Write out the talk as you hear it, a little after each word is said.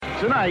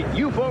Tonight,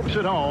 you folks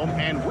at home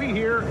and we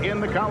here in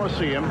the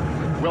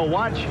Coliseum will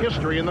watch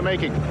history in the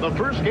making. The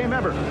first game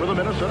ever for the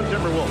Minnesota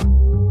Timberwolves.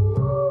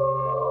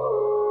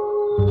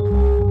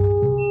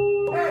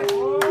 Hey,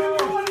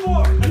 one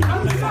more.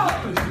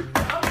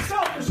 I'm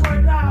selfish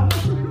right now.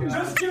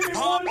 Just give me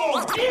one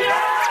more.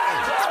 Yeah!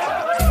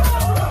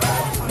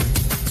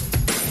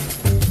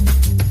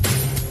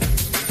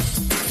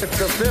 It's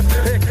the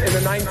fifth pick in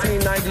the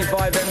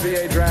 1995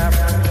 NBA draft.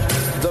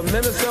 The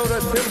Minnesota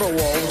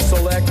Timberwolves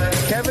select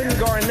Kevin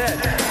Garnett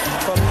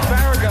from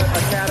Farragut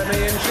Academy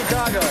in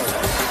Chicago.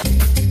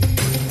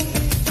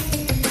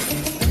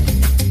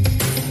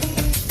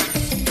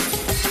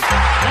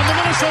 And the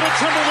Minnesota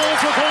Timberwolves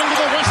are going to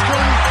the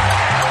Western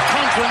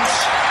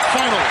Conference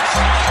Finals.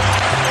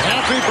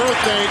 Happy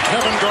birthday,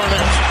 Kevin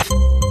Garnett.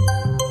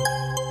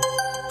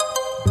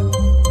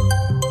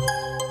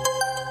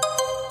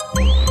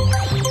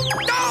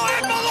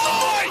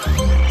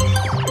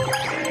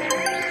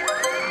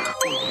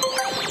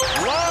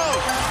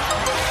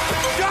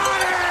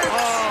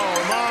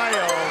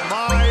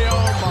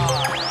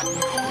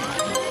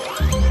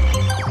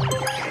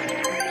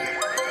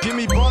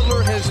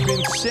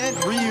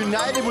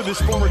 Reunited with his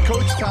former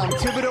coach, Tom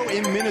Thibodeau,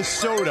 in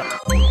Minnesota.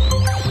 4.7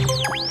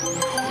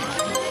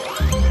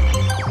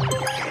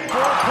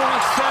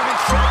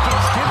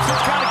 seconds.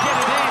 Gibson's got to get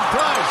it in.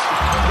 Does.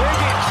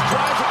 Wiggins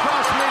drives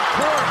across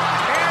midcourt.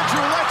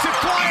 Andrew lets it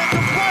fly at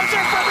the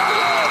buzzer for the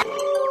win.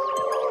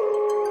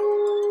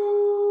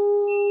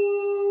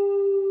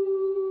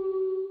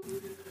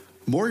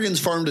 Morgan's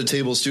Farm to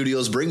Table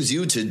Studios brings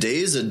you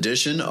today's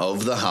edition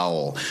of The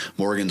Howl.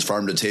 Morgan's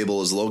Farm to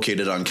Table is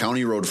located on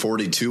County Road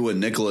 42 in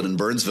Nicollet and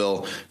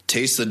Burnsville.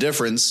 Taste the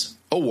difference.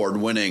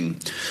 Award-winning.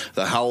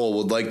 The Howl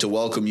would like to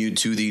welcome you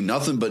to the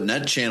Nothing But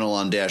Net channel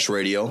on Dash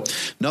Radio.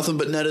 Nothing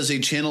But Net is a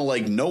channel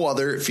like no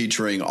other,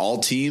 featuring all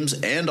teams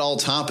and all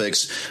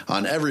topics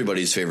on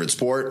everybody's favorite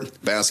sport,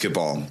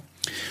 basketball.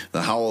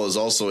 The Howl is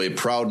also a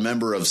proud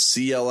member of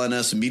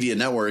CLNS Media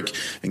Network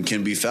and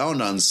can be found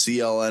on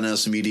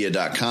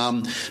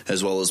clnsmedia.com,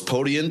 as well as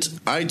Podiant,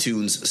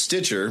 iTunes,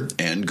 Stitcher,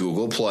 and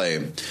Google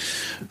Play.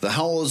 The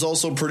Howl is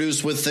also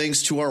produced with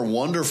thanks to our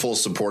wonderful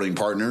supporting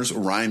partners,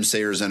 Rhyme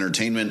Sayers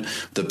Entertainment,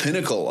 the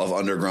pinnacle of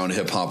underground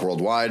hip-hop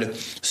worldwide,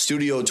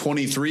 Studio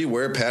 23,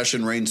 where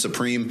passion reigns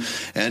supreme,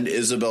 and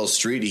Isabel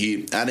Street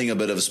Heat, adding a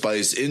bit of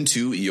spice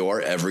into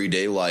your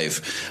everyday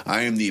life.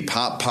 I am the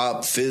pop,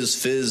 pop, fizz,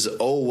 fizz,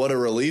 oh, what a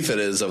relief it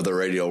is of the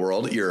radio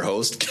world, your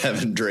host,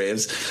 Kevin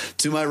Draves.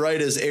 To my right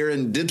is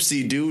Aaron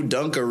Dipsy Doo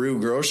Dunkaroo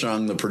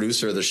Groshong, the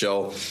producer of the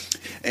show.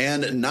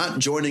 And not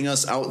joining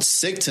us out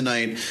sick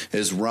tonight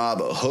is Rob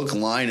Hook,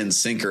 Line, and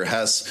Sinker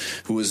Hess,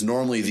 who is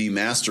normally the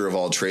master of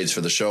all trades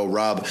for the show.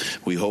 Rob,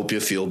 we hope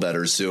you feel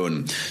better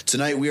soon.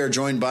 Tonight we are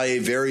joined by a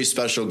very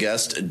special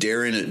guest,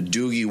 Darren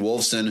Doogie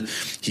Wolfson.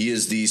 He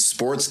is the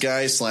sports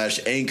guy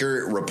 /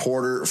 anchor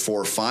reporter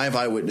for 5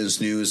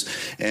 Eyewitness News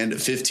and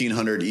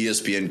 1500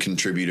 ESPN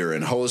contributor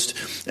and host,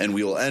 and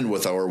we will end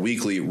with our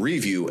weekly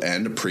review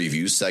and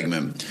preview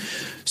segment.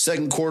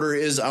 Second quarter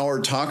is our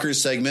talker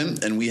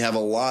segment, and we have a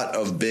lot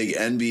of big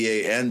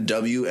NBA and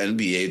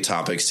WNBA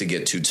topics to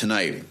get to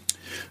tonight.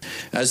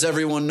 As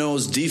everyone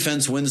knows,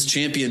 defense wins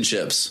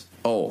championships.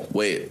 Oh,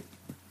 wait.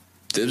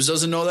 Dibs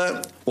doesn't know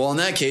that? Well, in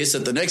that case,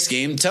 at the next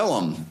game, tell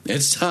him.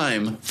 It's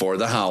time for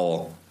The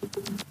Howl.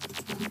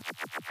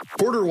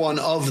 Quarter one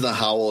of The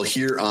Howl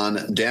here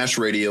on Dash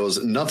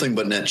Radio's Nothing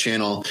But Net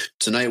channel.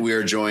 Tonight we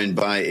are joined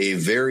by a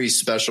very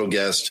special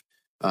guest.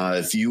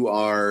 If you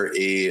are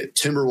a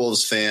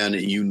Timberwolves fan,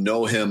 you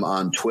know him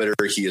on Twitter.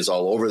 He is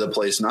all over the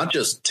place, not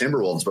just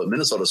Timberwolves, but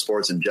Minnesota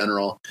sports in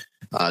general.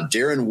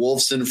 Darren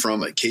Wolfson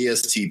from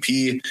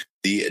KSTP,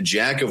 the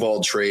jack of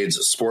all trades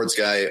sports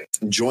guy,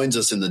 joins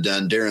us in the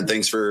den. Darren,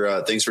 thanks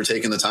for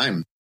taking the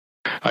time.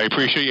 I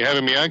appreciate you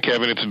having me on,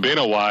 Kevin. It's been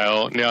a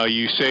while. Now,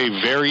 you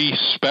say very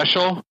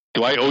special.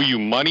 Do I owe you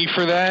money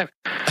for that?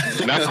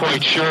 Not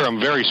quite sure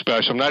I'm very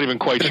special. I'm not even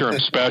quite sure I'm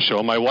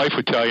special. My wife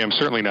would tell you I'm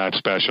certainly not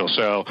special.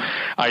 So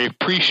I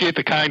appreciate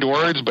the kind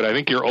words, but I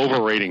think you're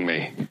overrating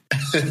me.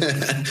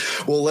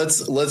 Well,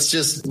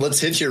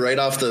 let's hit you right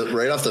off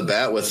the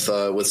bat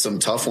with some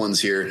tough ones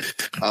here.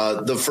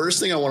 The first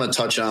thing I want to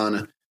touch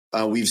on,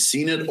 we've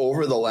seen it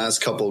over the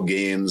last couple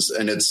games,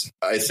 and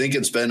I think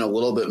it's been a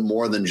little bit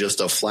more than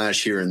just a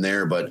flash here and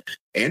there, but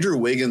Andrew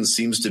Wiggins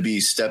seems to be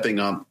stepping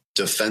up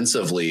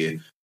defensively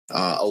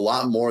a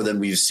lot more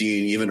than we've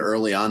seen even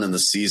early on in the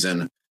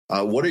season.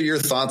 What are your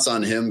thoughts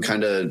on him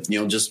kind of,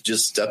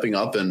 just stepping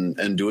up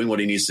and doing what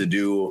he needs to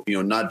do,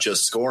 not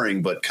just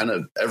scoring, but kind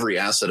of every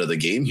asset of the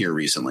game here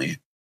recently?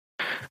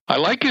 I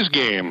like his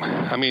game.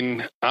 I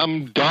mean,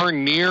 I'm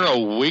darn near a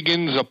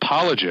Wiggins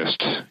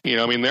apologist.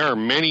 There are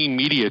many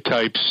media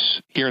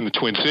types here in the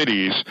Twin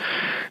Cities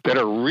that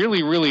are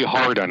really, really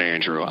hard on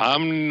Andrew.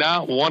 I'm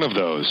not one of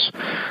those.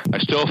 I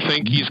still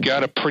think he's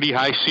got a pretty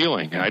high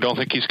ceiling. I don't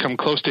think he's come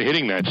close to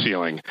hitting that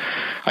ceiling.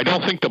 I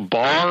don't think the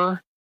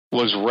bar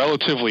was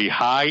relatively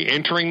high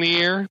entering the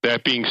year.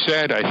 That being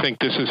said, I think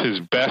this is his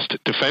best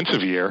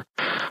defensive year.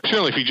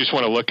 Certainly if you just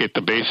want to look at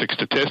the basic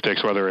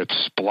statistics, whether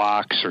it's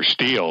blocks or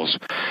steals,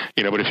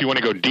 but if you want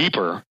to go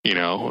deeper,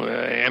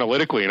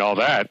 analytically and all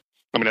that,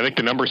 I mean, I think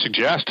the numbers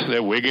suggest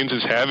that Wiggins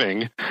is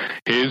having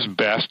his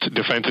best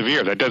defensive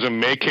year. That doesn't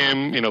make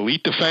him an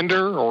elite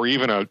defender or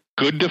even a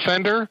good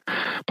defender,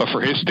 but for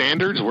his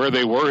standards, where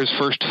they were his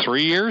first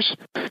 3 years,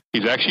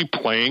 he's actually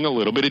playing a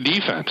little bit of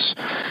defense.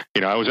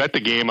 I was at the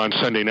game on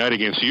Sunday night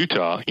against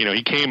Utah.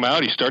 He came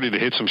out, he started to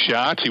hit some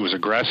shots, he was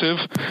aggressive.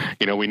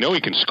 We know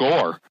he can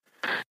score.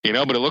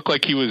 But it looked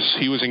like he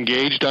was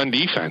engaged on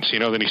defense.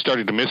 Then he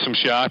started to miss some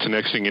shots, and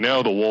next thing you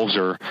know, the Wolves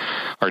are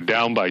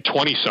down by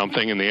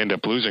 20-something, and they end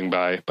up losing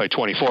by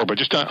 24. But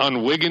just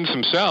on Wiggins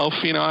himself,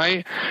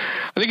 I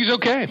think he's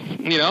okay.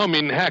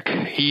 Heck,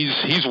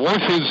 he's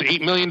worth his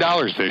 $8 million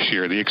this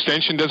year. The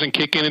extension doesn't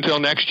kick in until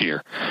next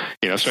year.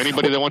 So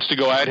anybody that wants to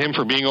go at him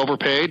for being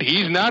overpaid,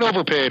 he's not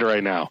overpaid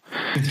right now.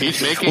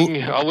 He's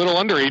making a little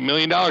under $8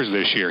 million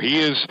this year. He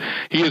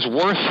is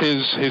worth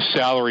his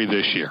salary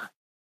this year.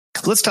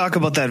 Let's talk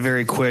about that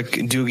very quick,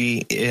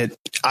 Doogie.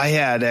 I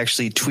had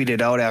actually tweeted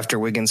out after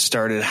Wiggins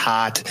started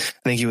hot. I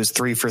think he was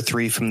 3 for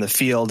 3 from the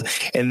field.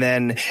 And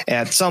then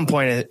at some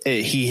point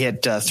he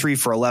hit 3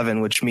 for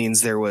 11, which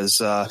means there was,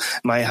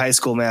 my high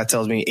school math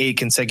tells me 8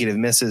 consecutive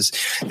misses.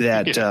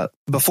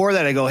 Before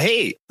that, I go,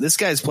 hey, this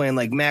guy's playing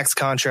like max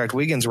contract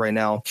Wiggins right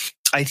now.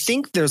 I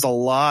think there's a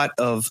lot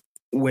of,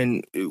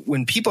 when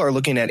people are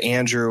looking at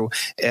Andrew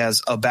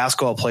as a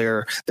basketball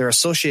player, they're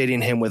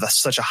associating him with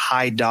such a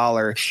high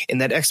dollar, and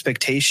that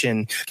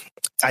expectation,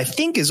 I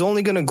think, is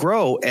only going to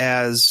grow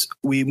as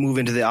we move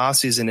into the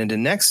offseason, into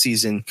next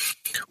season.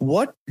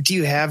 What do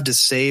you have to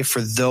say for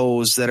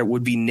those that it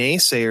would be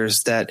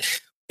naysayers that,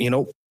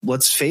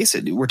 let's face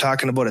it, we're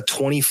talking about a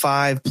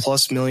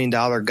 $25+ million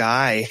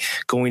guy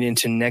going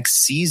into next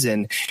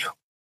season.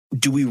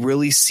 Do we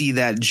really see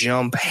that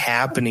jump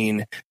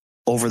happening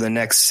over the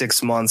next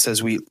 6 months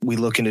as we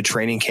look into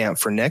training camp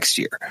for next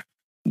year?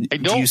 I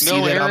don't Do you see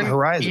know, that Aaron. on the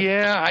horizon?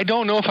 Yeah, I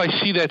don't know if I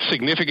see that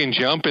significant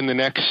jump in the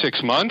next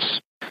 6 months.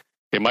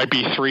 It might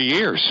be 3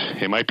 years.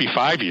 It might be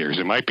 5 years.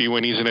 It might be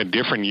when he's in a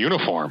different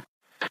uniform.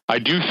 I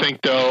do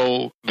think,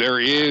 though, there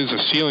is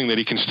a ceiling that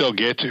he can still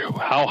get to.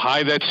 How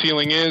high that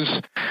ceiling is,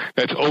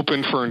 that's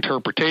open for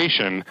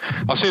interpretation.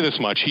 I'll say this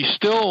much. He's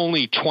still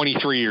only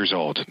 23 years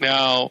old.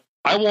 Now,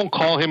 I won't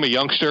call him a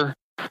youngster.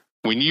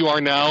 When you are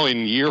now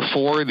in year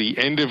 4, the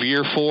end of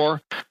year 4,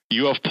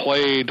 you have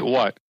played,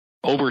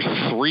 over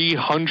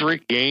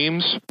 300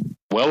 games,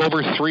 well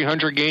over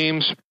 300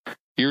 games.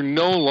 You're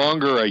no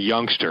longer a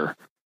youngster.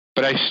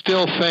 But I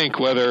still think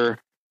whether,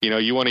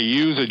 you want to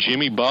use a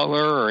Jimmy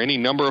Butler or any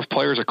number of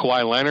players, a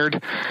Kawhi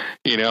Leonard,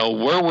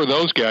 where were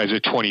those guys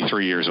at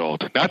 23 years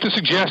old? Not to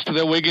suggest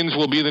that Wiggins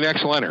will be the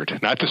next Leonard,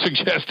 not to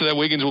suggest that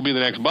Wiggins will be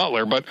the next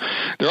Butler, but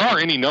there are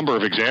any number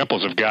of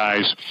examples of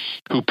guys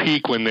who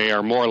peak when they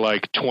are more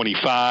like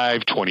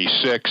 25,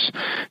 26,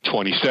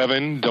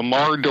 27.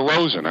 DeMar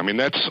DeRozan. I mean,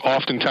 that's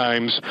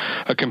oftentimes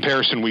a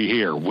comparison we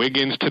hear.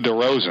 Wiggins to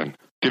DeRozan.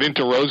 Didn't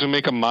DeRozan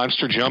make a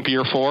monster jump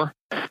year 4?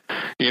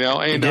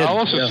 And I'll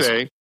also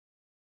say,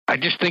 I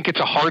just think it's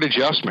a hard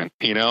adjustment.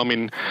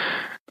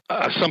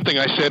 Something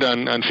I said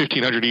on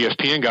 1500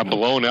 ESPN got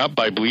blown up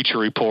by Bleacher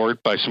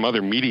Report, by some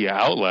other media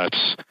outlets,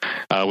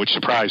 which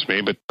surprised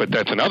me. But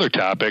that's another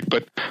topic.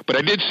 But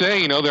I did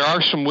say, there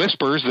are some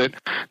whispers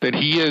that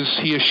he has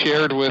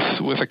shared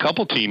with a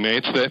couple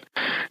teammates that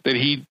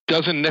he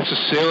doesn't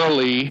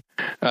necessarily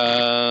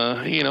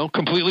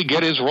completely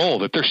get his role.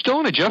 That there's still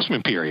an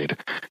adjustment period.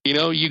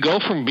 You go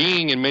from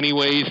being in many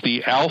ways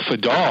the alpha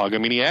dog. I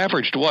mean, he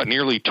averaged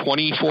nearly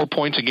 24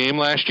 points a game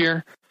last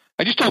year.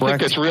 I just don't think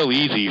that's real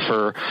easy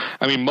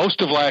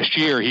most of last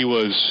year he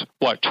was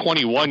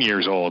 21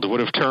 years old,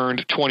 would have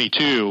turned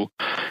 22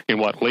 in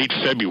late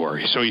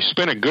February. So he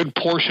spent a good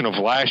portion of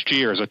last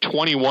year as a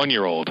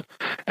 21-year-old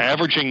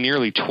averaging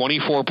nearly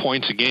 24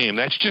 points a game.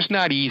 That's just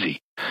not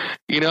easy.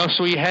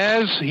 So he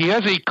has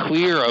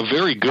a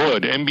very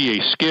good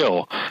NBA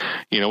skill,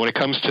 when it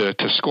comes to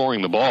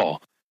scoring the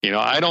ball.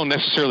 I don't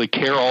necessarily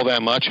care all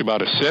that much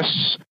about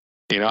assists.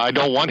 I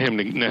don't want him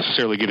to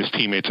necessarily get his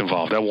teammates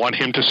involved. I want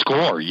him to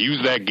score.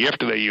 Use that gift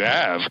that you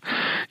have,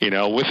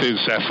 with his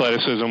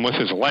athleticism, with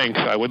his length.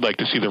 I would like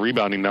to see the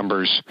rebounding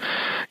numbers,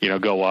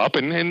 go up.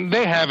 And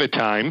they have at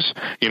times,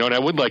 and I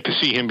would like to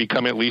see him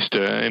become at least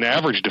an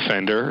average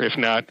defender, if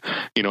not,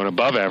 an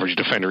above average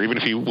defender, even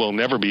if he will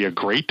never be a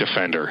great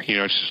defender.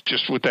 It's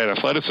just with that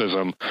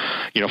athleticism,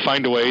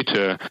 find a way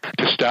to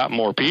stop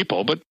more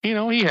people. But,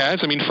 he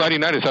has. Friday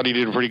night I thought he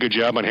did a pretty good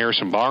job on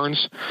Harrison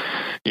Barnes.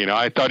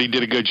 I thought he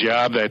did a good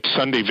job that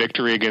Sunday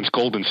victory against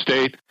Golden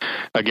State,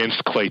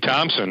 against Klay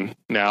Thompson.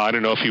 Now, I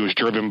don't know if he was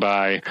driven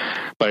by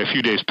a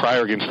few days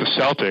prior against the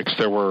Celtics.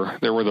 There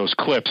were those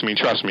clips.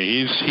 Trust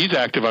me, he's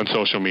active on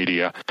social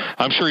media.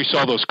 I'm sure he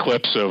saw those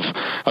clips of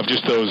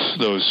just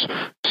those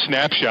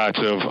snapshots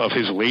of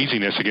his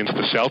laziness against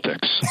the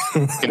Celtics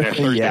in that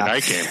Thursday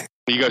night game.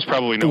 You guys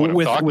probably know what I'm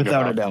talking about.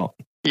 Without a doubt.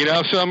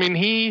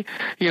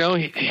 So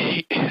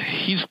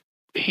he's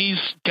he's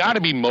got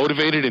to be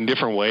motivated in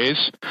different ways.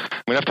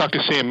 I mean, I've talked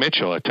to Sam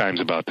Mitchell at times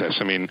about this.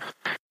 I mean,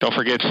 don't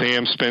forget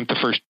Sam spent the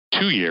first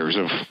 2 years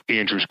of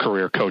Andrew's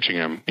career coaching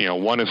him,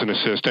 one as an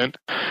assistant,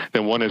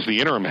 then one as the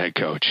interim head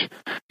coach.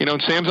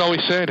 And Sam's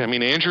always said, I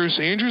mean, Andrew's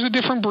a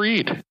different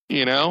breed,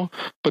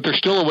 but there's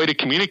still a way to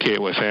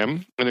communicate with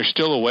him, and there's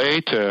still a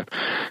way to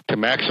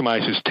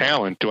maximize his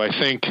talent. Do I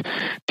think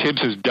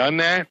Tibbs has done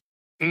that?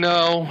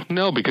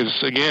 No, because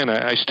again,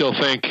 I still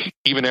think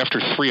even after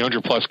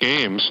 300 plus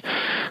games,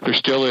 there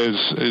still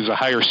is a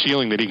higher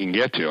ceiling that he can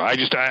get to.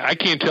 I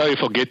can't tell you if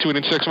he'll get to it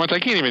in 6 months. I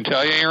can't even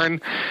tell you,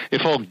 Aaron,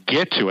 if he'll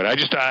get to it.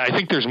 I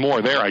think there's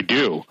more there. I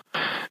do.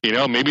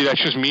 Maybe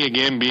that's just me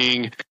again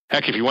being,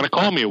 heck, if you want to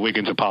call me a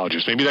Wiggins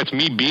apologist, maybe that's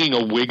me being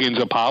a Wiggins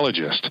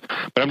apologist.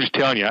 But I'm just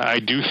telling you, I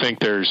do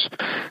think there's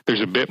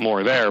a bit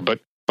more there.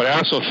 But I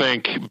also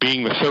think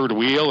being the third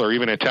wheel, or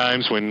even at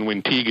times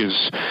when Teague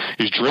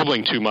is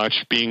dribbling too much,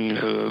 being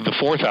the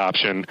fourth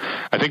option,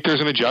 I think there's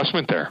an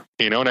adjustment there.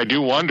 And I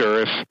do wonder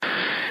if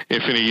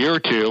in a year or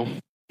two,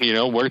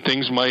 where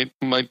things might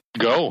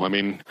go. I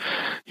mean,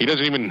 he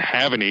doesn't even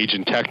have an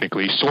agent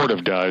technically, sort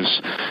of does,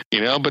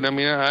 but I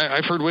mean,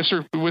 I've heard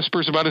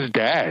whispers about his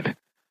dad,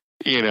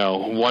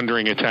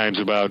 wondering at times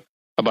about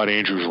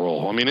Andrew's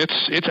role. I mean,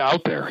 it's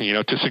out there,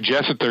 to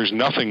suggest that there's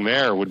nothing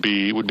there would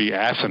be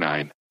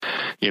asinine.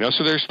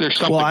 So there's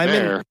something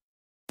there.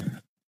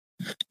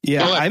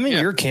 I'm in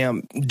your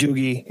camp,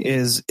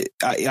 Doogie.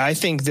 I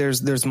think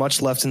there's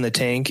much left in the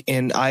tank.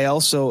 And I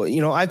also,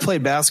 I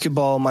played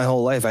basketball my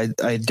whole life. I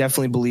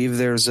definitely believe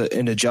there's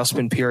an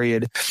adjustment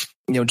period,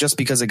 just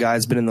because a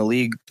guy's been in the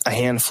league a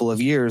handful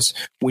of years,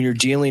 when you're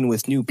dealing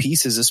with new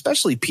pieces,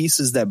 especially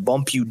pieces that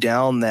bump you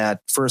down that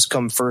first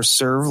come, first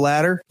serve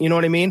ladder. You know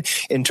what I mean?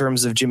 In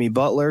terms of Jimmy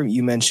Butler,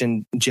 you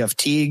mentioned Jeff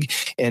Teague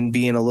and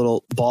being a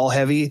little ball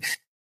heavy.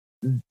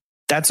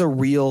 That's a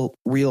real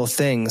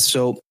thing.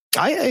 So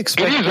I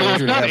expect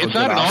it's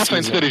not an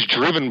offense that is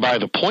driven by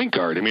the point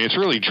guard. I mean, it's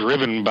really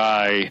driven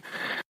by,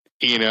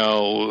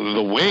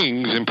 the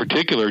wings, in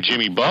particular,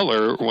 Jimmy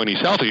Butler, when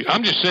he's healthy.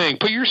 I'm just saying,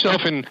 put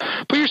yourself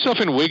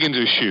in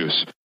Wiggins'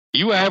 shoes.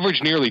 You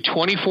averaged nearly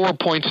 24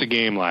 points a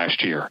game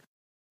last year.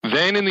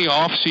 Then in the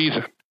off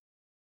season,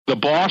 the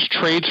boss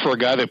trades for a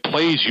guy that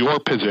plays your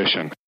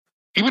position.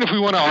 Even if we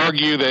want to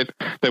argue that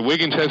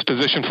Wiggins has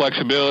position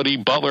flexibility,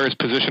 Butler has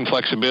position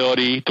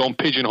flexibility, don't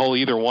pigeonhole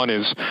either one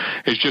as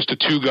just a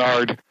two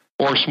guard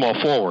or small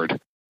forward.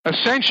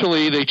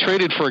 Essentially, they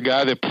traded for a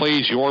guy that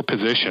plays your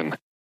position.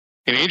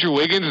 And Andrew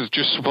Wiggins is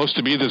just supposed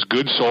to be this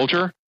good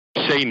soldier,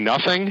 say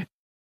nothing,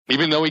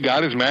 even though he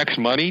got his max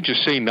money,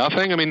 just say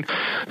nothing. I mean,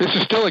 this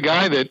is still a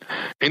guy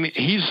and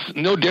he's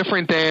no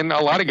different than a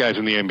lot of guys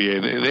in the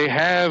NBA. They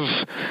have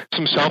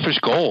some selfish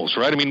goals,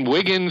 right? I mean,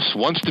 Wiggins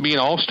wants to be an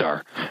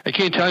all-star. I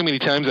can't tell you how many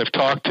times I've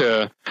talked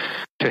to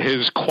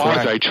his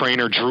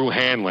quasi-trainer, Drew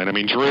Hanlon. I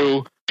mean,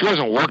 Drew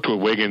hasn't worked with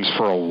Wiggins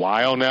for a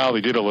while now.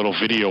 They did a little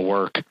video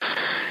work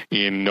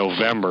in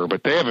November,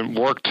 but they haven't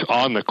worked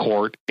on the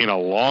court in a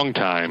long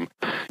time,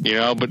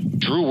 but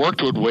Drew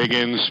worked with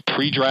Wiggins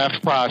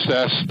pre-draft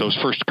process, those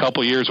first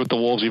couple years with the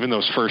Wolves, even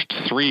those first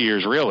 3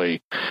 years,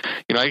 really.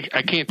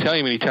 I can't tell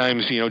you many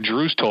times,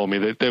 Drew's told me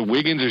that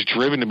Wiggins is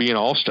driven to be an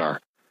all-star.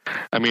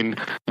 I mean,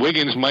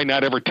 Wiggins might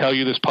not ever tell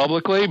you this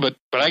publicly, but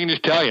I can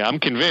just tell you, I'm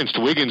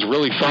convinced Wiggins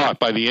really thought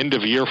by the end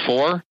of year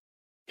 4,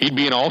 he'd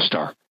be an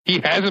all-star. He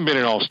hasn't been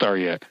an all-star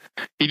yet.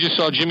 He just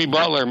saw Jimmy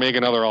Butler make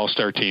another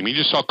all-star team. He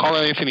just saw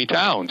Karl-Anthony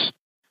Towns,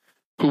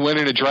 who went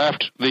in a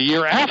draft the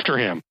year after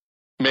him,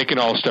 make an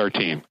all-star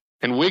team.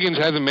 And Wiggins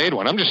hasn't made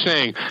one. I'm just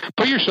saying,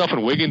 put yourself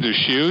in Wiggins'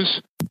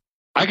 shoes.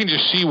 I can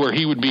just see where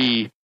he would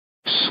be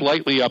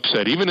slightly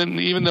upset,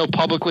 even though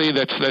publicly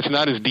that's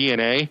not his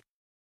DNA.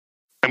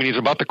 I mean, he's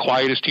about the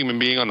quietest human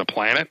being on the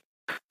planet.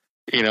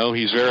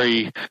 He's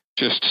very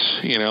just,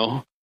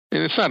 and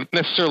it's not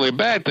necessarily a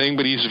bad thing,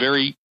 but he's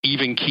very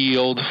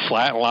even-keeled,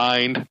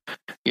 flat-lined.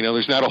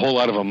 There's not a whole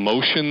lot of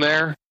emotion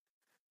there.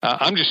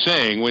 I'm just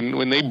saying,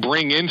 when they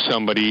bring in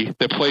somebody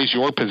that plays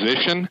your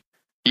position,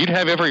 you'd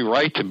have every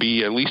right to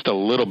be at least a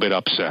little bit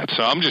upset.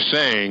 So I'm just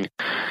saying,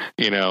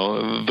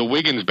 the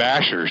Wiggins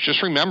bashers,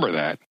 just remember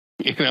that,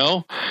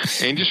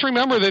 and just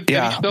remember that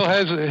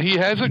he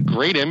has a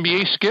great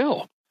NBA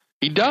skill.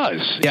 He does.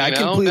 Yeah, I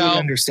completely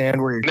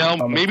understand where you're coming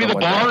from. Now, maybe the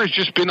bar has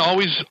just been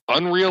always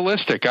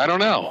unrealistic. I don't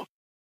know.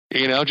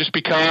 Just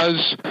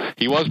because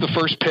he was the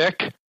first pick,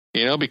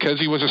 because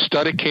he was a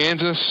stud at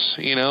Kansas,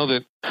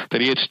 that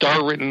he had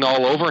star written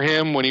all over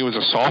him when he was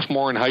a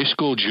sophomore in high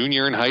school,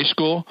 junior in high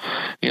school.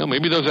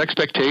 Maybe those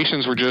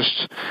expectations were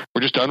just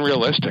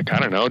unrealistic. I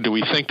don't know. Do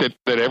we think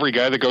that every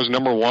guy that goes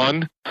number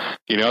one,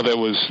 that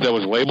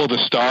was labeled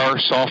a star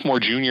sophomore,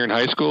 junior in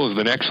high school is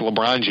the next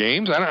LeBron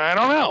James? I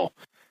don't know.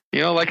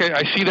 Like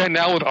I see that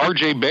now with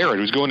R.J. Barrett,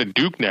 who's going to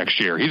Duke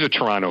next year. He's a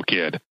Toronto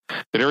kid.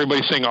 That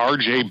everybody's saying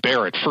R.J.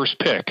 Barrett, first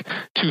pick,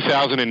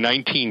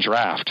 2019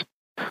 draft.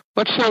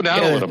 let's slow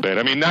down a little bit.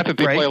 I mean, not that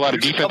they play a lot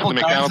of defense in the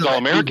McDonald's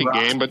All-American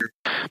game, but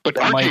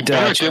RJ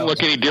Barrett didn't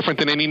look any different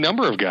than any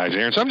number of guys,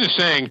 Aaron. So I'm just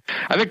saying,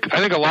 I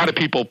think a lot of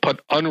people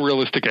put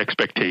unrealistic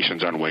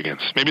expectations on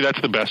Wiggins. Maybe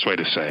that's the best way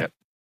to say it.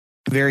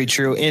 Very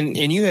true. And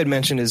you had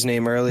mentioned his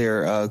name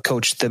earlier,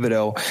 Coach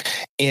Thibodeau,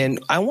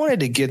 and I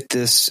wanted to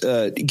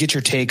get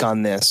your take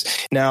on this.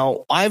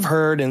 Now, I've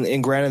heard,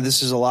 and granted,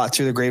 this is a lot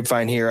through the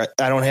grapevine here.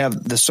 I don't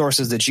have the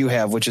sources that you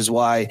have, which is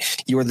why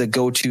you're the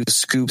go-to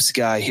scoops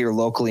guy here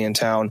locally in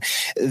town,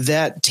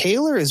 that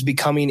Taylor is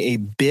becoming a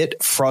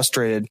bit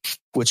frustrated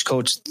with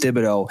Coach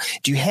Thibodeau.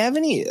 Do you have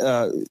any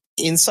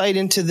insight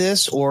into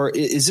this, or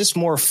is this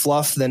more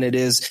fluff than it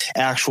is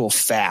actual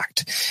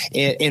fact?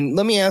 And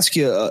let me ask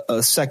you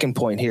a second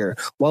point here.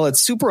 While it's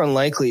super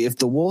unlikely, if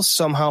the Wolves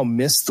somehow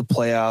miss the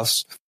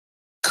playoffs,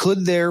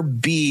 could there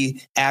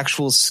be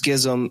actual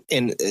schism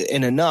in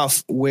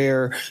enough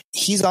where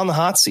he's on the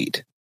hot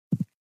seat?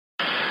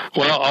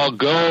 Well, I'll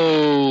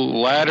go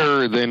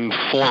latter than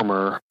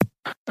former.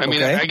 I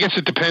mean, I guess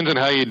it depends on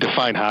how you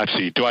define hot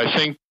seat. Do I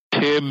think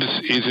Tibbs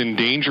is in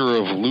danger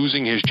of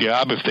losing his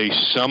job if they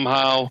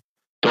somehow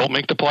don't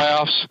make the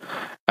playoffs?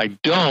 I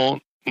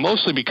don't,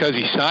 mostly because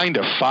he signed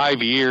a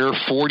 5-year,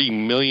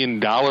 $40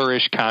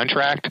 million-ish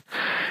contract.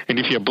 And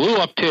if you blew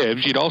up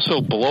Tibbs, you'd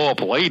also blow up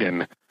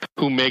Layden,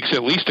 who makes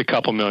at least a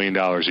couple $1 million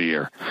a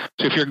year.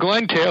 So if you're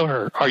Glenn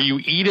Taylor, are you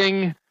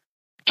eating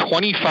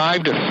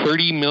 $25 to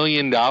 $30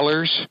 million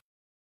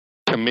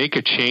to make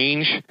a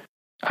change?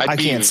 I'd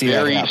be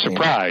very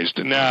surprised.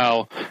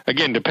 Now,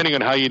 again, depending on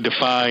how you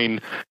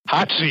define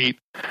hot seat,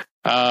 sure.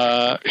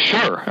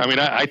 I mean,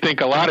 I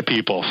think a lot of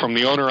people from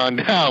the owner on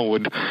down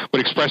would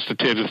express to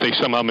Tibbs if they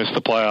somehow missed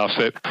the playoffs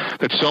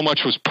that so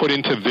much was put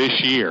into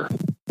this year,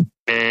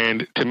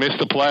 and to miss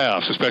the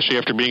playoffs, especially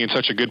after being in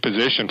such a good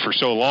position for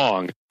so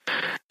long,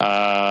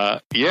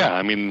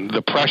 I mean,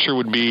 the pressure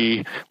would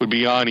be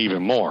on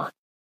even more.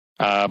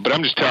 But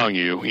I'm just telling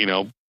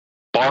you,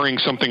 barring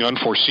something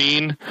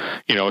unforeseen,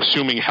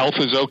 assuming health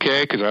is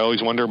okay, because I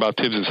always wonder about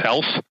Tibbs'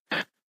 health,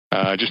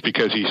 just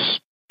because he's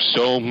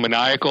so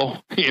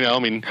maniacal.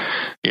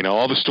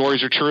 All the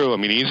stories are true. I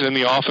mean, he's in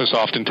the office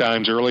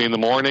oftentimes early in the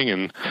morning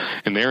and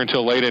there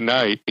until late at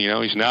night.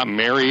 He's not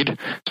married.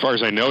 As far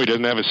as I know, he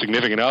doesn't have a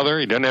significant other.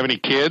 He doesn't have any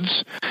kids.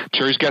 I'm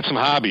sure he's got some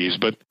hobbies,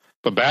 but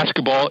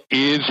basketball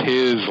is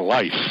his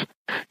life.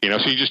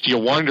 So you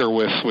wonder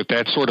with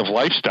that sort of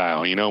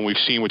lifestyle, we've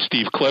seen with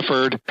Steve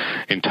Clifford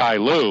and Ty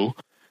Lue,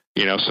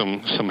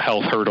 some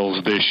health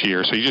hurdles this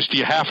year. So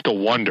you have to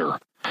wonder,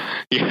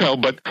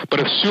 but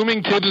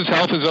assuming Tibbs'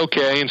 health is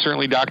okay, and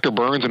certainly Dr.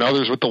 Burns and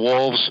others with the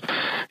Wolves,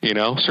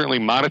 certainly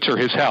monitor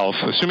his health.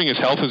 Assuming his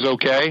health is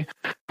okay,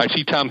 I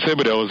see Tom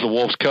Thibodeau as the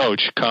Wolves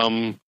coach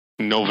come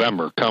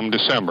November, come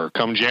December,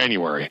 come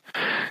January.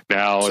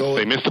 Now, if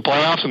they miss the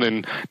playoffs and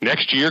then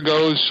next year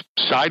goes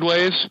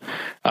sideways,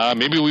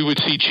 maybe we would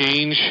see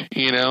change,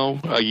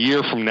 a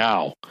year from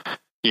now,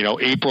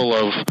 April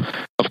of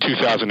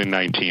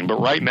 2019.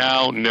 But right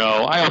now,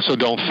 no. I also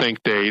don't think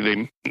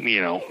they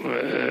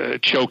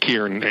choke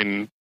here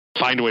and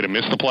find a way to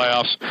miss the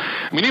playoffs.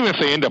 I mean, even if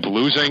they end up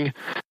losing,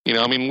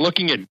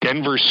 looking at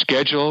Denver's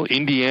schedule,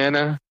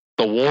 Indiana,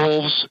 the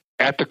Wolves,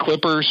 at the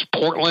Clippers,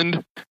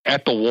 Portland,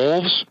 at the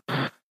Wolves.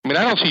 I mean,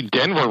 I don't see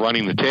Denver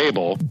running the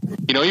table.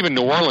 Even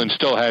New Orleans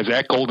still has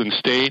at Golden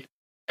State,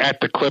 at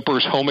the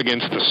Clippers, home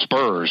against the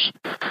Spurs.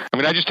 I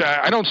mean,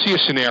 I don't see a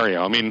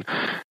scenario. I mean,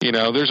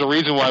 there's a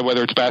reason why,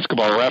 whether it's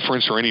Basketball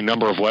Reference or any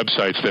number of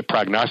websites that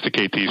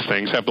prognosticate these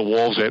things, have the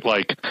Wolves at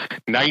like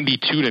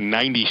 92 to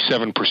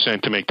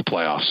 97% to make the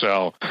playoffs.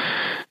 So,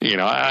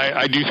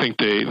 I do think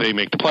they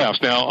make the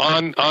playoffs. Now,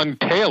 on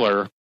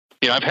Taylor,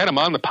 I've had him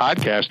on the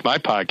podcast, my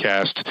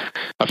podcast,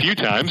 a few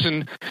times,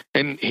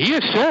 and he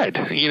has said,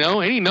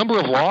 any number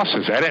of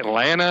losses at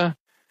Atlanta,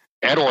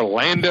 at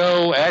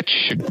Orlando, at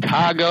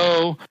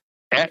Chicago,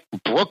 at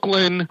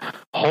Brooklyn,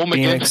 home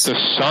Phoenix against the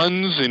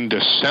Suns in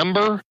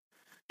December.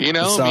 He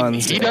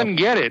doesn't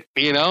get it.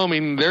 I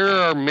mean, there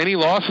are many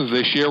losses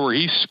this year where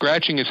he's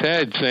scratching his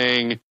head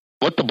saying,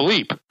 what the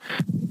bleep?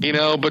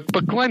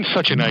 But Glenn's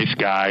such a nice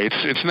guy.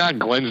 It's not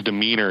Glenn's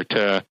demeanor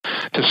to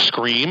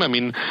scream. I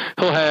mean,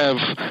 he'll have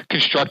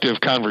constructive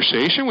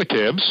conversation with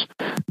Tibbs.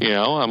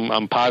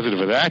 I'm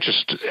positive of that.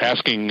 Just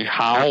asking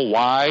how,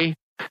 why.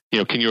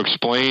 Can you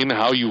explain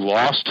how you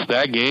lost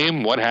that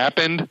game? What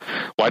happened?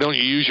 Why don't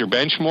you use your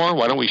bench more?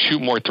 Why don't we shoot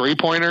more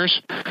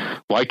 3-pointers?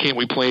 Why can't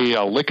we play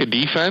a lick of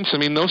defense? I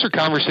mean, those are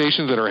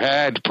conversations that are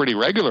had pretty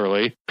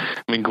regularly.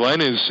 I mean,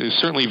 Glenn is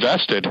certainly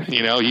vested.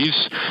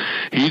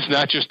 He's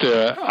not just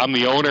I'm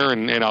the owner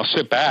and I'll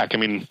sit back. I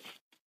mean,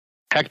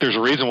 heck, there's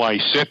a reason why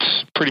he sits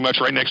pretty much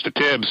right next to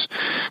Tibbs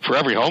for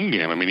every home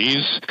game. I mean,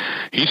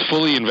 he's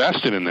fully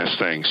invested in this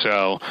thing.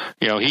 So,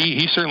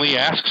 he certainly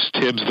asks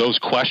Tibbs those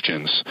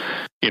questions.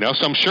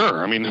 So I'm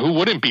sure. I mean, who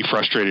wouldn't be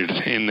frustrated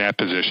in that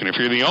position? If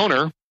you're the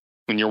owner,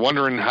 And you're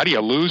wondering, how do you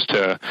lose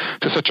to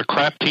such a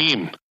crap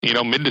team,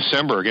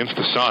 mid-December against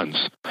the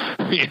Suns?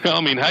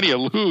 How do you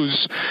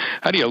lose?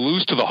 How do you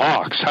lose to the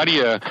Hawks? How do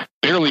you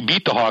barely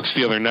beat the Hawks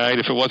the other night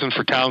if it wasn't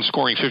for Towns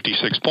scoring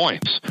 56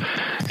 points?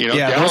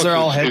 Those are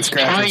all head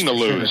scratchers. Trying to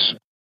lose.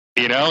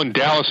 And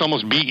Dallas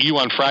almost beat you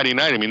on Friday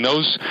night. I mean,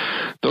 those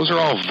are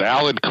all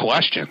valid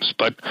questions.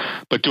 But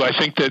do I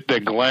think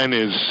that Glenn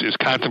is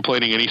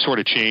contemplating any sort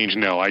of change?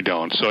 No, I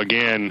don't. So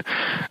again,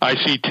 I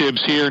see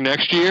Tibbs here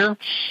next year,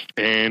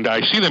 and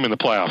I see them in the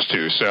playoffs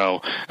too.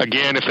 So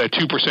again, if that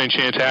 2%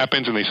 chance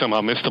happens and they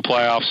somehow miss the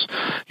playoffs,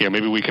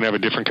 maybe we can have a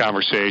different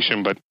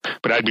conversation. But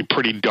I'd be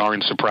pretty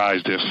darn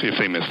surprised if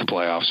they miss the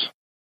playoffs.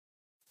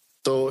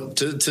 So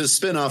to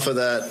spin off of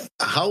that,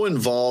 how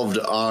involved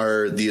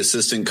are the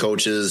assistant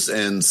coaches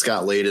and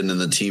Scott Layden in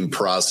the team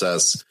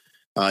process?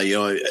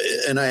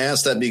 And I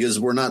ask that because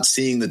we're not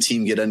seeing the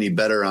team get any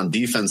better on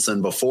defense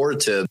than before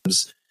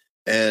Tibbs.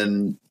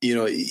 And,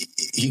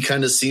 he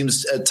kind of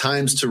seems at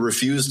times to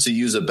refuse to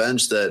use a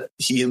bench that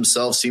he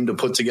himself seemed to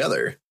put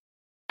together.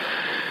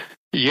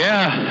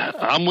 Yeah,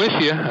 I'm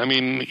with you. I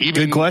mean,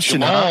 even good question,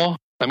 Jamal,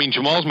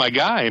 Jamal's my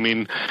guy. I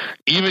mean,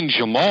 even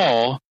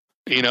Jamal,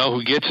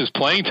 who gets his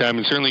playing time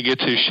and certainly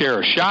gets his share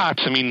of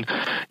shots. I mean,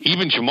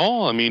 even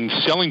Jamal,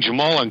 selling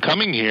Jamal on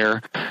coming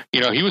here,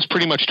 he was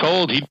pretty much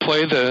told he'd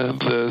play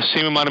the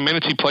same amount of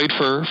minutes he played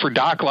for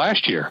Doc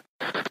last year,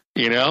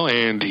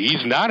 and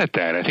he's not at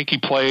that. I think he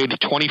played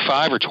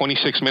 25 or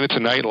 26 minutes a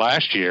night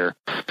last year.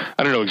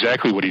 I don't know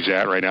exactly what he's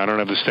at right now. I don't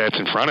have the stats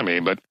in front of me,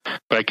 but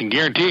I can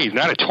guarantee he's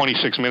not at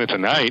 26 minutes a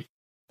night.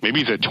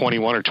 Maybe he's at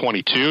 21 or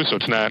 22, so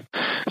it's not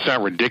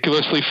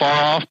ridiculously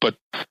far off, but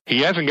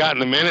he hasn't gotten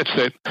the minutes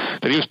that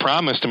he was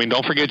promised. I mean,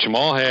 don't forget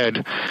Jamal had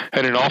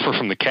an offer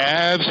from the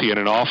Cavs. He had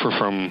an offer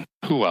from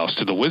who else?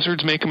 Did the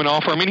Wizards make him an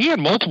offer? I mean, he had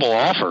multiple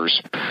offers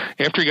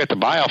after he got the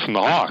buyout from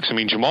the Hawks. I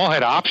mean, Jamal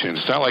had options.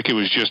 It's not like it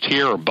was just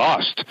here or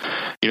bust.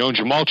 And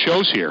Jamal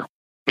chose here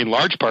in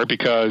large part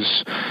because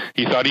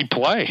he thought he'd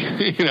play.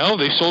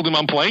 They sold him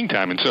on playing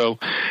time, and so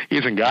he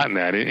hasn't gotten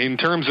that. In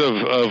terms of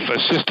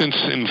assistants'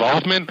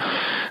 involvement,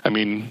 I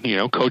mean,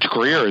 Coach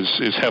Greer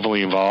is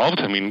heavily involved.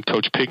 I mean,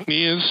 Coach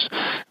Pinkney is.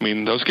 I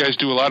mean, those guys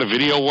do a lot of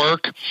video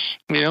work.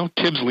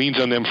 Tibbs leans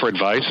on them for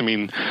advice. I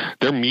mean,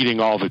 they're meeting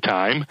all the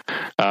time.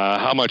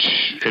 How much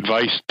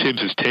advice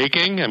Tibbs is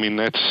taking? I mean,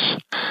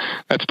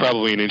 that's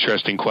probably an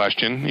interesting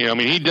question.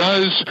 He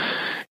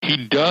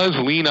does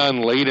lean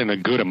on Layden a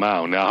good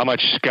amount. Now, how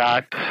much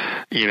Scott,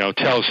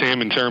 tells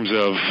him in terms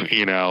of,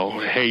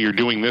 hey, you're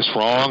doing this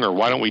wrong, or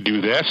why don't we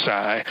do this?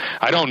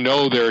 I don't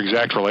know their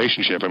exact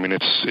relationship. I mean,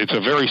 it's a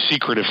very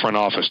secretive front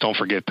office. Don't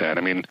forget that.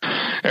 I mean,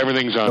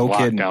 everything's on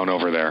lockdown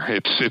over there.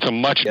 It's a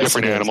much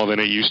different animal than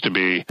it used to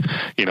be,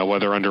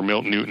 whether under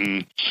Milt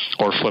Newton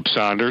or Flip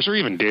Saunders or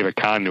even David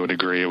Kahn to a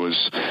degree. It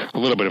was a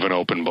little bit of an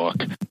open book.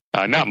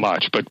 Not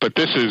much, but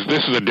this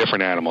is a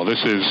different animal.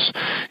 This is,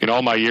 in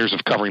all my years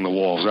of covering the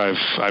Wolves,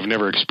 I've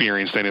never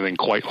experienced anything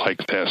quite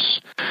like this,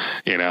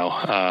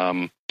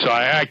 So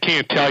I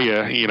can't tell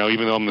you,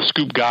 even though I'm the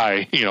scoop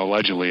guy,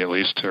 allegedly at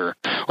least, or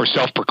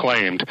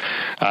self-proclaimed,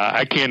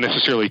 I can't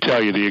necessarily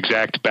tell you the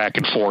exact back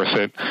and forth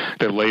that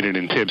Layden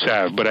and Tibbs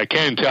have, but I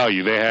can tell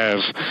you they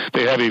have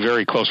a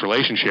very close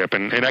relationship,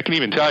 and I can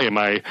even tell you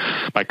my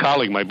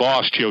colleague, my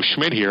boss, Joe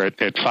Schmidt here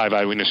at 5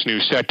 Eyewitness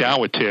News, sat down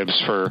with Tibbs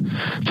for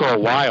a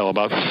while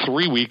about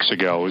 3 weeks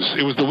ago.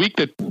 It was the week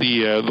that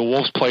the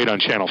Wolves played on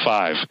Channel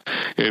 5.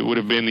 It would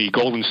have been the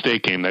Golden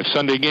State game, that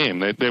Sunday game.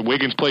 That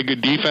Wiggins played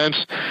good defense.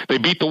 They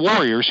beat the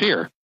Warriors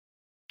here.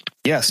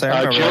 Yes,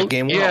 I remember that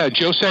game well. Yeah,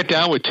 Joe sat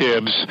down with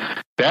Tibbs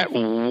that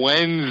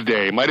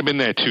Wednesday. Might have been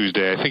that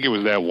Tuesday. I think it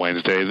was that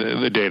Wednesday.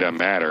 The day doesn't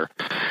matter.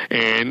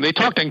 And they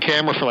talked on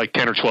camera for like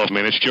 10 or 12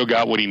 minutes. Joe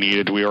got what he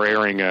needed. We were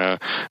airing a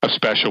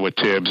special with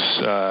Tibbs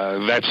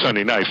that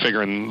Sunday night,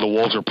 figuring the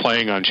Wolves are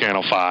playing on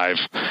Channel 5.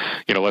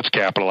 Let's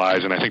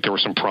capitalize. And I think there were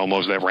some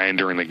promos that ran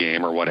during the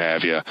game or what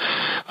have you.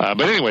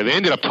 But anyway, they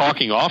ended up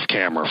talking off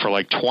camera for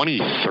like 20,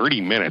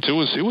 30 minutes. It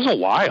was a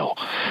while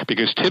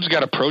because Tibbs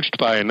got approached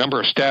by a number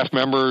of staff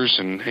members,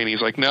 and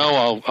he's like,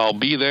 no, I'll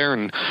be there.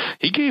 And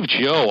he gave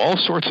Joe all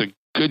sorts of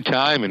good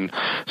time. And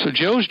so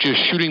Joe's just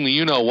shooting the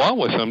you-know-what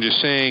with him,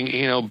 just saying,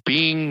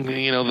 being,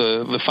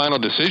 the final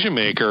decision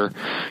maker,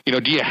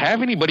 do you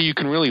have anybody you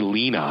can really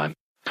lean on?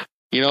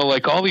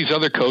 Like all these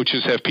other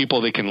coaches have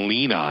people they can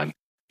lean on,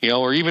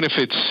 or even if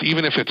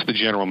it's the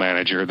general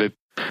manager that,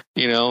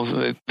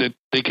 that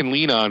they can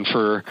lean on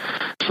for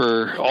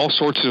all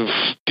sorts of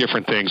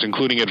different things,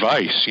 including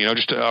advice,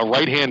 just a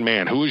right-hand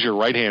man. Who is your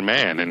right-hand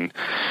man?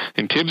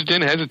 And Tibbs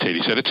didn't hesitate.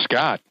 He said, it's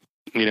Scott.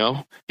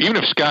 Even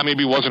if Scott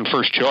maybe wasn't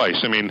first choice.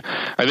 I mean,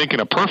 I think in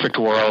a perfect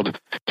world,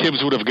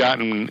 Tibbs would have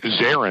gotten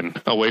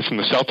Zarin away from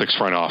the Celtics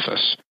front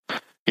office.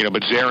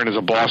 But Zarin is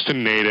a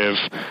Boston native.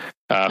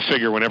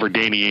 Figure whenever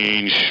Danny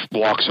Ainge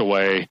walks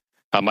away,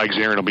 Mike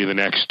Zarin will be the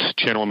next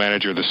general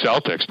manager of the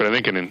Celtics. But I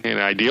think in an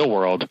ideal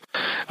world,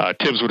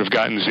 Tibbs would have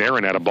gotten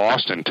Zarin out of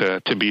Boston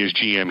to be his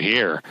GM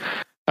here.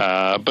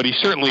 But he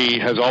certainly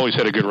has always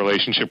had a good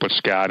relationship with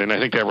Scott, and I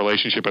think that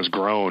relationship has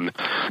grown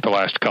the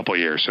last couple of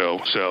years.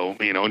 So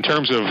in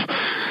terms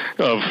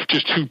of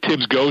just who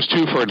Tibbs goes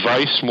to for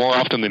advice more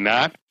often than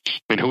not,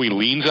 and who he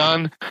leans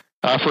on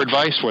for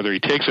advice, whether he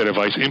takes that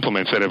advice,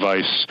 implements that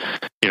advice,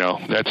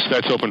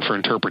 that's open for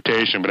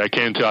interpretation. But I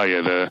can tell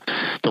you the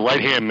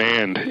right-hand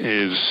man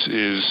is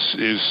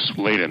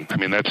Layden. I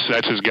mean,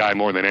 that's his guy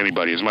more than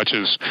anybody. As much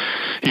as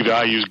he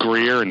values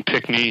Greer and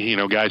Pickney,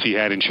 guys he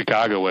had in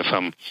Chicago with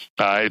him,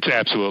 it's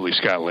absolutely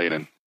Scott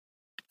Layden.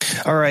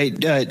 All right,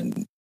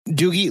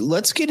 Doogie,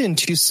 let's get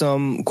into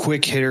some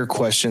quick hitter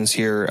questions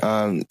here.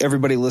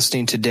 Everybody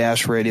listening to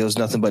Dash Radio's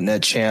Nothing But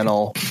Net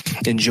channel,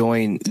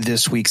 enjoying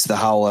this week's The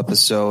Howl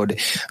episode.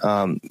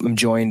 I'm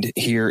joined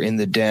here in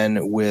the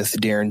den with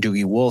Darren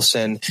Doogie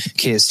Wolfson,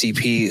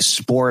 KSTP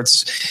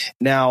Sports.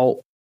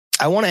 Now,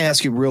 I want to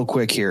ask you real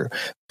quick here,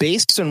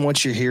 based on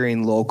what you're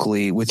hearing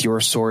locally with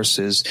your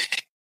sources,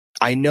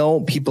 I know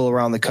people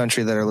around the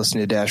country that are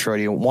listening to Dash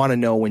Radio want to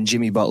know when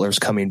Jimmy Butler's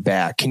coming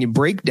back. Can you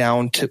break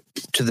down to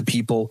the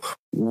people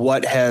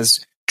what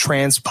has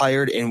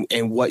transpired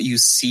and what you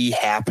see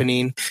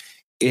happening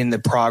in the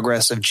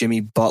progress of Jimmy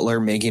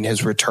Butler making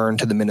his return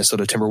to the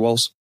Minnesota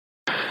Timberwolves?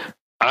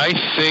 I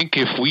think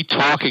if we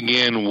talk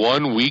again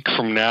 1 week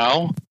from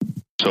now,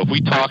 so if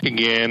we talk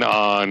again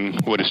on,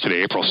 what is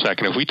today, April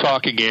 2nd, if we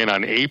talk again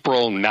on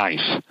April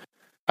 9th,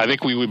 I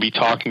think we would be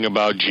talking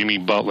about Jimmy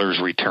Butler's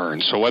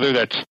return. So whether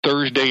that's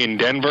Thursday in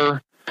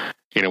Denver,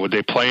 would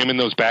they play him in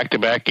those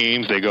back-to-back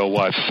games? They go,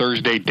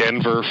 Thursday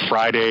Denver,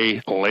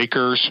 Friday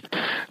Lakers.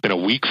 Then a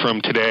week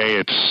from today,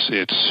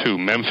 it's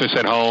Memphis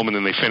at home, and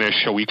then they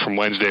finish a week from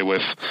Wednesday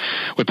with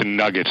the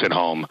Nuggets at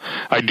home.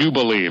 I do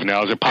believe.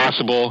 Now, is it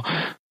possible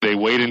they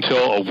wait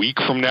until a week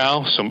from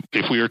now? So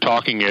if we were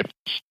talking at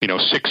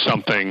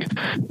 6-something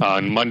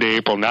on Monday,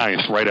 April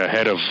 9th, right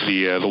ahead of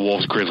the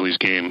Wolves-Grizzlies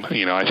game,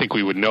 I think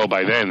we would know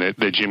by then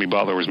that Jimmy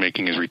Butler was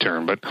making his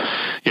return. But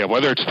yeah,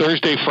 whether it's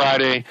Thursday,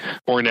 Friday,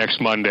 or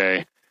next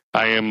Monday,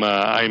 I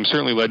am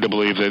certainly led to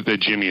believe that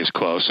Jimmy is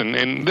close,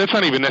 and that's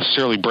not even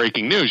necessarily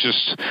breaking news.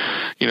 Just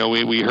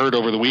we heard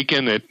over the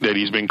weekend that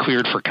he's been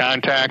cleared for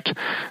contact.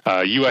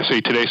 USA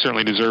Today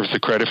certainly deserves the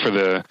credit for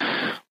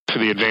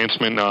the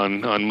advancement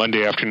on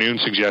Monday afternoon,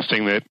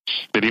 suggesting that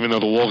even though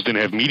the Wolves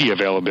didn't have media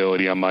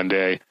availability on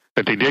Monday,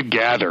 that they did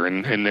gather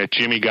and that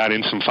Jimmy got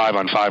in some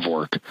 5-on-5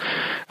 work.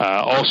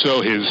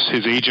 Also,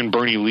 his agent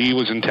Bernie Lee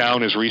was in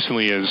town as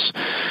recently as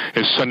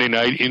Sunday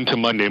night into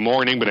Monday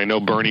morning, but I know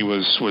Bernie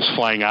was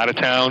flying out of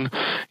town.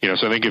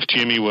 So I think if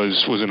Jimmy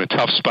was in a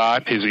tough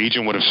spot, his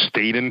agent would have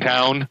stayed in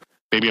town.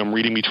 Maybe I'm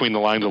reading between the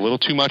lines a little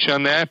too much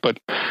on that, but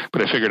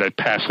I figured I'd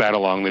pass that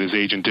along, that his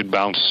agent did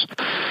bounce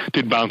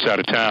out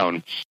of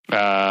town.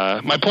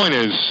 My point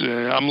is,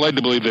 I'm led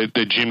to believe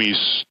that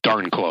Jimmy's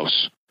darn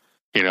close.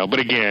 But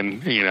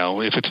again,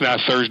 if it's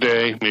not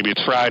Thursday, maybe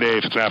it's Friday.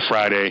 If it's not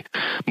Friday,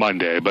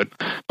 Monday. But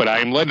I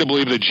am led to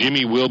believe that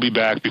Jimmy will be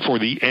back before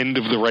the end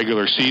of the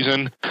regular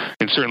season,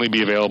 and certainly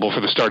be available for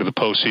the start of the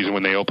postseason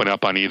when they open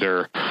up on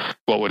either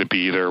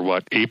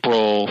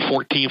April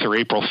 14th or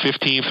April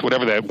 15th,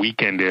 whatever that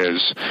weekend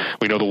is.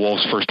 We know the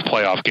Wolves' first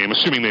playoff game,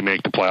 assuming they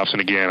make the playoffs, and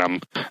again,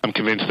 I'm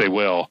convinced they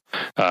will.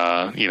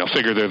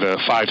 Figure they're the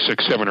 5,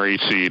 6, 7, or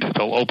 8 seed.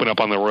 They'll open up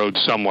on the road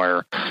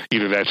somewhere,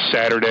 either that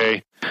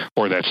Saturday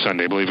or that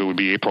Sunday. I believe it would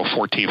be April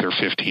 14th or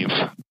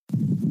 15th.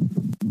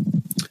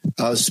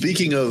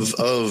 Speaking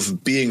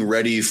of being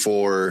ready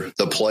for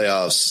the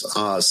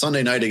playoffs,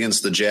 Sunday night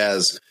against the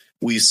Jazz,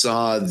 we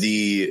saw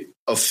the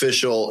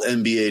official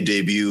NBA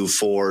debut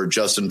for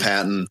Justin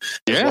Patton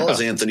as well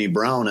as Anthony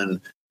Brown. And,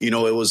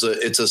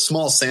 it's a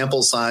small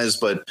sample size,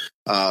 but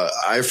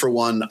I, for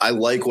one, I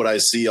like what I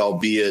see,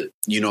 albeit,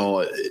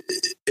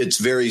 it's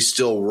very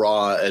still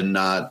raw and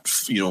not,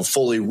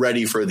 fully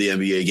ready for the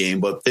NBA game,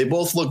 but they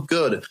both look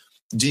good.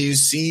 Do you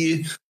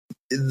see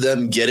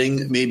them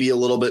getting maybe a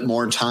little bit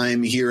more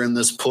time here in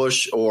this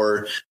push,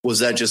 or was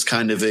that just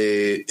kind of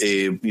a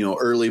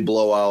early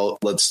blowout?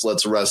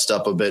 Let's rest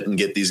up a bit and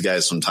get these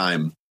guys some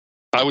time.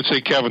 I would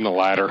say, Kevin, the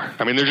latter.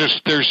 I mean,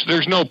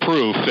 there's no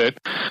proof that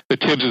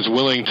Tibbs is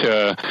willing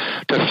to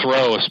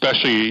throw,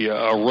 especially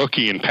a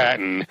rookie in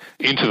Patton,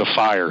 into the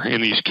fire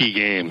in these key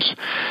games.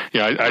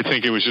 I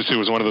think it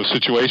was one of those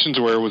situations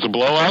where it was a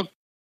blowout.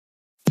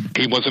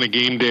 He wasn't a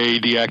game day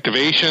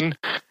deactivation,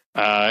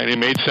 and it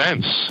made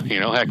sense.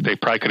 Heck, they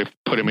probably could have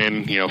put him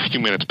in, a few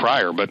minutes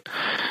prior, but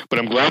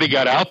I'm glad he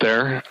got out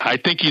there. I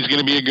think he's going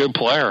to be a good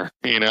player,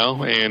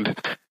 and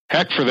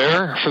heck, for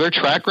their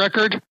track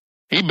record,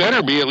 he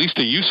better be at least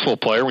a useful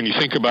player when you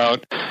think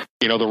about,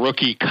 the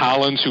rookie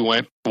Collins, who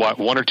went, 1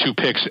 or 2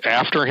 picks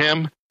after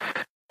him,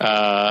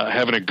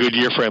 having a good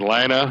year for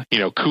Atlanta.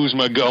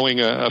 Kuzma going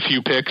a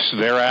few picks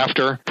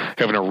thereafter,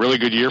 having a really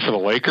good year for the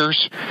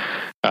Lakers.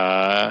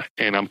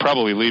 And I'm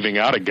probably leaving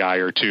out a guy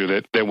or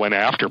two that went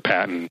after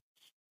Patton.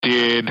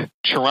 Did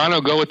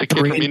Toronto go with the kid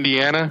from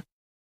Indiana?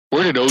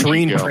 Where did OG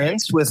Taurean go?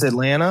 Prince with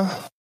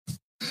Atlanta?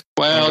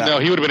 Well, no,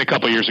 he would have been a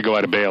couple years ago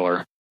out of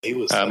Baylor. He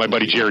was my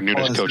buddy Jared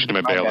Nunes coached him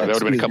at Baylor. That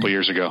would have been a couple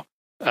years ago.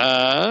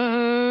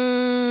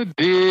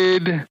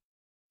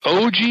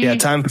 OG? Yeah,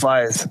 time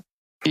flies.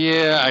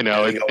 Yeah, I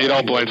know. It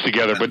all blends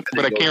together, but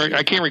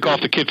I can't recall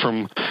if the kid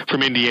from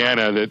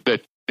Indiana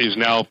that is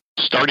now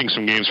starting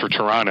some games for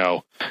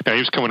Toronto. Now, he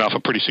was coming off a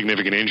pretty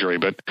significant injury,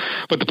 but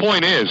the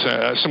point is,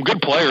 some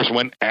good players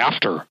went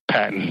after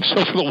Patton.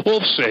 So for the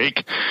Wolves'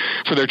 sake,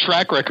 for their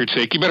track record's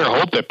sake, you better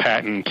hope that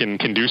Patton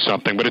can do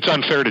something. But it's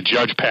unfair to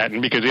judge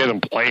Patton because he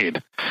hasn't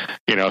played,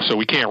 so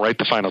we can't write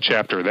the final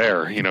chapter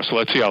there, So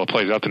let's see how it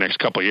plays out the next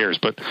couple of years.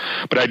 But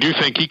I do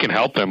think he can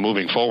help them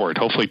moving forward.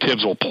 Hopefully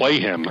Tibbs will play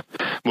him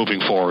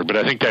moving forward, but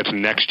I think that's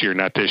next year,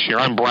 not this year.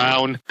 On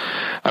Brown,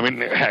 I mean,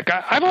 heck,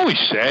 I've always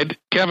said,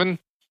 Kevin,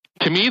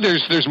 to me,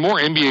 there's more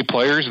NBA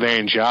players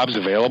than jobs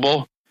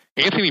available.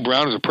 Anthony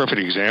Brown is a perfect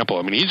example.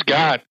 I mean, he's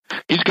got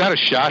a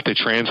shot that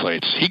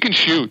translates. He can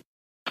shoot.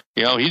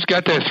 He's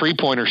got that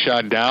 3-pointer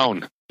shot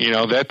down.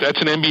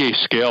 That's an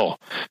NBA skill.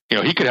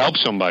 He could help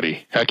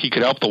somebody. Heck, he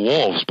could help the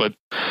Wolves. But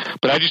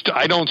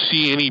I don't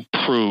see any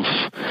proof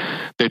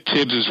that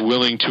Tibbs is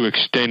willing to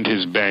extend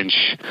his bench.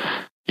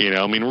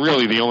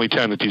 Really the only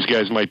time that these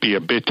guys might be a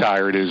bit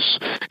tired is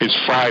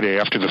Friday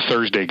after the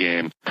Thursday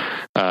game.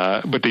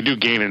 But they do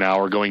gain an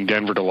hour going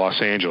Denver to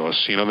Los Angeles.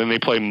 Then they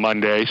play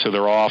Monday, so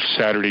they're off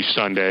Saturday,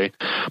 Sunday,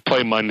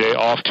 play Monday,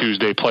 off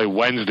Tuesday, play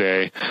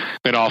Wednesday,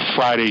 then off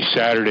Friday,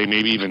 Saturday,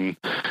 maybe even,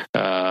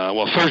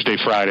 Thursday,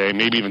 Friday,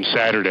 maybe even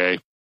Saturday.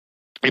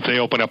 If they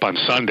open up on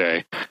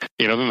Sunday,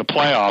 then the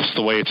playoffs,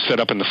 the way it's set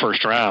up in the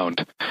first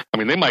round,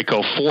 they might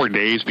go 4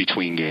 days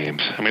between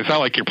games. It's not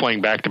like you're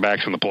playing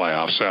back-to-backs in the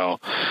playoffs. So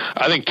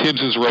I think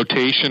Tibbs'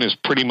 rotation is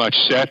pretty much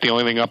set. The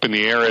only thing up in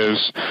the air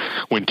is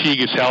when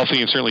Teague is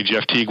healthy, and certainly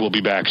Jeff Teague will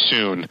be back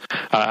soon.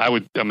 I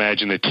would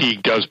imagine that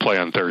Teague does play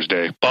on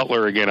Thursday.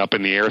 Butler, again, up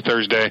in the air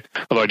Thursday,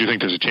 although I do think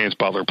there's a chance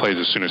Butler plays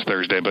as soon as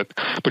Thursday. But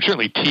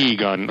certainly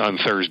Teague on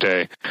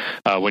Thursday.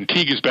 When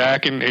Teague is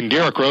back, and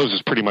Derrick Rose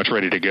is pretty much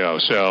ready to go.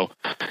 So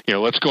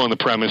let's go on the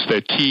premise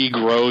that Teague,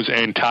 Rose,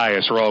 and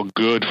Tyus are all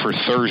good for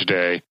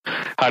Thursday.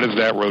 How does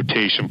that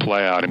rotation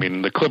play out?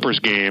 The Clippers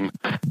game,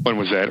 when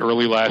was that?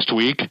 Early last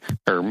week?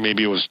 Or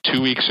maybe it was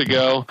 2 weeks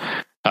ago?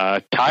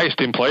 Tyus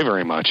didn't play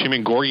very much.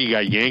 Gorgie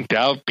got yanked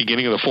out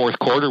beginning of the fourth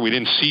quarter. We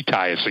didn't see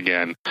Tyus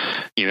again.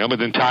 But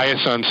then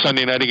Tyus on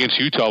Sunday night against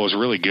Utah was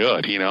really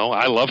good.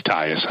 I love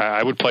Tyus.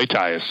 I would play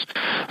Tyus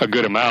a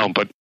good amount,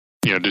 but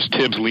does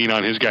Tibbs lean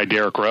on his guy,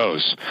 Derrick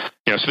Rose?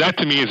 So that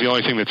to me is the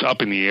only thing that's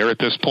up in the air at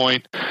this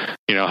point.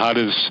 How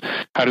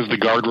does the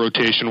guard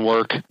rotation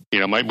work?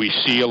 Might we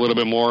see a little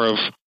bit more of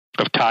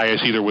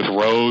Tyus either with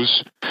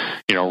Rose,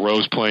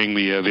 Rose playing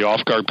the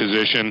off guard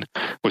position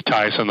with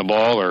Tyus on the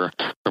ball, or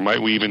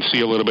might we even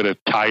see a little bit of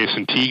Tyus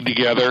and Teague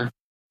together?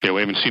 We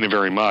haven't seen it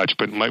very much,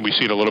 but might we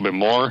see it a little bit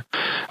more?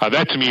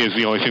 That to me is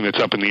the only thing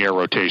that's up in the air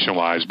rotation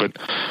wise.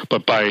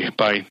 But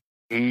by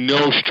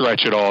no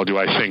stretch at all do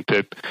I think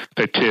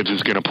that Tibbs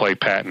is going to play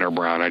Patton or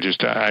Brown. I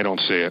don't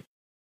see it.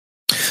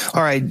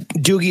 All right,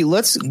 Doogie,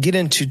 let's get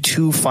into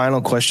two final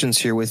questions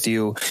here with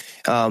you.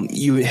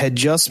 You had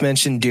just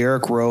mentioned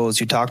Derrick Rose.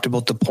 You talked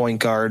about the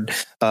point guard,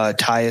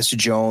 Tyus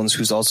Jones,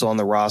 who's also on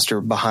the roster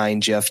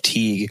behind Jeff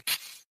Teague.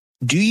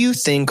 Do you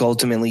think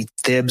ultimately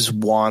Tibbs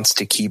wants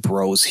to keep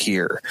Rose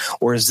here,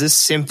 or is this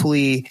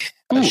simply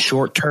a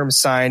short-term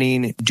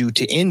signing due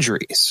to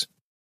injuries?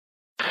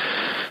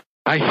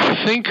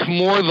 I think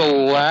more the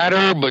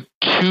latter, but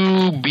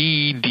to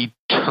be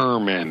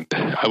determined.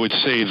 I would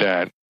say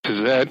that.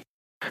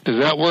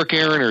 Does that work,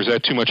 Aaron, or is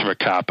that too much of a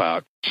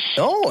cop-out?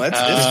 No, that's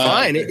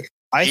fine.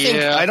 I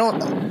think I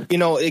don't,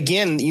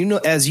 again,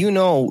 as you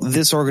know,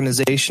 this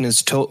organization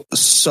is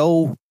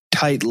so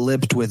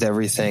tight-lipped with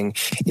everything.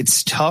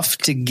 It's tough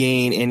to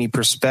gain any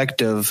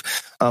perspective,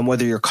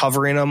 whether you're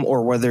covering them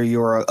or whether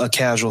you're a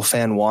casual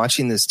fan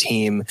watching this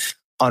team,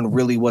 on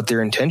really what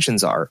their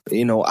intentions are.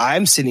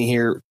 I'm sitting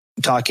here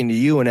talking to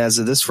you, and as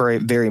of this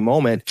very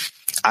moment,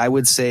 I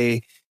would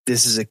say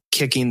this is a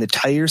kicking the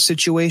tire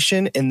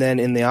situation. And then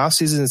in the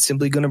offseason, it's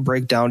simply going to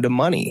break down to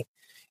money.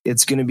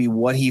 It's going to be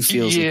what he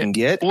feels he can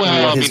get. Well,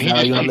 and what his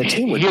value on the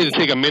team would be. He had to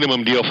take a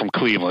minimum deal from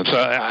Cleveland. So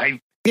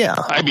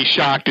I'd be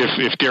shocked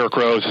if Derrick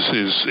Rose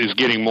is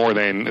getting more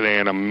than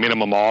a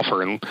minimum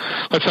offer. And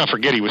let's not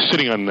forget, he was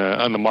sitting on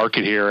the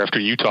market here after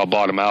Utah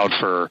bought him out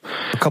for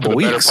a couple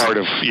weeks, better part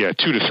of 2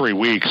 to 3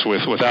 weeks,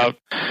 without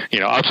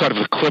outside of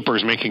the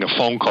Clippers making a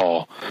phone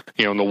call,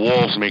 and the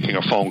Wolves making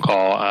a phone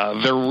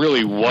call. There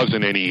really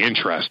wasn't any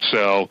interest.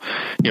 So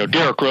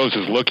Derrick Rose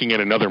is looking at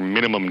another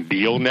minimum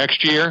deal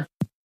next year.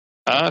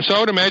 So I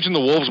would imagine the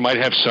Wolves might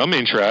have some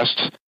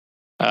interest.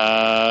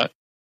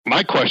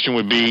 My question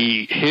would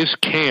be his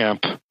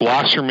camp,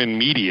 Wasserman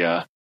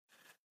Media.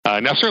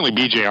 Now, certainly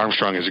B.J.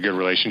 Armstrong has a good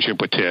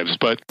relationship with Tibbs,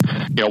 but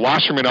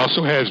Wasserman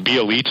also has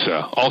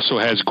Bielitsa, also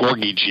has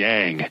Gorgie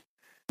Jang.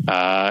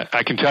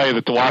 I can tell you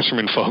that the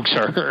Wasserman folks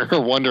are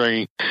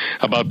wondering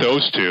about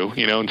those two,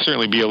 and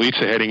certainly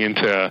Bielitsa heading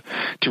into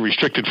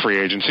restricted free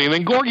agency. And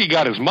then Gorgie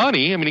got his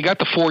money. He got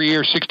the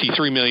 4-year,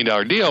 $63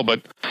 million deal,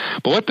 but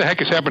what the heck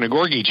has happened to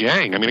Gorgie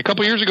Jang? A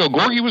couple years ago,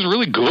 Gorgie was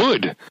really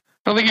good.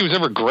 I don't think he was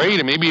ever great,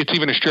 and maybe it's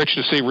even a stretch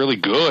to say really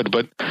good,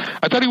 but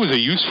I thought he was a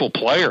useful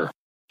player.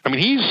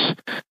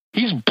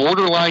 He's he's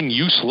borderline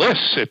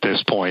useless at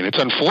this point.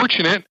 It's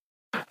unfortunate.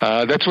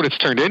 That's what it's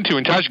turned into.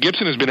 And Taj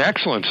Gibson has been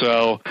excellent.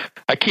 So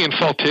I can't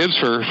fault Tibbs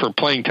for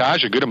playing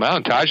Taj a good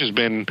amount. Taj has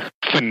been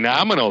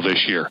phenomenal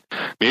this year.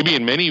 Maybe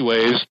in many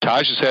ways,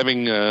 Taj is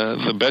having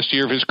the best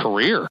year of his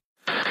career.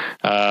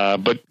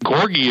 But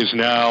Gorgie is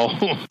now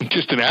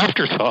just an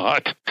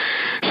afterthought.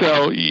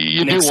 So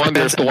you do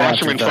wonder if the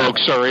Wasserman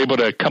folks are able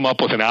to come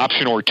up with an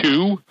option or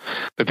two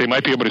that they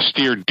might be able to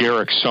steer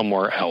Derek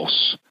somewhere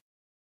else.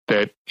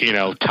 That,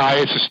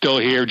 Tyus is still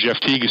here, Jeff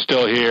Teague is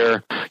still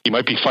here. You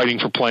might be fighting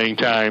for playing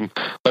time.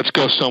 Let's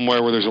go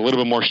somewhere where there's a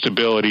little bit more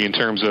stability in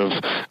terms of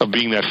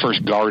being that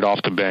first guard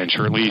off the bench,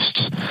 or at least,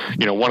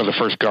 one of the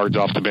first guards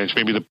off the bench,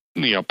 maybe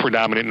the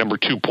predominant number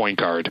 2 point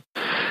guard.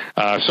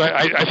 So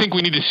I think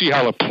we need to see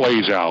how it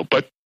plays out.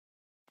 But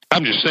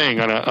I'm just saying,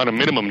 on a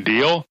minimum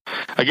deal,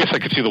 I guess I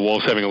could see the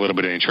Wolves having a little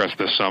bit of interest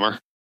this summer.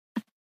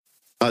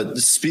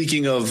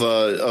 Speaking of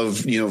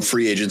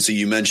free agency,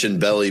 you mentioned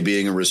Belly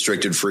being a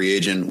restricted free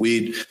agent.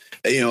 We,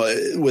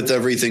 with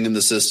everything in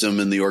the system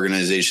and the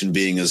organization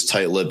being as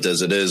tight-lipped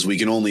as it is, we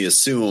can only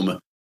assume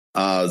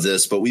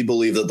this, but we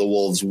believe that the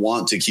Wolves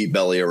want to keep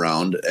Belly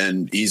around,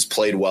 and he's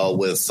played well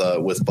with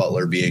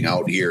Butler being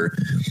out here.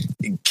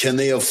 Can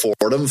they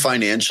afford him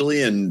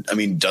financially? And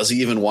does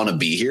he even want to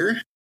be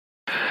here?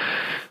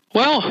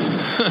 Well,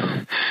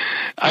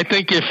 I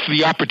think if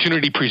the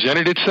opportunity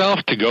presented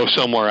itself to go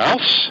somewhere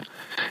else,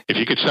 if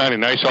he could sign a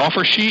nice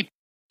offer sheet,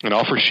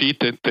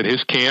 that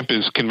his camp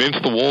is convinced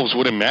the Wolves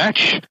wouldn't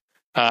match,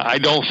 I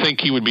don't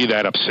think he would be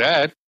that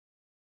upset.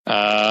 But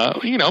I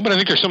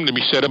think there's something to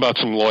be said about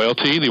some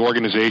loyalty. The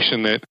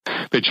organization that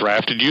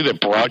drafted you,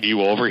 that brought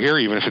you over here,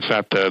 even if it's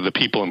not the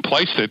people in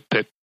place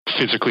that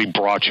physically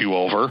brought you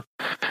over,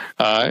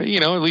 at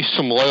least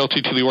some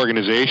loyalty to the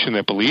organization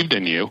that believed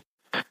in you.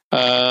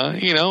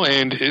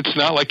 And it's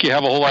not like you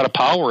have a whole lot of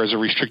power as a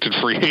restricted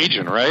free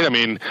agent, right?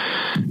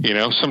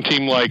 Some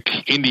team like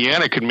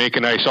Indiana could make a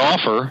nice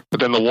offer, but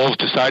then the Wolves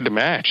decide to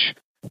match.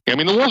 The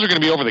Wolves are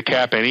going to be over the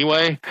cap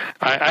anyway.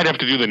 I'd have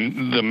to do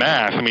the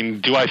math.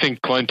 Do I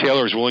think Glenn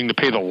Taylor is willing to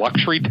pay the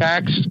luxury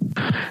tax?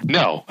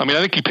 No. I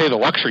think you pay the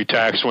luxury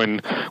tax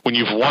when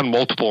you've won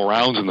multiple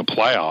rounds in the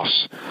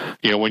playoffs.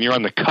 When you're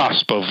on the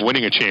cusp of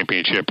winning a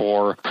championship,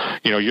 or,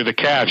 you're the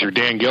Cavs, you're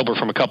Dan Gilbert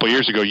from a couple of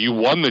years ago, you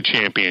won the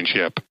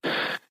championship.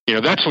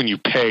 That's when you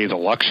pay the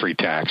luxury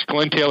tax.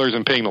 Glenn Taylor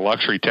isn't paying the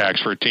luxury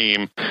tax for a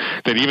team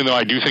that, even though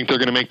I do think they're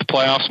going to make the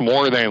playoffs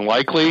more than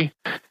likely,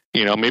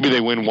 maybe they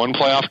win one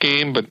playoff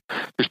game, but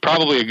there's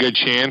probably a good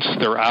chance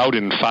they're out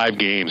in 5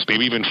 games,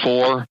 maybe even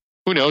 4.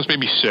 Who knows,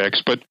 maybe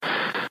 6. But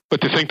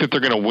to think that they're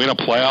going to win a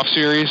playoff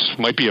series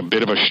might be a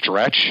bit of a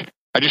stretch.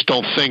 I just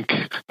don't think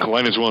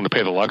Glenn is willing to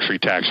pay the luxury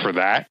tax for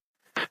that.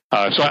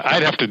 So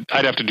I'd have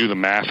to do the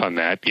math on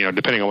that,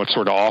 depending on what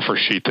sort of offer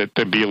sheet that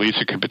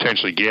Bielitsa could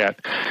potentially get.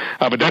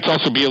 But that's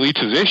also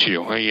Bielitsa's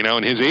issue,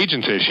 and his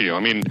agent's issue.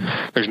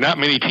 There's not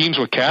many teams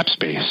with cap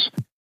space.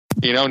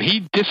 And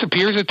he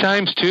disappears at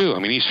times too.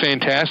 He's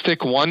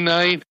fantastic one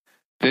night,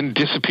 then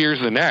disappears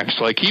the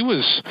next. Like he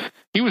was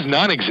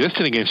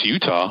non-existent against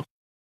Utah,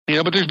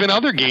 but there's been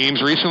other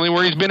games recently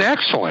where he's been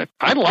excellent.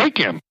 I like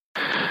him.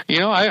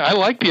 I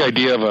like the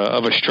idea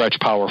of a stretch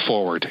power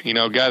forward,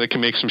 a guy that can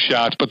make some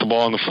shots, put the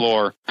ball on the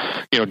floor,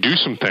 do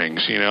some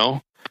things,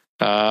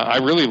 I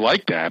really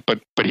like that,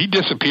 but he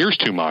disappears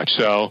too much.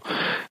 So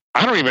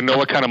I don't even know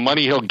what kind of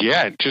money he'll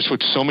get, just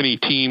with so many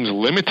teams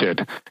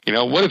limited.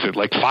 What is it,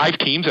 like 5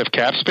 teams have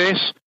cap space?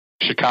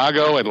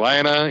 Chicago,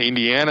 Atlanta,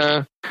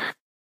 Indiana.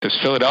 Does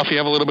Philadelphia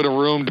have a little bit of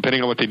room,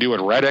 depending on what they do at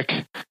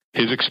Redick?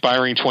 His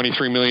expiring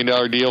 $23 million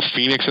deal.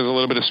 Phoenix has a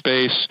little bit of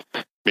space.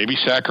 Maybe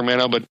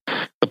Sacramento. But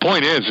the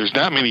point is, there's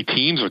not many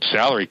teams with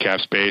salary cap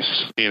space.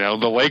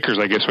 The Lakers,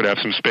 I guess, would have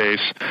some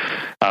space.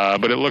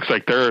 But it looks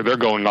like they're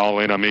going all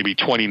in on maybe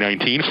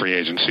 2019 free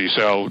agency.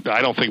 So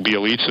I don't think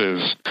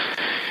Bielitsa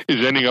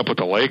is ending up with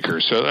the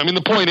Lakers. So,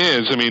 the point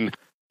is,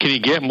 can he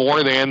get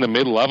more than the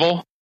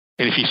mid-level?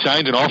 And if he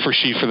signs an offer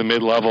sheet for the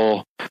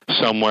mid-level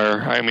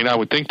somewhere, I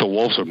would think the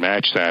Wolves would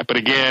match that. But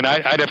again,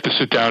 I'd have to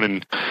sit down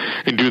and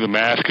do the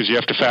math, because you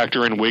have to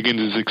factor in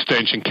Wiggins'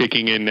 extension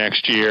kicking in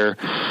next year.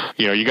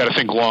 You got to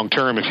think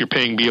long-term. If you're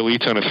paying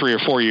Bielitsa on a 3 or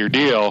 4 year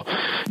deal,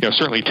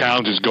 certainly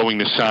Towns is going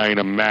to sign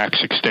a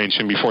max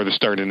extension before the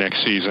start of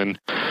next season.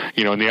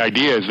 And the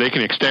idea is they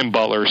can extend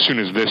Butler as soon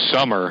as this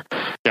summer.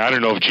 I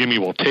don't know if Jimmy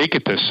will take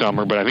it this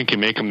summer, but I think you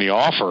make him the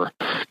offer.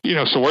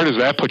 So where does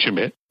that put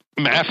you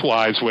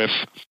math-wise with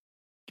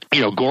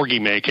Gorgie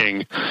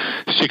making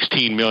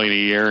 $16 million a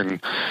year,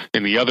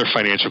 and the other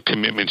financial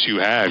commitments you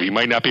have? You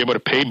might not be able to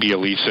pay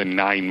Bielitsa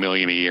 $9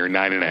 million a year,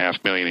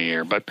 $9.5 million a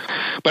year. But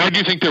I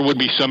do think there would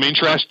be some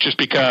interest, just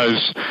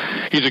because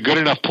he's a good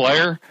enough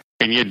player,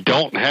 and you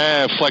don't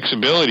have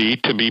flexibility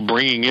to be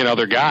bringing in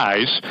other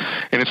guys.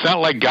 And it's not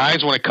like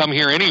guys want to come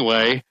here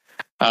anyway,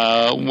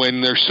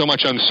 when there's so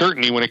much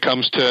uncertainty when it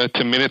comes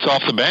to minutes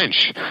off the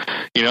bench.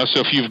 So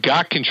if you've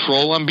got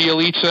control on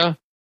Bielitsa,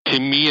 to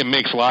me, it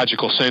makes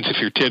logical sense if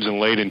you're Tibbs and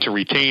Layden to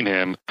retain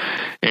him.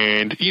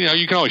 And,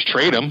 you can always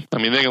trade him. I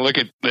mean, they can look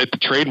at the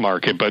trade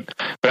market, but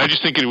I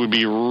just think it would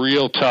be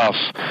real tough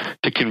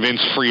to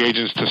convince free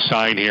agents to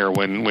sign here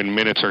when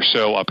minutes are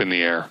so up in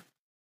the air.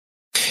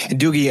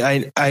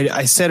 Doogie,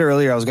 I said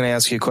earlier I was going to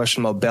ask you a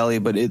question about Belly,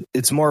 but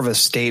it's more of a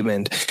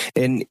statement.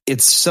 And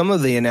it's some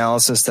of the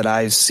analysis that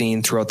I've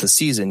seen throughout the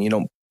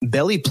season.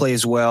 Belly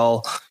plays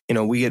well.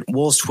 We get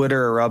Wolves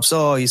Twitter erupts.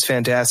 Oh, he's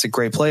fantastic,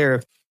 great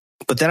player.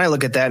 But then I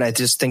look at that and I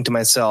just think to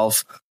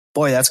myself,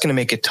 boy, that's going to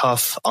make it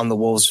tough on the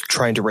Wolves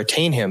trying to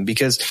retain him,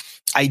 because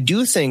I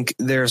do think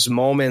there's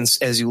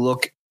moments as you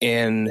look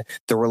in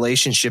the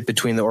relationship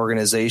between the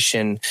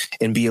organization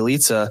and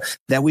Bielitsa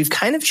that we've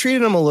kind of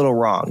treated him a little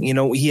wrong.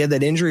 He had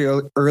that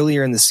injury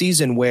earlier in the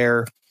season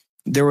where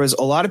there was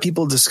a lot of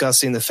people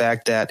discussing the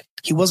fact that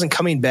he wasn't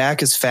coming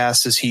back as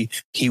fast as he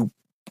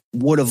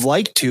would have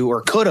liked to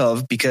or could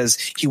have, because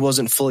he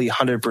wasn't fully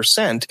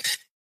 100%.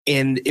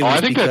 And it was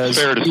I think that's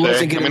fair to say.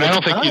 I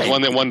don't think he's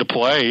one that wanted to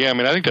play. Yeah,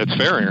 I think that's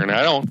fair, Aaron.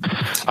 I don't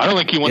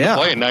think he wanted to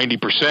play at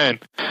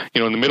 90%,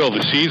 in the middle of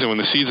the season when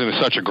the season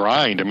is such a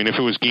grind. If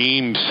it was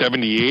game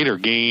 78 or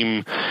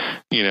game,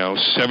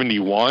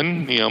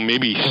 71,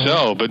 maybe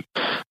so,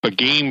 but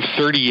game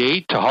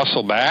 38 to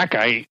hustle back,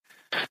 when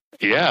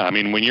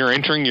you're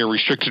entering your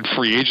restricted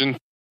free agent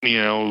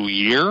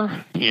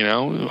year,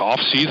 off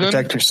season.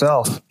 Protect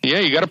yourself. Yeah,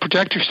 you got to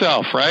protect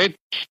yourself, right?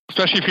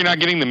 Especially if you're not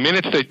getting the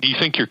minutes that you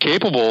think you're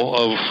capable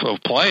of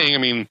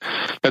playing.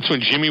 That's when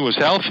Jimmy was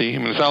healthy.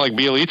 It's not like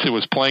Bielitsa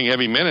was playing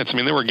heavy minutes.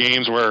 There were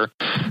games where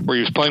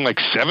he was playing like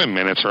 7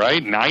 minutes,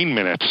 right? 9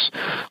 minutes.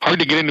 Hard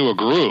to get into a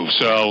groove.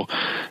 So,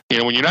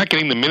 when you're not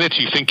getting the minutes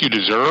you think you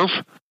deserve,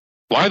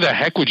 why the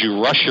heck would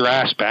you rush your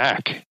ass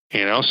back? So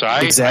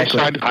I side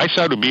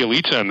with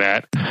Bielitsa on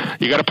that.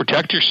 You got to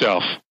protect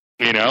yourself.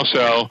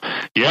 So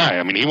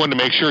yeah, he wanted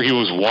to make sure he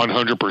was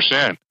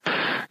 100%.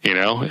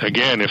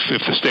 Again, if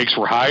the stakes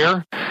were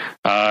higher,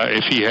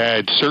 if he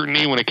had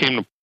certainty when it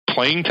came to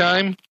playing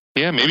time,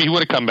 yeah, maybe he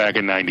would have come back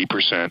at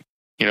 90%.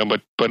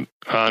 But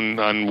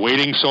on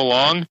waiting so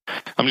long,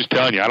 I'm just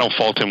telling you, I don't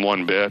fault him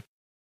one bit.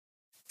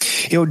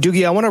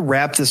 Doogie, I want to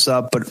wrap this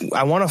up, but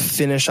I want to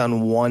finish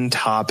on one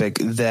topic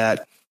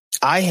that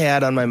I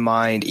had on my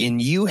mind, and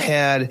you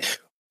had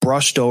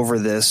brushed over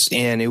this,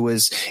 and it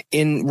was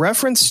in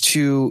reference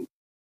to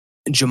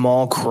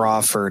Jamal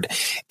Crawford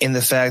and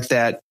the fact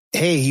that,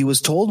 hey, he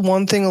was told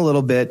one thing a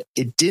little bit.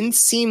 It didn't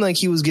seem like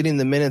he was getting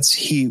the minutes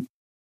he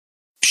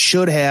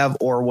should have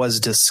or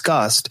was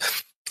discussed.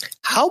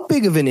 How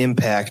big of an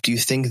impact do you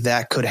think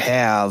that could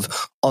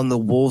have on the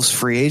Wolves'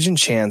 free agent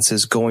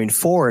chances going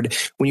forward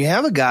when you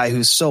have a guy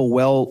who's so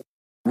well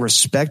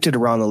respected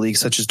around the league,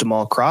 such as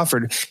Jamal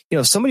Crawford?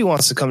 If somebody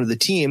wants to come to the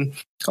team,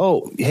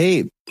 oh,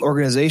 hey,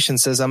 organization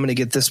says I'm going to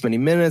get this many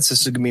minutes,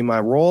 this is going to be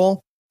my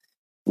role.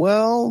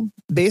 Well,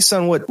 based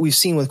on what we've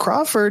seen with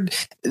Crawford,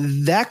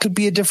 that could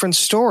be a different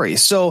story.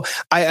 So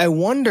I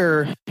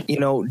wonder,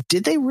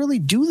 did they really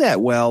do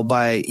that well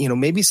by,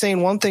 maybe saying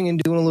one thing and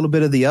doing a little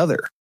bit of the other?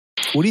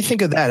 What do you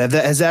think of that?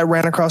 Has that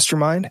ran across your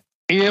mind?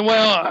 Yeah,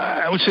 well,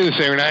 I would say this,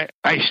 Aaron.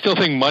 I still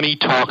think money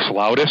talks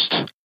loudest.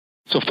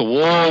 So if the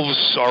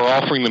Wolves are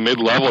offering the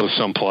mid-level to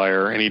some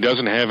player and he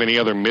doesn't have any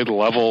other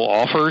mid-level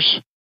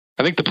offers,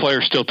 I think the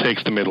player still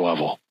takes the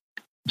mid-level.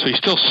 So he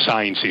still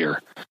signs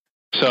here.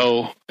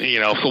 So,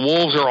 if the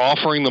Wolves are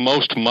offering the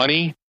most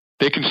money,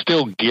 they can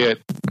still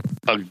get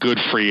a good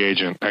free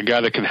agent, a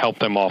guy that can help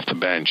them off the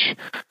bench.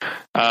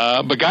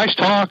 But guys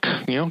talk,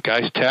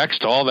 guys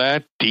text, all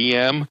that,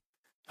 DM.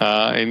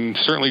 And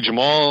certainly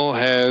Jamal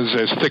has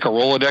as thick a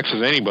Rolodex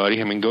as anybody.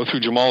 Go through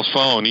Jamal's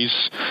phone. He's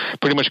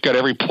pretty much got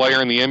every player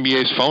in the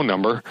NBA's phone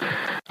number.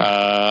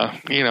 So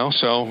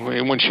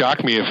it wouldn't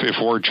shock me if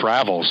word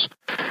travels.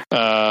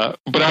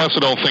 But I also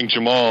don't think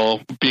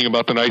Jamal, being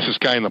about the nicest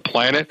guy on the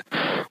planet,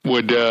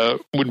 would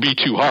be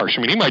too harsh.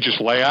 He might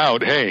just lay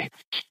out, hey,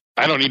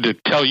 I don't need to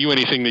tell you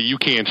anything that you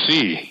can't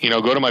see.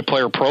 Go to my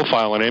player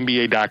profile on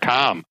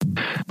NBA.com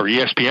or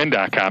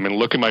ESPN.com and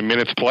look at my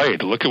minutes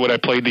played. Look at what I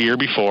played the year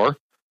before.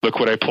 Look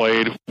what I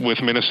played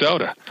with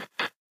Minnesota,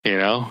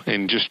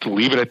 and just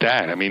leave it at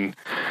that.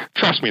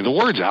 Trust me, the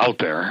word's out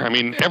there.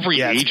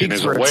 Every agent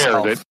is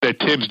aware that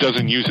Tibbs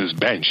doesn't use his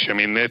bench.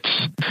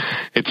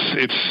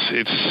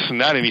 It's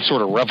not any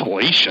sort of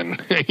revelation.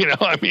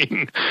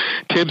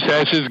 Tibbs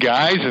has his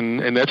guys,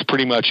 and that's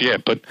pretty much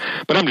it. But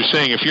I'm just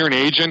saying, if you're an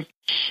agent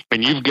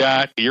and you've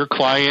got your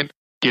client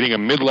getting a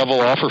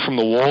mid-level offer from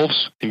the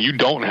Wolves, and you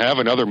don't have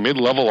another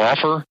mid-level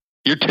offer,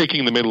 you're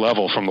taking the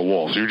mid-level from the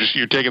Wolves.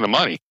 You're taking the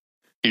money.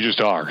 You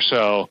just are.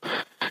 So,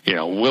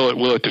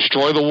 will it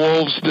destroy the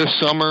Wolves this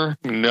summer?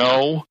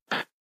 No.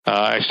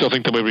 I still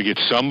think they'll be able to get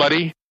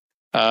somebody.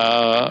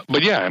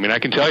 But yeah, I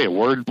can tell you,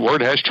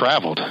 word has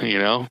traveled,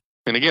 And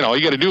again, all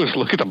you got to do is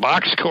look at the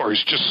box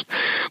scores. Just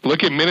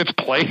look at minutes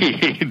played,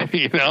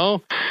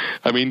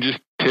 Just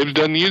Tibbs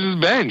doesn't use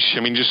his bench.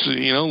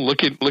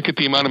 Look at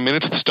the amount of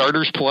minutes the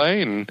starters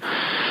play and,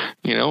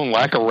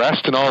 lack of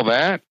rest and all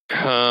that.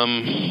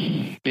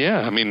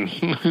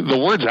 The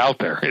word's out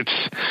there.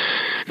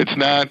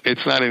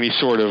 it's not any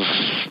sort of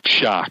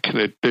shock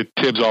that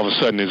Tibbs all of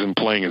a sudden isn't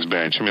playing his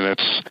bench. I mean,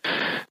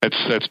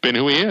 that's been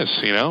who he is,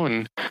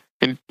 and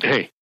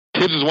hey,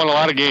 Tibbs has won a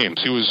lot of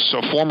games. He was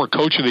a former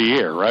coach of the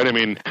year, right? I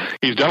mean,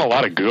 he's done a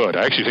lot of good.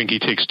 I actually think he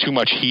takes too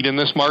much heat in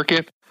this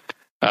market.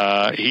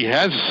 He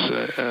has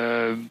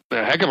a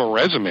heck of a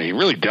resume. He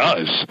really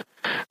does.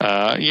 So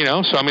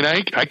I mean,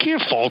 I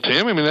can't fault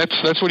him. I mean,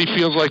 that's what he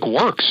feels like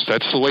works.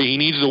 That's the way he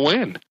needs to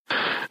win.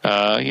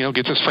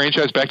 Gets his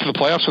franchise back to the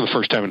playoffs for the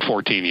first time in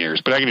 14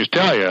 years. But I can just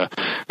tell you,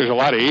 there's a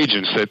lot of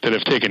agents that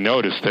have taken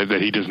notice that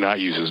he does not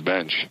use his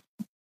bench.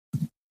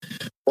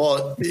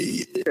 Well,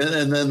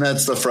 and then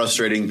that's the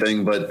frustrating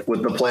thing. But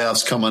with the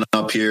playoffs coming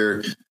up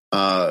here,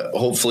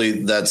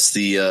 hopefully that's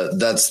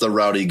the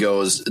route he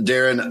goes.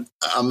 Darren,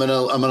 I'm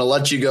gonna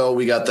let you go.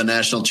 We got the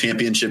national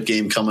championship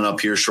game coming up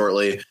here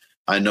shortly.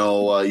 I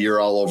know you're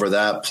all over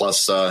that.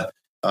 Plus,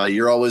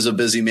 you're always a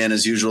busy man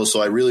as usual.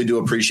 So I really do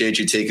appreciate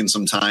you taking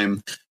some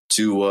time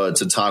to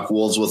talk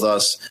Wolves with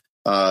us.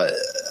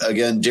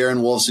 Again,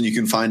 Darren Wolfson, you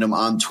can find him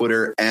on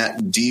Twitter at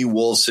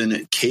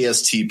DWolfson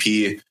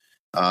KSTP.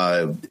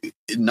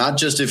 Not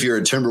just if you're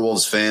a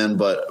Timberwolves fan,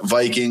 but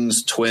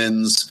Vikings,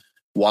 Twins,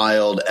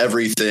 Wild,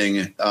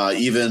 everything.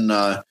 Even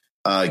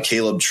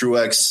Caleb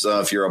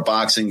Truex, if you're a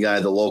boxing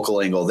guy, the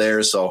local angle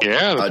there. So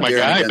yeah, that's my Darren,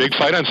 guy. Again, big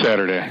fight on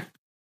Saturday.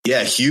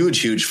 Yeah,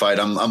 huge fight.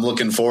 I'm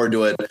looking forward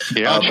to it.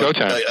 Yeah,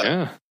 showtime.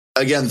 Yeah.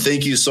 Again,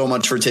 thank you so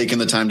much for taking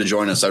the time to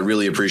join us. I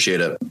really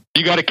appreciate it.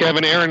 You got it,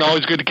 Kevin. Aaron,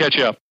 always good to catch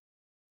up.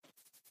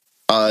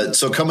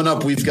 So coming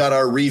up, we've got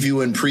our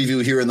review and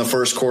preview here in the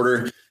first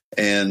quarter,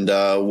 and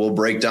we'll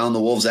break down the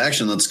Wolves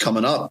action that's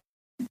coming up.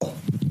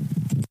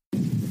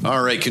 All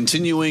right,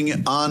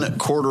 continuing on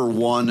quarter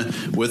one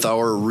with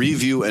our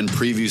review and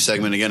preview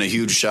segment. Again, a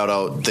huge shout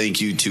out.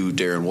 Thank you to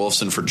Darren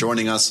Wolfson for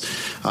joining us.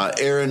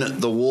 Aaron,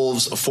 the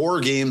Wolves,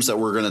 4 games that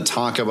we're going to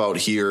talk about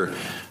here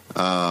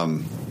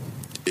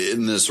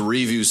in this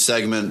review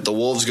segment. The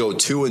Wolves go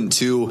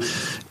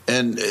 2-2.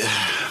 And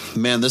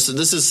man, this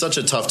is such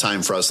a tough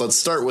time for us. Let's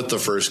start with the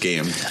first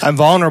game. I'm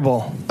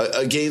vulnerable.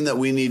 A game that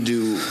we need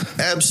to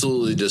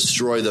absolutely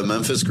destroy the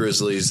Memphis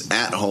Grizzlies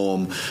at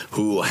home,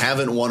 who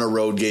haven't won a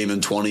road game in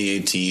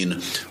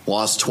 2018,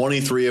 lost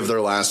 23 of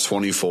their last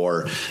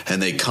 24,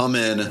 and they come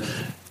in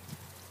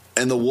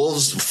and the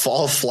Wolves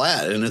fall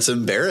flat, and it's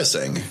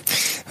embarrassing.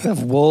 The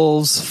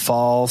Wolves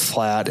fall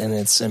flat, and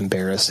it's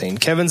embarrassing.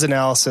 Kevin's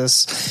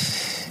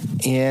analysis,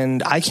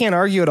 and I can't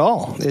argue at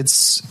all.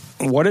 It's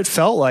what it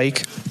felt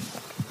like.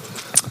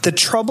 The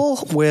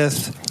trouble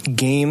with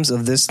games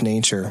of this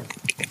nature,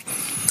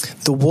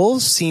 the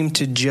Wolves seem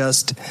to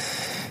just,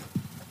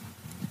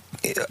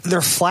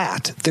 they're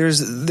flat.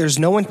 There's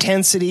no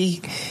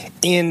intensity,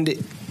 and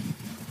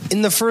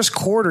in the first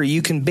quarter,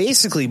 you can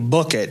basically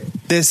book it.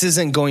 This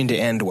isn't going to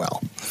end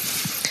well.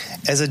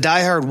 As a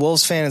diehard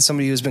Wolves fan and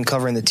somebody who's been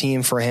covering the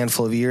team for a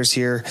handful of years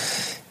here,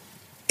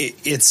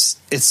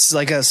 it's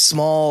like a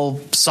small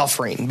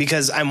suffering,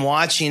 because I'm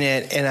watching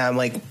it and I'm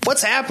like,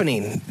 what's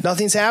happening?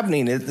 Nothing's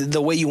happening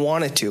the way you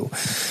want it to.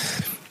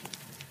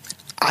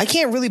 I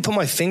can't really put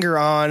my finger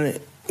on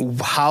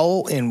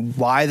how and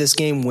why this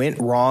game went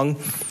wrong,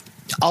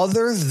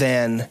 other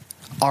than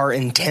our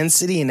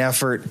intensity and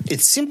effort.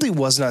 It simply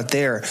was not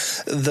there.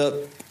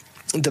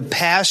 The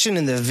passion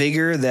and the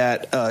vigor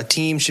that a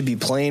team should be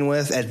playing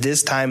with at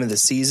this time of the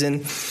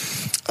season,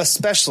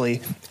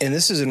 especially, and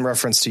this is in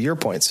reference to your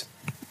points,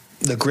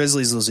 the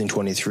Grizzlies losing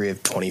 23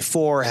 of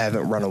 24,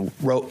 haven't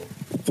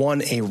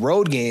won a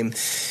road game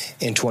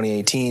in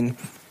 2018.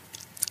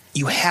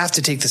 You have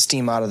to take the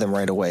steam out of them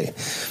right away.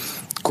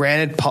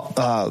 Granted,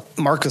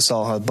 Marc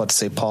Gasol, I was about to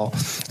say Paul,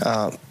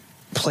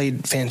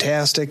 played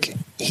fantastic.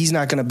 He's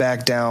not going to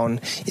back down.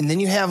 And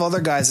then you have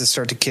other guys that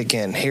start to kick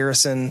in.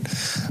 Harrison.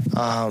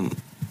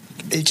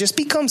 It just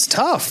becomes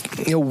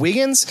tough.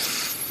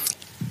 Wiggins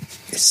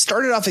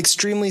started off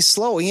extremely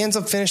slow. He ends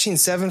up finishing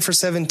 7 for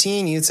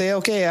 17. You'd say,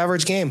 okay,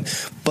 average game.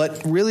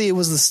 But really, it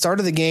was the start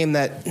of the game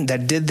that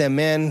did them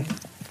in.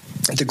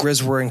 The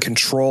Grizz were in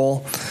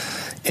control.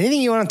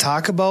 Anything you want to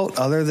talk about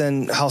other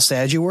than how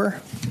sad you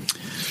were?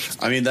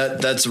 I mean,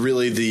 that's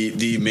really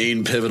the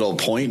main pivotal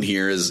point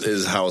here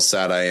is how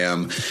sad I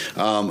am.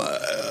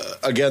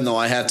 Again, though,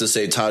 I have to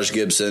say Taj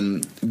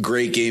Gibson,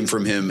 great game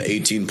from him,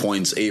 18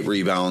 points, 8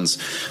 rebounds,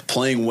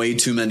 playing way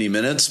too many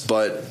minutes,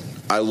 but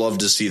I love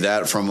to see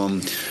that from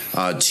him.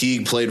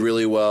 Teague played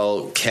really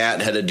well.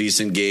 Cat had a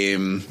decent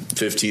game,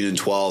 15 and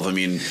 12. I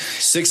mean,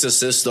 6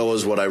 assists, though,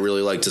 is what I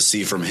really like to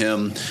see from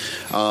him.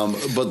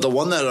 But the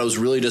one that I was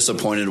really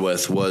disappointed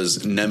with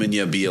was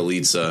Nemanja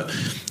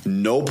Bjelica.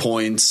 No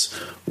points,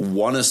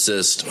 1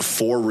 assist,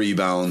 4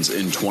 rebounds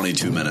in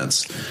 22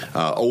 minutes.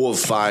 0 of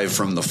 5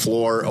 from the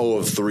floor, 0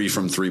 of 3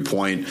 from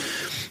 3-point.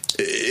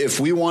 If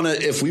we want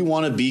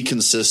to be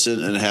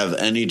consistent and have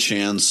any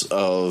chance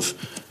of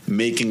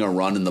making a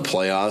run in the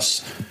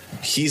playoffs,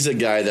 he's a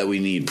guy that we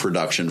need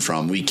production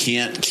from. We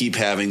can't keep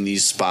having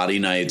these spotty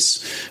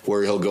nights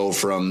where he'll go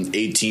from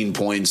 18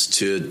 points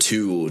to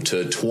 2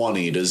 to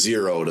 20 to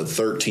 0 to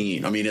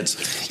 13. I mean,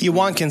 you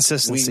want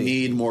consistency. We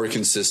need more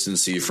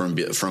consistency from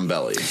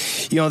Belly.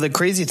 The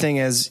crazy thing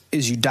is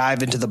you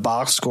dive into the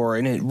box score,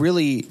 and it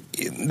really,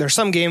 there's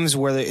some games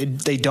where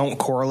they don't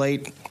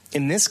correlate.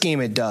 In this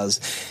game, it does.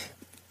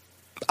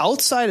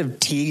 Outside of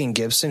Teague and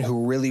Gibson,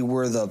 who really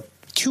were the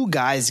two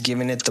guys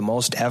giving it the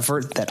most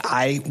effort that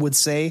I would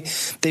say,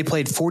 they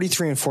played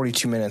 43 and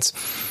 42 minutes.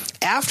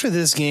 After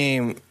this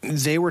game,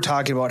 they were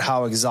talking about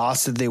how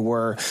exhausted they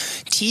were.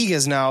 Teague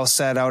has now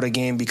sat out a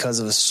game because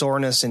of a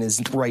soreness in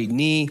his right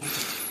knee.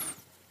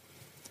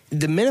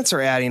 The minutes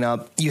are adding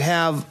up. You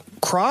have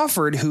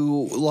Crawford,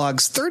 who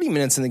logs 30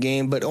 minutes in the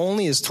game, but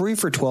only is 3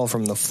 for 12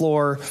 from the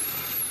floor.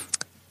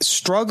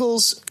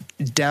 Struggles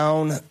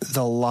down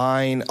the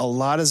line, a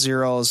lot of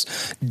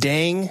zeros.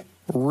 Dang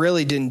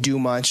really didn't do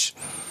much.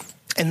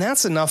 And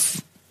that's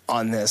enough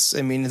on this.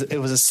 I mean, it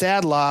was a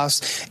sad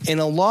loss, and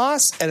a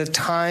loss at a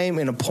time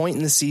and a point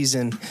in the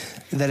season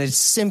that it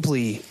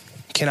simply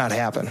cannot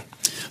happen.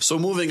 So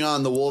moving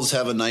on, the Wolves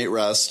have a night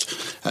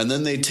rest, and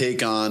then they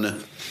take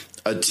on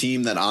a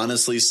team that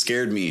honestly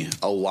scared me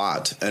a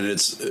lot. And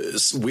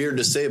it's weird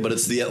to say, but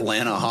it's the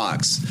Atlanta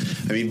Hawks.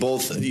 I mean,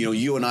 both,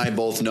 you and I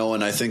both know,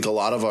 and I think a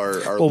lot of our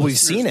listeners we've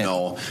seen it.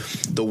 know,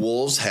 the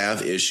Wolves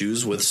have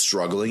issues with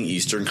struggling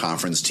Eastern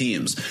Conference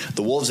teams.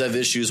 The Wolves have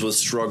issues with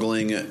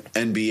struggling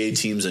NBA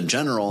teams in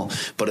general,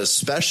 but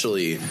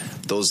especially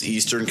those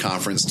Eastern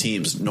Conference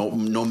teams.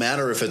 No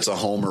matter if it's a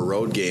home or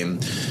road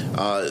game,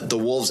 the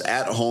Wolves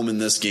at home in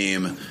this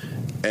game.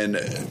 And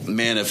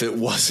man, if it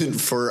wasn't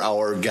for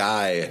our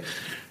guy,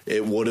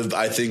 it would have.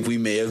 I think we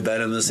may have been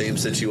in the same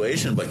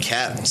situation. But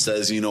Cat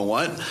says, you know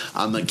what?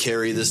 I'm going to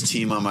carry this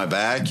team on my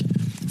back.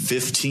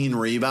 15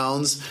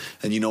 rebounds.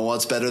 And you know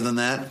what's better than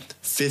that?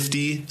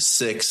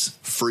 56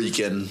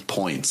 freaking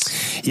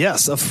points.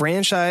 Yes, a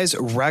franchise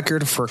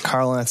record for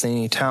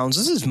Karl-Anthony Towns.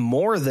 This is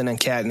more than a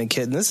cat and a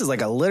kitten. This is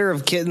like a litter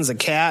of kittens, a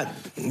cat.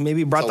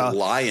 Maybe brought a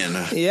lion.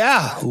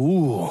 Yeah.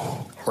 Ooh.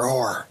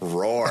 Roar.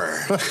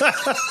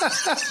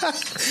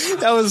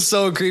 That was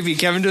so creepy.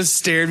 Kevin just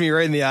stared me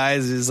right in the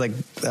eyes. He was like,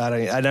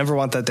 I never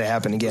want that to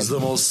happen again. It was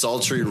the most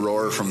sultry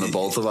roar from the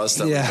both of us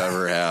that we've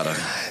ever had.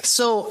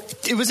 So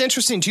it was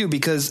interesting, too,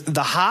 because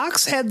the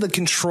Hawks had the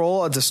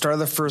control at the start of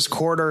the first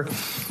quarter.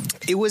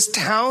 It was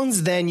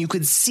Towns then. You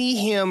could see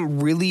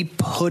him really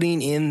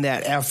putting in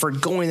that effort,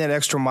 going that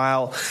extra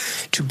mile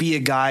to be a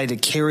guy to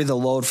carry the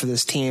load for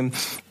this team.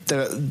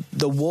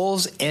 The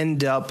Wolves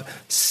end up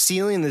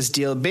sealing this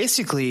deal.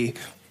 Basically,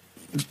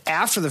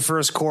 after the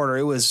first quarter,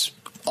 it was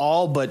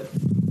all but,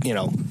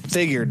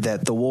 figured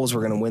that the Wolves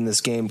were going to win this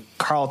game.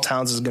 Karl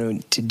Towns is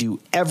going to do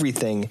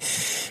everything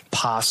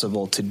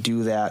possible to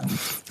do that.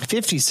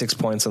 56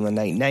 points on the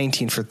night,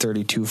 19 for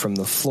 32 from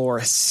the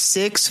floor,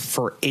 6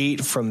 for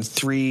 8 from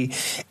 3.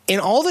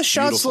 And all the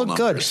shots look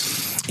good.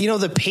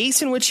 The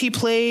pace in which he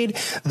played,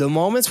 the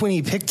moments when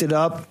he picked it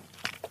up,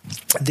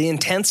 the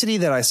intensity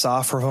that I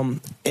saw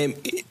from him,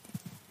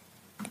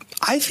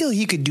 I feel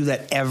he could do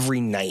that every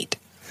night.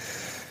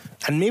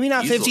 And maybe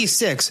not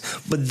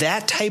 56, but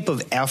that type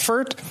of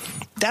effort,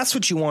 that's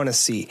what you want to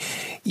see.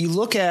 You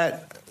look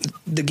at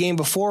the game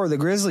before, the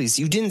Grizzlies,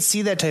 you didn't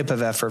see that type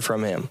of effort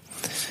from him.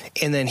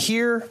 And then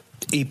here,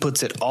 he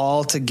puts it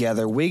all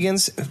together.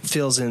 Wiggins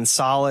fills in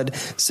solid,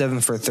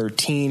 7 for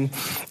 13.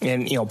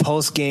 And,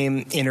 post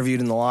game interviewed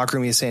in the locker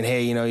room, he's saying,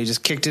 hey, you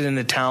just kicked it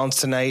into Towns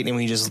tonight and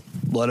we just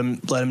let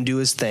him do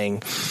his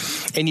thing.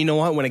 And you know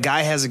what? When a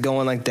guy has it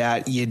going like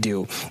that, you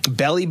do.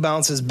 Belly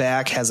bounces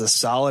back, has a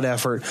solid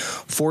effort,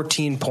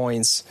 14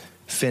 points,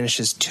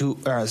 finishes 2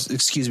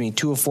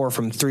 of 4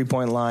 from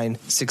 3-point line,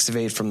 6 of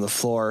 8 from the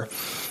floor.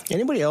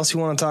 Anybody else you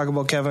want to talk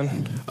about,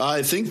 Kevin?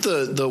 I think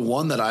the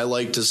one that I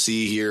like to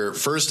see here,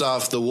 first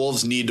off, the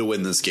Wolves need to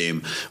win this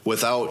game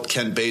without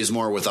Kent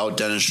Bazemore, without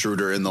Dennis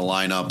Schroeder in the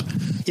lineup.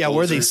 Yeah,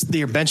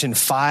 they're benching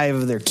 5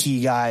 of their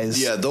key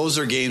guys. Yeah, those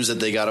are games that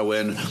they got to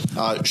win.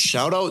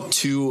 Shout out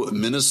to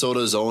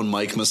Minnesota's own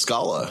Mike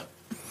Muscala.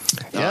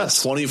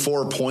 Yes,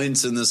 24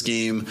 points in this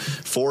game,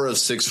 4 of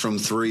 6 from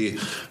 3.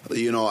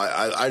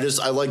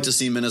 I like to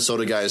see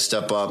Minnesota guys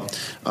step up.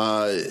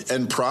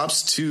 And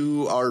props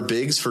to our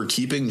bigs for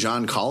keeping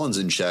John Collins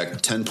in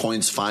check. 10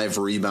 points, 5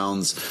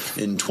 rebounds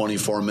in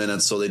 24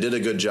 minutes. So they did a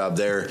good job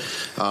there.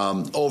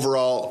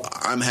 Overall,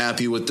 I'm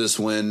happy with this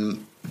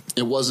win.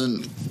 It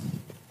wasn't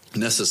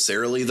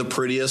necessarily the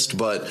prettiest,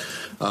 but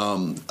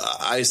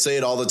I say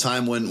it all the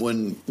time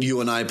when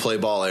you and I play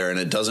ball, Aaron.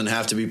 It doesn't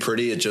have to be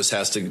pretty. It just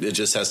has to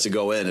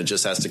go in. It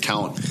just has to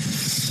count.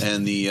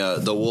 And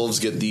the Wolves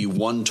get the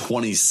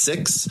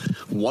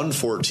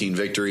 126-114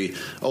 victory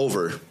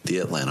over the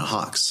Atlanta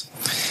Hawks.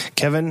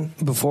 Kevin,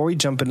 before we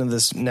jump into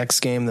this next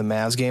game, the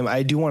Mavs game,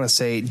 I do want to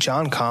say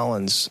John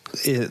Collins,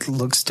 it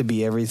looks to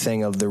be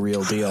everything of the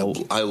real deal.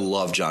 I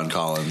love John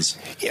Collins.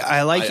 Yeah,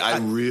 I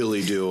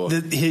really do.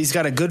 He's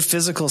got a good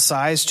physical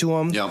size to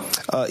him. Yep.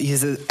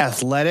 He's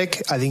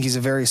athletic. I think he's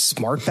a very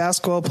smart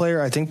basketball player.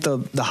 I think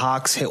the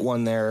Hawks hit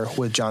one there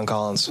with John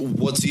Collins.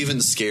 What's even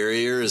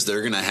scarier is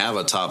they're going to have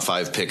a top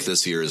 5 pick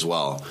this year as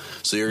well.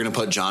 So you're going to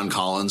put John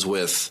Collins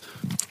with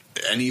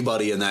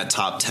anybody in that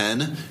top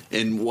 10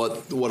 in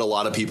what a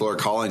lot of people are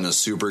calling a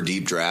super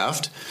deep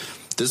draft.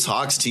 This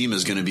Hawks team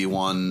is going to be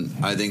one,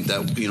 I think,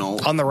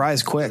 that, on the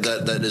rise quick.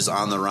 That is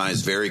on the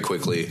rise very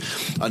quickly.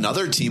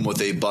 Another team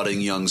with a budding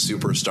young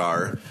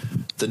superstar,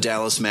 the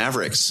Dallas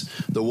Mavericks.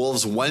 The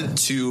Wolves went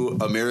to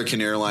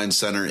American Airlines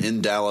Center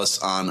in Dallas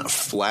on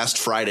last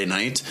Friday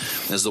night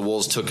as the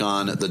Wolves took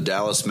on the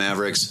Dallas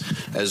Mavericks,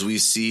 as we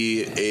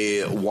see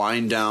a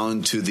wind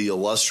down to the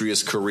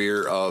illustrious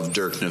career of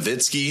Dirk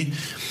Nowitzki.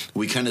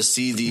 We kind of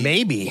see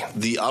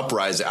the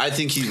uprising. I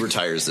think he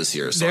retires this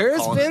year. So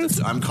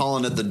I'm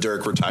calling it the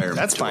Dirk retirement.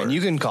 That's tour. fine. You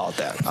can call it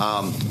that.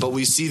 But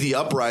we see the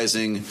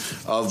uprising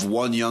of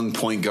one young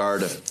point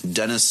guard,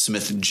 Dennis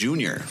Smith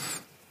Jr.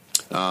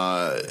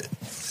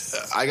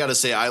 I got to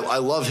say, I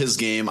love his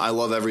game. I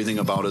love everything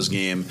about his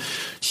game.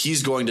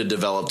 He's going to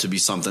develop to be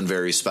something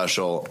very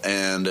special.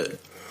 And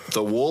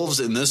the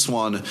Wolves in this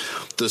one,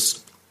 the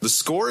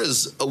score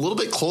is a little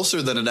bit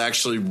closer than it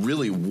actually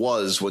really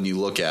was when you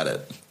look at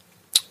it.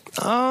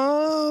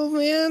 Oh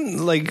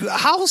man, like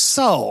how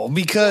so?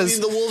 Because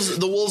the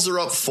Wolves are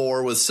up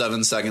 4 with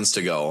 7 seconds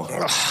to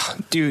go.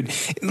 Dude,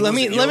 let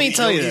me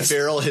tell you this.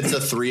 Farrell hits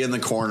a 3 in the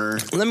corner.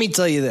 Let me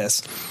tell you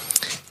this.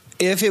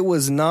 If it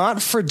was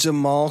not for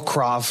Jamal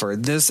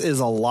Crawford, this is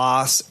a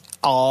loss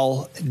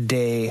all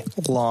day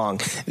long.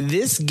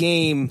 This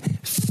game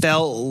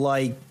felt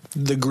like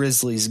the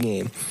Grizzlies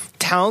game.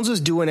 Towns was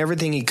doing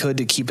everything he could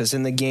to keep us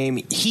in the game.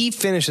 He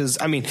finishes,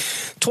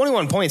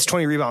 21 points,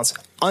 20 rebounds.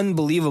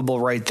 Unbelievable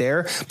right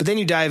there. But then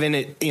you dive in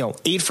at,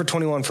 8 for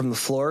 21 from the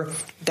floor.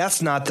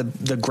 That's not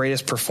the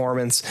greatest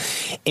performance.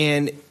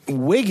 And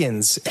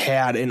Wiggins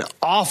had an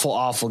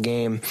awful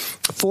game.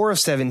 4 of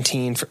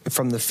 17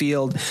 from the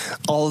field.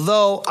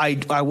 Although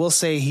I will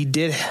say he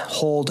did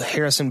hold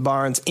Harrison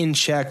Barnes in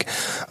check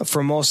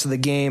for most of the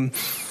game.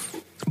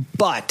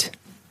 But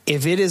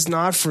if it is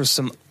not for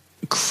some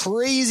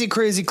crazy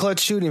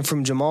clutch shooting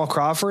from Jamal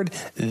Crawford,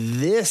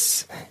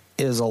 this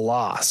is a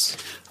loss.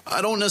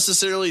 I don't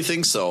necessarily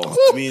think so.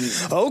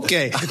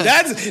 Okay,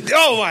 that's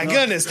my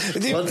goodness.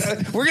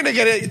 We're gonna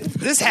get it.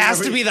 This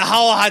has to be the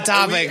hot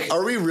topic.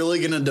 Are we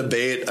really gonna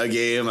debate a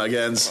game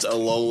against a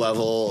low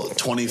level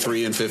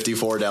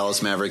 23-54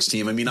 Dallas Mavericks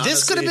team? Honestly,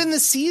 this could have been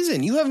the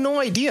season. You have no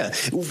idea.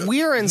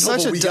 We are in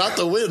we got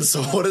the win.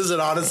 So what does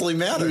it honestly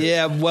matter?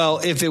 Yeah, well,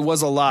 if it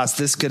was a loss,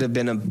 this could have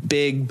been a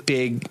big.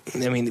 We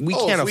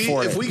can't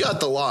afford it. If we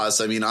got the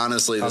loss,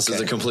 honestly, this is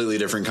a completely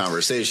different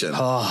conversation.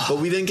 But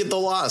we didn't get the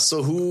loss,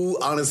 so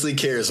who honestly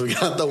cares? We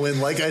got the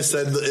win, like I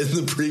said in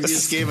the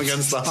previous game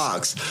against the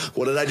Hawks.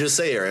 What did I just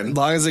say, Aaron? As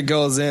long as it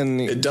goes in,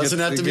 it doesn't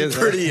have to be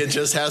pretty. It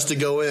just has to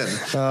go in. And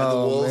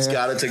the Wolves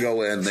got it to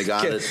go in. They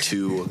got it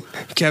to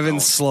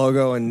Kevin's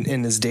slogan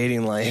in his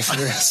dating life.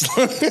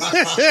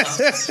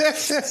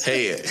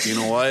 Hey, you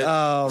know what?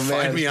 Oh man,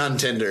 find me on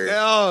Tinder.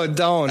 Oh,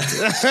 don't.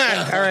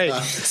 All right,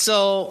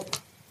 so.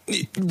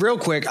 Real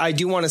quick, I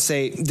do want to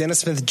say Dennis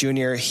Smith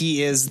Jr.,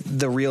 he is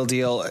the real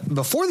deal.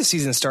 Before the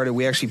season started,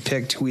 we actually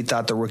picked who we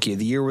thought the Rookie of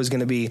the Year was going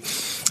to be.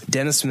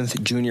 Dennis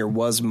Smith Jr.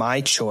 was my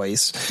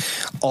choice,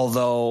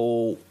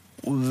 although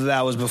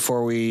that was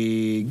before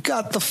we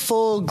got the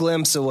full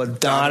glimpse of what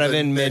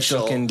Donovan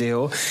Mitchell can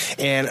do.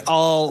 And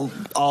all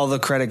the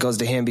credit goes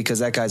to him because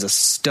that guy's a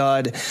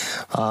stud.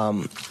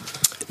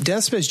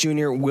 Dennis Smith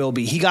Jr. will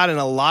be. He got in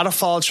a lot of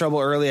foul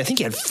trouble early. I think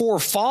he had 4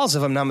 fouls,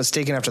 if I'm not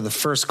mistaken, after the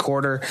first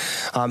quarter.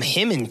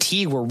 Him and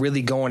Teague were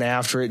really going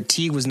after it.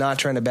 Teague was not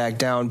trying to back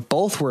down.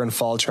 Both were in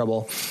foul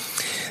trouble.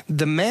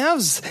 The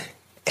Mavs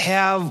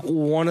have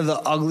one of the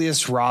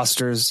ugliest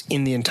rosters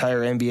in the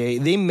entire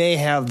NBA. They may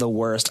have the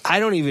worst.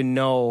 I don't even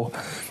know.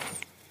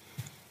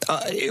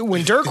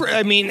 When Dirk,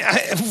 where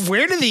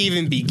do they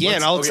even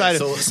begin?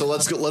 So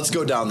let's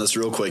go down this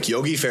real quick.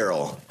 Yogi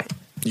Ferrell.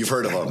 You've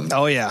heard of him.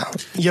 Oh, yeah.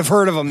 You've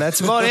heard of him.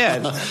 That's about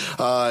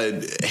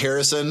it.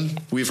 Harrison.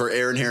 We've heard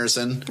Aaron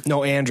Harrison.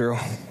 No, Andrew,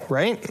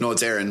 right? No,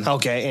 it's Aaron.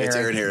 Okay, Aaron. It's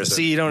Aaron Harrison.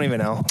 See, you don't even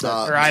know.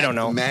 Or I don't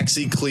know.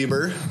 Maxi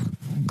Kleber.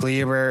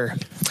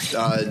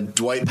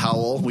 Dwight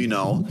Powell, we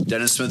know.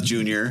 Dennis Smith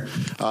Jr.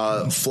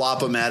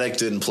 Flop-O-Matic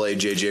didn't play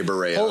J.J.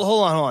 Barea.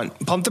 Hold on.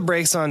 Pump the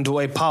brakes on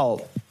Dwight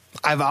Powell.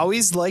 I've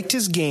always liked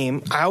his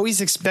game. I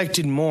always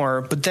expected more.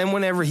 But then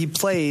whenever like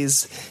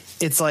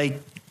it's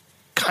like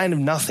kind of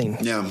nothing.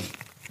 Yeah.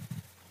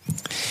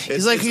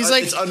 He's like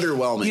it's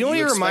underwhelming. You know what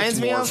he reminds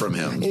me of? From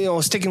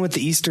him. Sticking with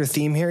the Easter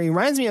theme here, he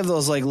reminds me of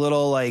those like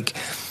little like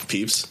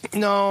peeps.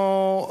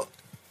 No,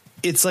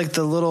 it's like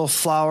the little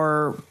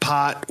flower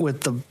pot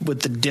with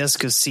the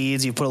disc of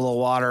seeds. You put a little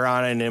water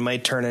on it, and it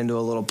might turn into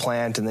a little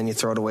plant, and then you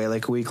throw it away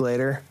like a week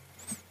later.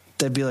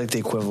 That'd be like the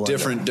equivalent.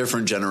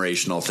 Different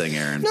generational thing,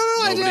 Aaron.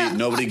 No,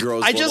 nobody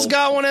grows. I just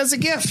got one as a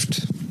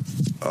gift.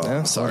 Oh,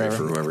 Yeah, sorry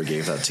whatever. for whoever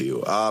gave that to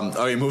you.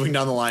 Okay, moving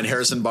down the line,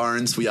 Harrison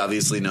Barnes, we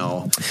obviously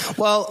know.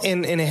 Well,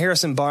 in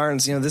Harrison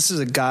Barnes, this is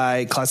a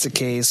guy, classic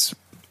case,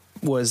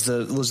 was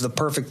the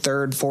perfect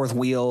third, fourth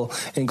wheel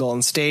in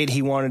Golden State.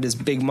 He wanted his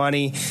big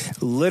money.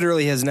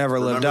 Literally has never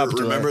lived up to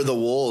it. Remember the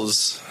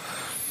Wolves?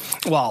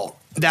 Well,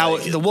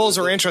 the Wolves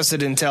were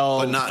interested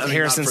until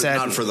Harrison said,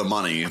 not for the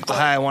money.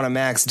 I want a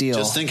max deal.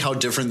 Just think how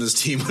different this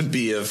team would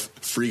be if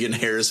freaking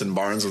Harrison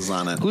Barnes was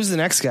on it. Who's the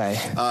next guy?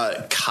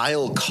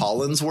 Kyle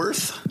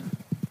Collinsworth.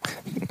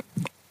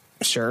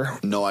 Sure.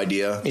 No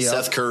idea. Yep.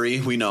 Seth Curry,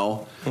 we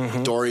know.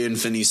 Mm-hmm. Dorian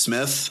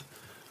Finney-Smith.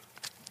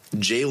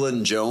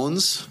 Jalen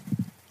Jones.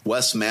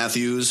 Wes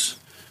Matthews.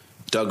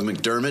 Doug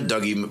McDermott.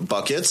 Dougie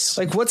Buckets.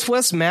 Like, what's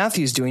Wes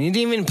Matthews doing? He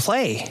didn't even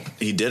play.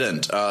 He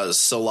didn't.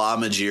 Salah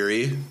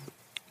Majiri.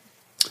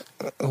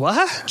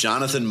 What?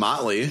 Jonathan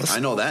Motley. I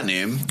know that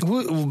name.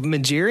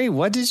 Majiri?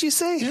 What did you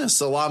say? Yeah,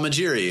 Salah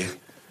Majiri.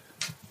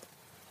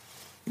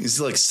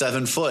 He's like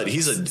 7 foot.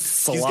 He's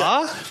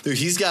Salah?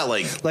 He's got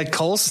like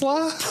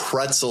coleslaw?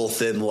 Pretzel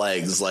thin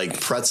legs, like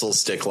pretzel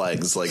stick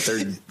legs. Like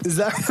they're. Is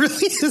that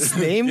really his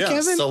name, yeah,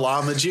 Kevin?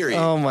 Salah Majiri.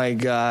 Oh my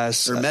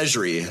gosh. Or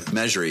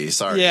Mejri,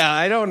 sorry. Yeah,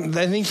 I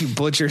think you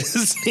butchered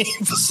his name.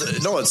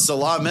 No, it's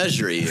Salah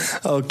Mejri.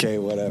 Okay,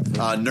 whatever.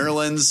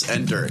 Nerlens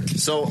and Dirk.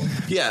 So,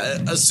 yeah,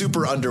 a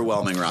super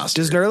underwhelming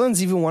roster. Does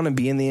Nerlens even want to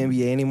be in the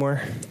NBA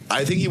anymore?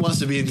 I think he wants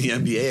to be in the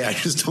NBA. I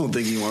just don't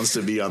think he wants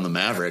to be on the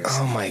Mavericks.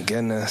 Oh my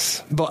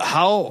goodness. But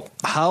how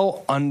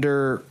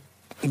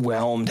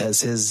underwhelmed has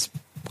his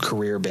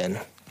career been?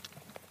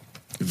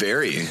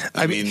 Very.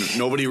 I mean,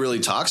 nobody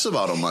really talks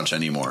about him much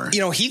anymore.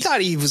 He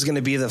thought he was going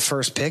to be the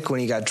first pick when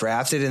he got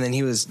drafted, and then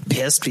he was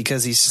pissed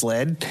because he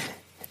slid,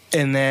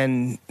 and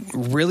then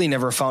really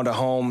never found a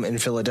home in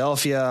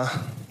Philadelphia.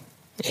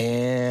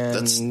 And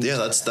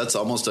that's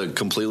almost a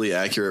completely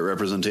accurate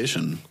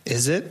representation.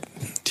 Is it?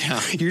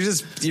 Yeah. You're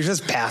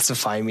just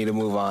pacifying me to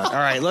move on. All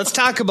right, let's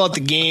talk about the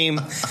game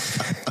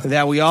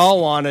that we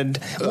all wanted.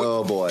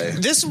 Oh boy.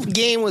 This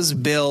game was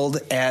billed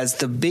as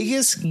the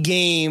biggest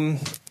game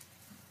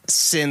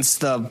since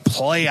the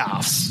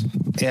playoffs.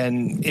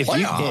 And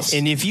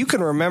if you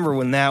can remember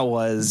when that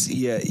was,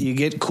 you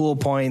get cool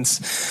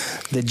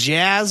points. The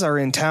Jazz are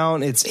in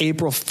town. It's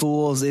April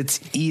Fool's. It's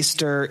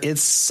Easter.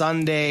 It's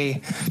Sunday.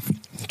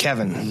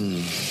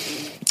 Kevin.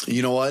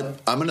 You know what?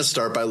 I'm going to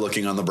start by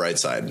looking on the bright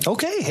side.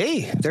 Okay.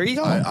 Hey, there you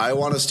go. I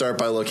want to start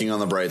by looking on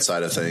the bright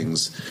side of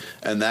things.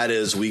 And that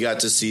is we got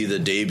to see the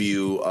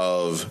debut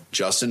of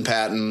Justin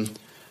Patton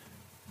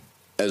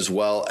as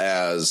well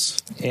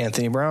as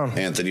Anthony Brown.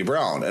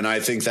 And I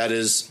think that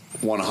is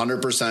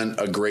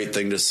 100% a great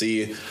thing to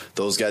see.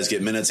 Those guys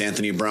get minutes.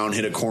 Anthony Brown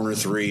hit a corner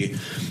three.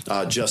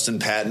 Justin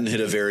Patton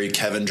hit a very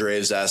Kevin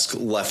Draves-esque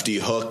lefty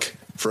hook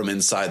from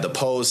inside the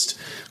post.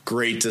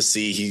 Great to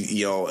see.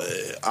 He,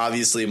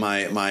 obviously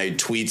my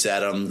tweets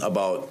at him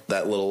about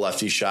that little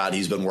lefty shot,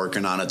 he's been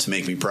working on it to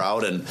make me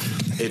proud, and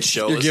it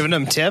shows. You're giving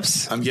him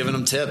tips? I'm giving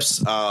him tips.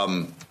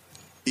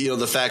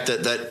 The fact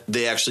that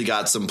they actually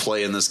got some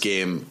play in this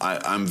game,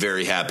 I'm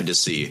very happy to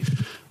see.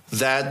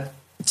 That,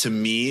 to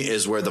me,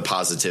 is where the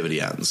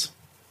positivity ends.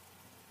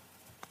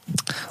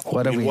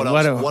 What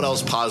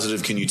else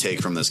positive can you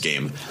take from this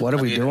game? What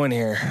are we doing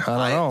here?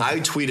 I don't know. I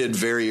tweeted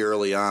very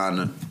early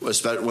on,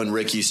 especially when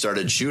Ricky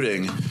started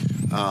shooting,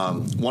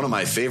 one of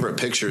my favorite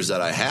pictures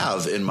that I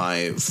have in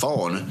my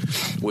phone,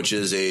 which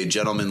is a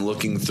gentleman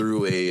looking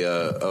through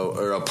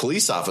a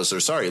police officer,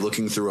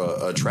 looking through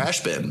a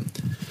trash bin.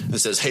 It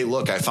says, "Hey,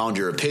 look, I found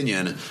your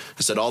opinion."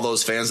 I said, all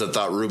those fans that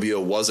thought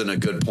Rubio wasn't a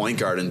good point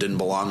guard and didn't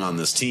belong on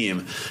this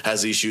team,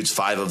 as he shoots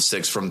 5 of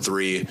 6 from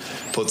 3,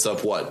 puts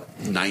up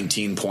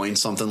 19 points,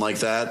 something like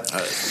that,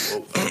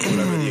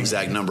 whatever the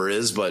exact number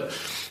is, but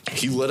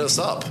he lit us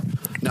up.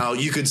 Now,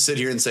 you could sit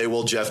here and say,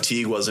 well, Jeff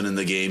Teague wasn't in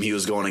the game. He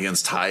was going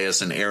against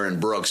Tyus and Aaron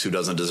Brooks, who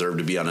doesn't deserve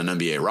to be on an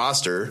NBA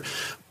roster,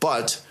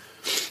 but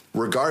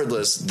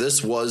regardless,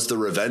 this was the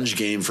revenge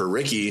game for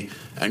Ricky,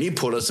 and he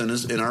put us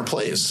in our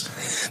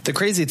place. The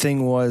crazy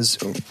thing was,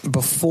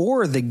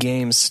 before the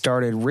game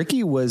started,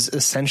 Ricky was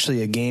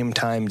essentially a game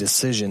time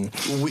decision.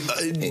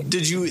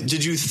 Did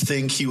you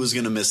think he was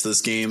going to miss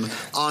this game?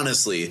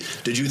 Honestly,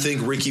 did you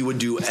think Ricky would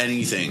do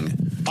anything?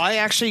 I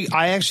actually,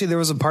 there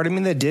was a part of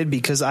me that did,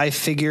 because I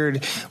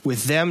figured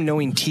with them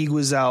knowing Teague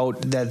was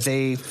out that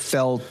they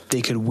felt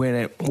they could win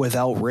it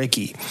without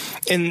Ricky.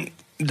 And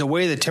the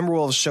way the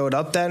Timberwolves showed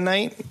up that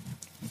night,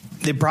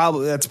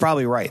 that's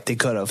probably right. They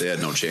could have. They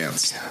had no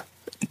chance.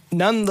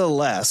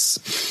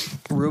 Nonetheless,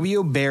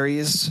 Rubio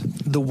buries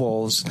the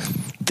Wolves.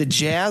 The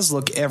Jazz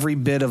look every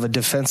bit of a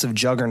defensive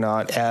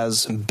juggernaut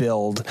as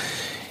billed.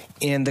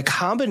 And the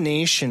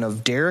combination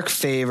of Derek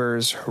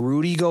Favors,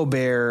 Rudy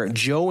Gobert,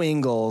 Joe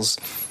Ingles,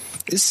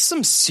 this is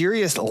some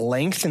serious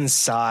length and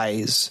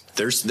size.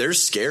 They're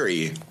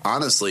scary,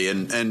 honestly.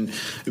 And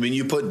I mean,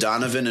 you put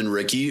Donovan and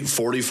Ricky,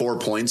 44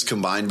 points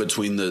combined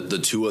between the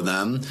two of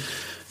them.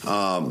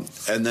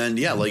 And then,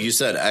 like you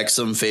said,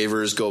 Exum,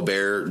 Favors,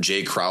 Gobert,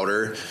 Jay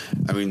Crowder.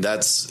 I mean,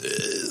 that's,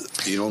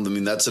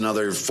 that's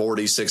another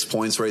 46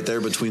 points right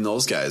there between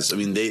those guys. I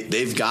mean,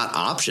 they've got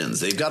options.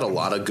 They've got a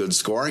lot of good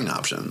scoring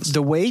options.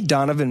 The way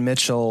Donovan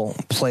Mitchell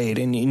played,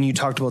 and you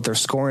talked about their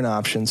scoring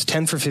options,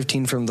 10 for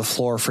 15 from the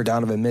floor for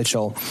Donovan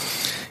Mitchell.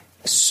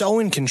 So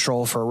in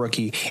control for a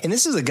rookie. And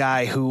this is a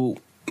guy who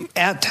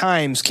at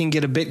times can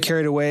get a bit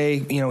carried away.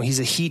 He's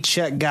a heat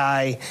check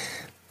guy.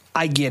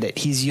 I get it.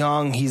 He's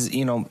young. He's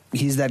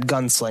that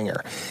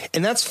gunslinger.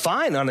 And that's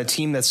fine on a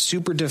team that's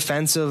super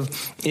defensive.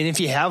 And if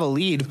you have a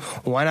lead,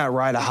 why not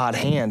ride a hot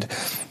hand?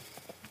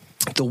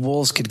 The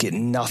Wolves could get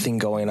nothing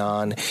going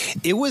on.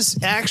 It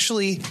was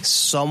actually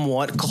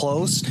somewhat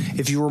close.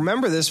 If you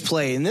remember this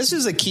play, and this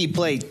is a key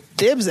play,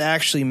 Thibs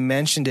actually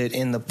mentioned it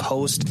in the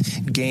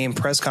post-game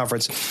press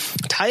conference.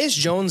 Tyus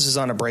Jones is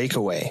on a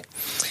breakaway.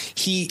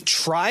 He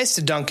tries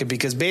to dunk it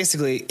because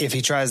basically if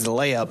he tries the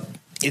layup,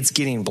 it's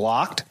getting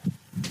blocked.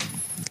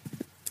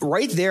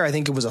 Right there, I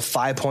think it was a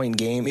 5-point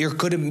game. It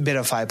could have been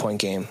a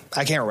 5-point game.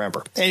 I can't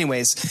remember.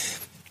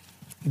 Anyways,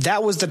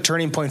 that was the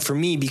turning point for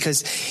me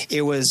because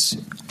it was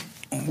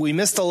we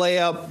missed the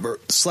layup or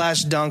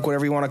 / dunk,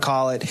 whatever you want to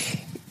call it.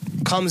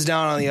 Comes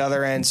down on the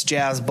other end, it's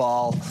jazz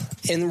ball.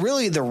 And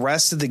really the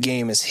rest of the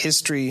game is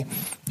history.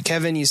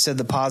 Kevin, you said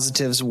the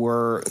positives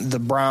were the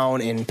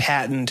Brown and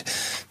Patton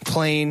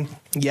playing.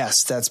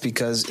 Yes, that's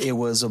because it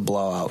was a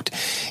blowout.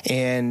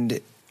 And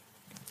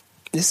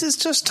this is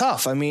just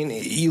tough. I mean,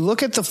 you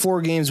look at the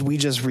 4 games we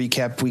just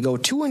recapped. We go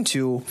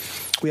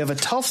 2-2. We have a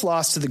tough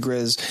loss to the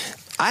Grizz.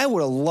 I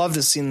would have loved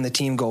to see the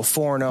team go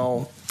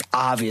 4-0,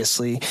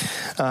 obviously.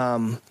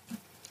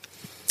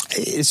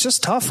 It's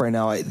just tough right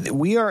now.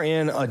 We are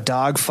in a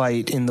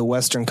dogfight in the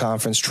Western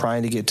Conference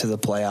trying to get to the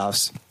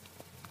playoffs.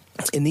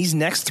 And these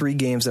next 3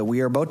 games that we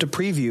are about to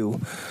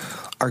preview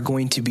are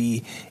going to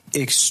be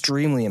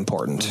extremely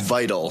important.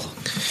 Vital.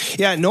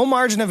 Yeah, no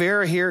margin of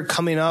error here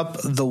coming up.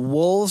 The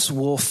Wolves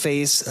will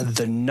face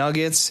the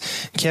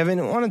Nuggets. Kevin,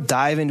 I want to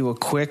dive into a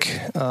quick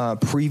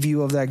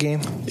preview of that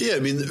game. Yeah,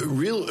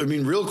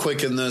 real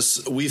quick in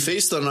this, we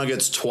faced the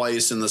Nuggets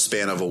twice in the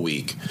span of a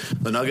week.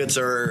 The Nuggets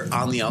are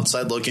on the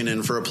outside looking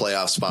in for a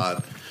playoff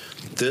spot.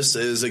 This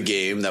is a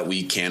game that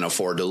we can't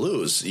afford to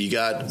lose. You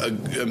got, a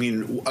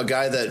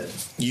guy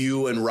that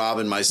you and Rob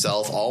and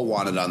myself all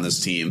wanted on this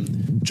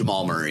team,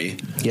 Jamal Murray.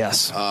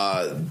 Yes.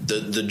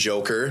 The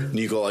Joker,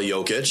 Nikola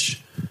Jokic.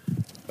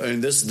 I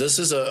mean, this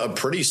is a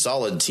pretty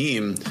solid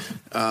team.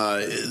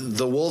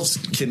 The Wolves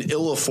can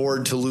ill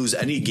afford to lose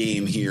any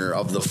game here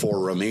of the 4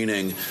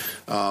 remaining.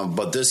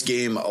 But this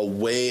game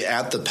away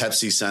at the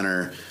Pepsi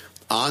Center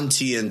on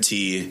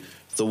TNT,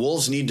 the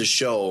Wolves need to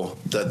show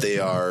that they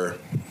are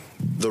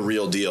the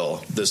real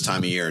deal this time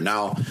of year.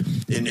 Now,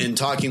 in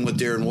talking with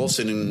Darren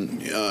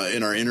Wolfson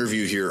in our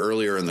interview here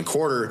earlier in the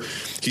quarter,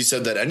 he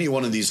said that any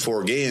one of these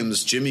 4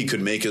 games, Jimmy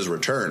could make his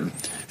return,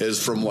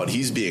 is from what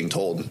he's being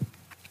told.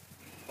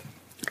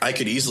 I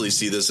could easily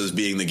see this as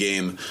being the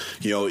game.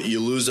 You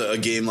lose a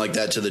game like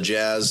that to the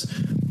Jazz,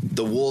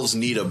 the Wolves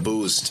need a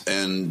boost,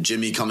 and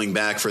Jimmy coming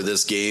back for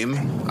this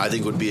game, I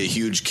think, would be a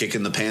huge kick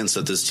in the pants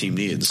that this team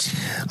needs.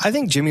 I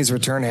think Jimmy's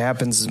return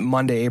happens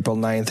Monday, April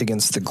 9th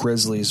against the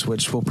Grizzlies,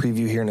 which we'll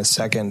preview here in a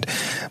second.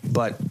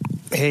 But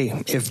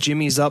hey, if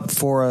Jimmy's up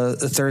for a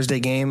Thursday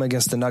game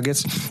against the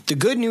Nuggets, the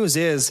good news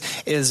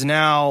is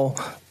now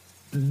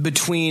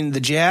between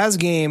the Jazz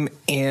game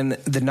and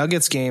the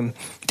Nuggets game,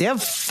 they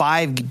have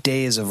 5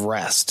 days of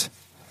rest.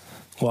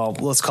 Well,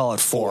 let's call it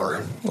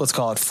 4. Let's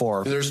call it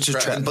 4.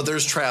 But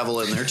there's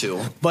travel in there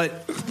too. But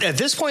at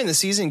this point in the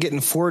season,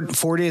 getting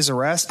 4 days of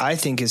rest, I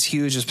think, is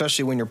huge,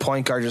 especially when your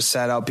point guard just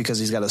sat out because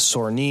he's got a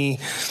sore knee.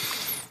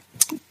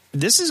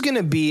 This is going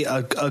to be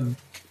a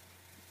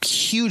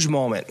huge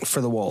moment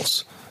for the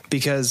Wolves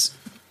because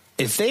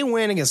if they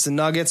win against the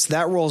Nuggets,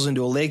 that rolls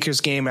into a Lakers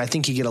game. And I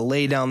think you get a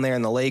lay down there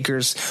in the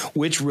Lakers,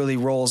 which really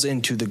rolls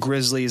into the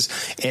Grizzlies.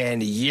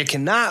 And you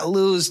cannot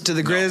lose to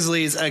the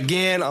Grizzlies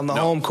again on the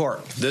home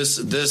court. This,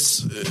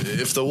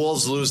 if the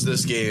Wolves lose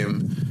this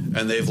game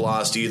and they've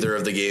lost either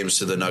of the games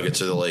to the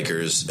Nuggets or the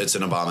Lakers, it's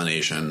an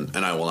abomination,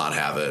 and I will not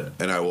have it.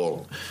 And I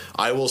will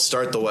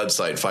start the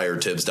website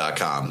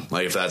firetibs.com.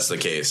 Like, if that's the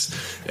case,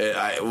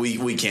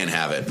 we can't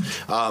have it.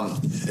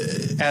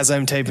 As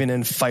I'm typing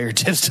in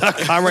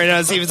firetibs.com right now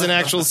to see if it's an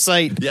actual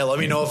site. Yeah, let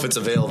me know if it's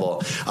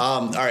available.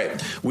 All right,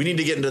 we need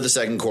to get into the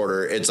second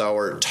quarter. It's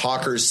our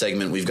Talkers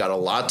segment. We've got a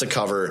lot to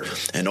cover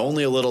and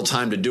only a little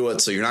time to do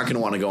it, so you're not going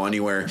to want to go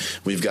anywhere.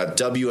 We've got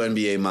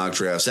WNBA mock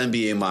drafts,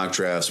 NBA mock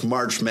drafts,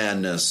 March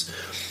Madness.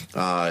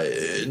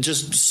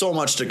 Just so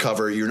much to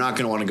cover. You're not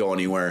going to want to go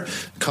anywhere.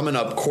 Coming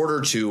up,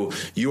 quarter 2,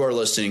 you are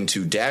listening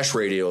to Dash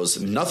Radio's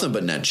Nothing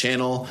But Net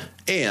channel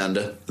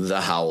and The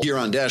Howl. Here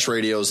on Dash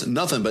Radio's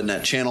Nothing But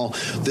Net channel,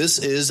 this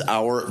is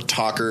our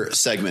Talker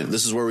segment.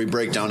 This is where we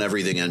break down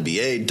everything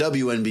NBA,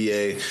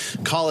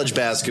 WNBA, college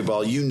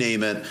basketball, you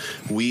name it.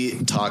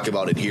 We talk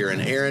about it here.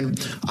 And Aaron,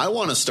 I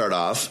want to start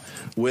off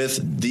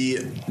with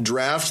the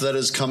draft that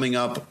is coming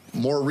up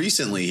more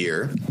recently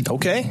here.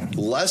 Okay.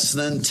 Less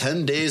than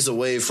 10 days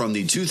away from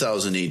the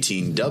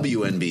 2018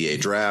 WNBA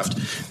draft,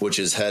 which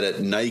is held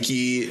at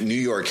Nike New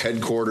York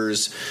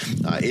headquarters,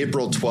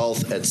 April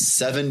 12th at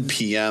 7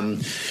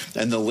 p.m.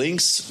 And the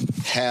Lynx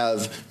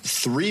have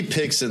 3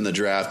 picks in the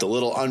draft, a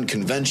little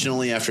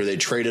unconventionally after they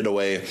traded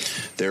away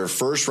their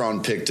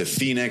first-round pick to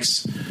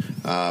Phoenix.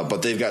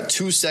 But they've got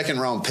 2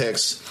 second-round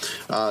picks.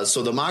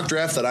 So the mock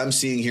draft that I'm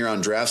seeing here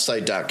on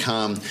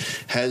draftsite.com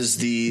has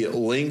the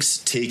Lynx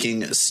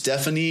taking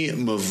Stephanie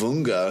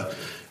Mavunga,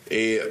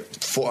 a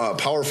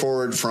power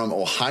forward from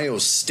Ohio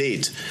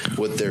State,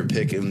 with their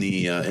pick in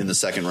the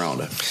second round.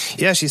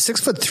 Yeah, she's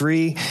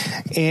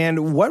 6'3",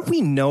 and what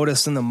we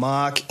noticed in the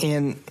mock,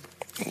 and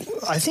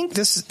I think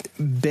this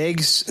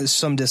begs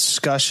some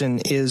discussion,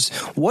 is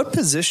what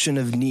position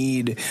of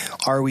need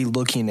are we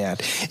looking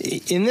at?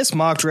 In this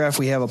mock draft,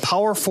 we have a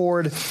power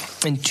forward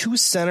and 2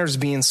 centers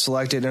being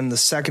selected in the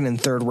second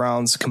and third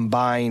rounds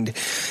combined.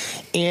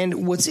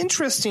 And what's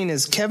interesting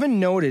is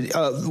Kevin noted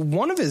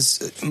one of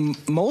his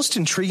most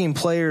intriguing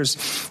players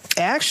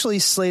actually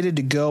slated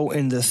to go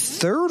in the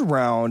third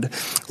round,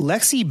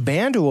 Lexi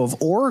Bando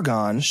of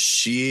Oregon.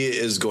 She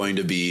is going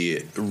to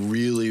be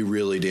really,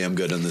 really damn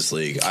good in this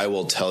league. I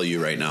will tell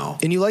you right now.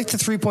 And you like the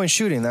 3-point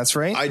shooting, that's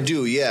right? I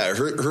do, yeah.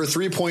 Her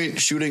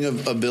 3-point shooting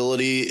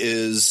ability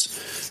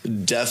is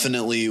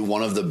definitely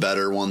one of the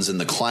better ones in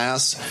the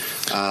class.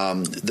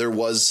 There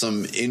was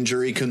some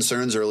injury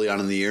concerns early on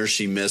in the year.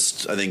 She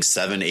missed, I think,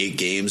 7-8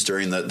 games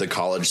during the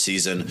college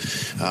season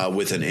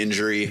with an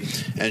injury,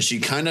 and she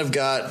kind of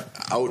got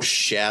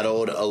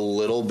outshadowed a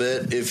little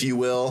bit, if you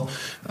will.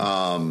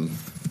 But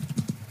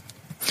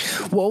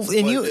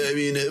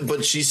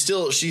she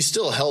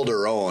still held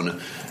her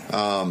own.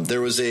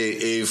 There was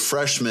a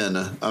freshman.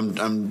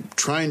 I'm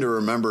trying to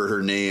remember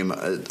her name.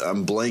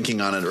 I'm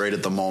blanking on it right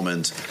at the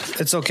moment.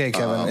 It's okay,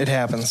 Kevin. It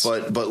happens.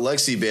 But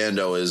Lexi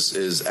Bando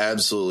is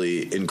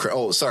absolutely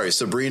incredible. Oh, sorry,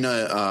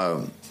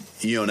 Sabrina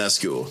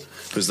Ionescu,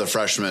 who's the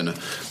freshman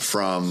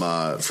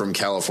from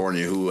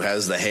California, who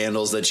has the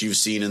handles that you've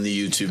seen in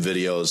the YouTube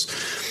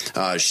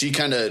videos. She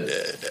kind of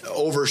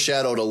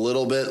overshadowed a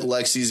little bit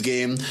Lexi's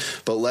game,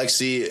 but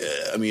Lexi,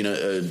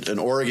 an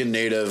Oregon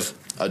native,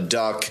 a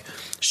Duck.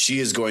 She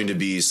is going to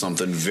be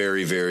something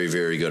very, very,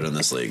 very good in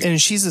this league.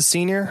 And she's a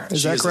senior,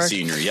 is that correct?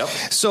 She is a senior, yep.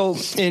 So,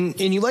 and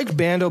you like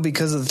Bando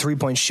because of the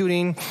 3-point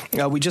shooting.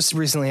 We just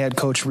recently had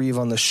Coach Reeve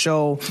on the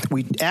show.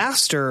 We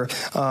asked her,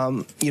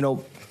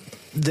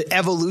 the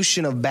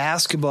evolution of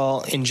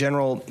basketball in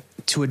general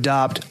to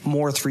adopt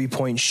more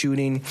 3-point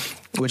shooting,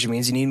 which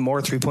means you need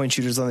more 3-point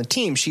shooters on the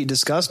team. She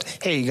discussed,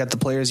 hey, you got the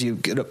players you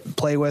get to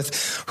play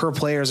with. Her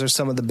players are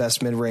some of the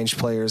best mid-range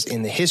players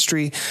in the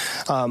history.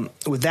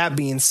 With that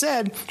being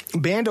said,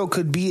 Bando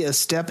could be a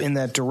step in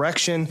that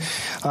direction.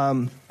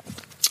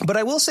 But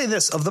I will say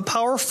this, of the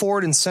power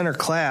forward and center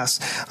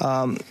class,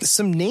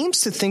 some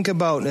names to think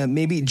about,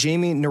 maybe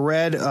Jamie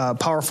Nered,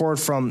 power forward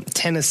from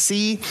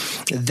Tennessee.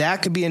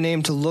 That could be a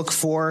name to look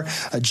for.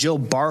 Jill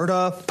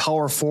Barta,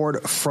 power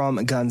forward from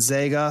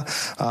Gonzaga.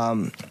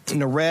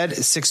 Nered,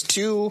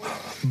 6'2",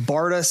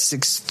 Barta,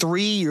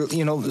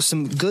 6'3",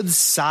 some good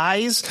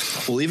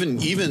size. Well,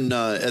 even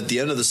at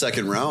the end of the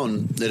second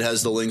round, it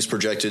has the Lynx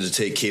projected to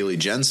take Kaylee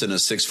Jensen, a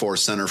 6'4"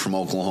 center from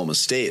Oklahoma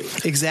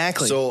State.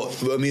 Exactly. So,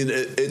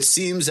 it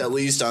seems, at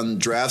least on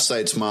Draft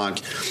Site's mock,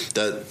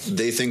 that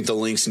they think the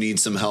Lynx need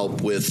some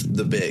help with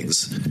the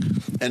bigs,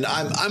 and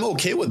I'm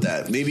okay with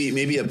that.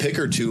 Maybe a pick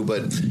or two,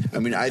 but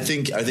I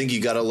think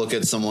you got to look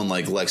at someone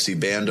like Lexi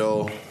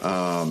Bando,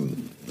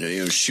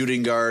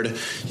 shooting guard.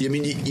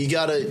 You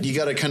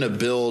gotta kind of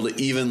build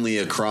evenly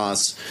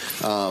across.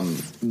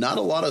 Not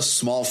a lot of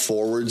small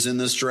forwards in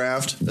this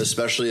draft,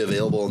 especially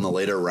available in the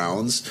later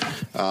rounds.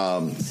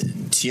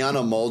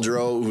 Tiana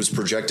Muldrow, who's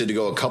projected to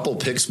go a couple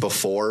picks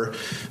before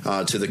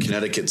to the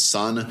Connecticut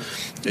Sun.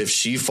 If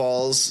she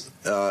falls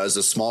as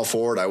a small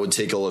forward, I would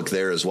take a look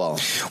there as well.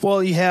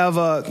 Well, you have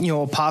a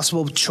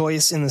possible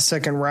choice in the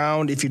second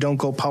round if you don't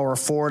go power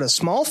forward. A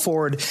small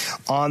forward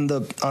on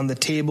the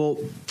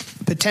table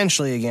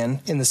potentially again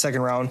in the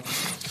second round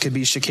could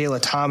be Shaquilla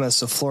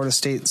Thomas of Florida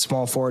State,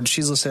 small forward.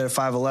 She's listed at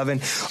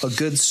 5'11", a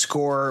good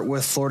scorer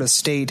with Florida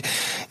State.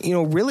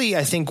 Really,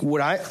 I think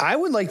what I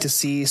would like to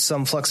see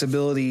some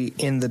flexibility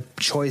in the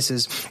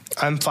choices.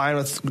 I'm fine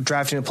with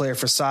drafting a player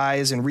for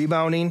size and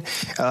rebounding,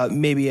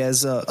 maybe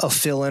as a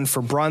fill-in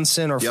for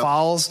Brunson or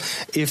Fowles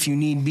if you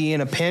need be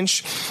in a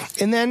pinch.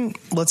 And then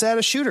let's add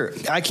a shooter.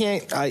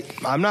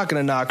 I'm not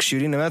going to knock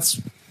shooting, and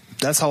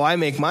that's how I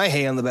make my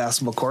hay on the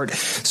basketball court.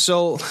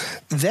 So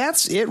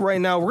that's it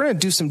right now. We're going to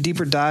do some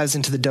deeper dives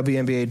into the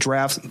WNBA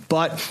draft,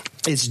 but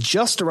it's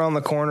just around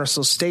the corner,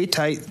 so stay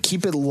tight.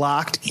 Keep it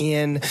locked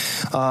in,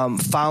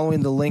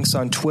 following the links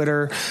on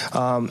Twitter,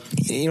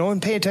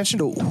 and pay attention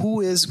to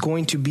who is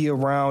going to be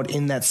around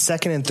in that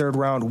second and third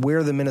round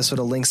where the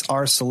Minnesota Lynx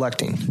are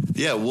selecting.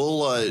 Yeah,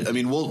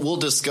 we'll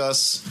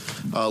discuss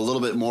a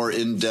little bit more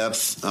in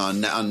depth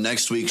on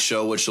next week's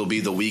show, which will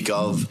be the week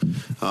of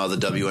the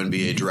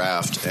WNBA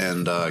draft,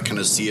 and kind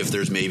of see if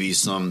there's maybe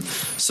some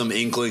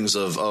inklings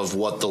of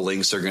what the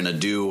Lynx are going to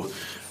do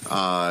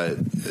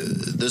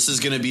This is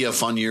going to be a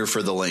fun year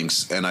for the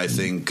Lynx, and I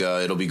think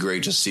it'll be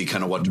great to see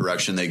kind of what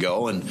direction they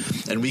go,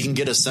 and we can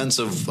get a sense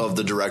of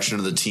the direction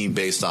of the team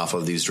based off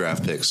of these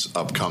draft picks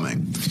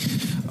upcoming.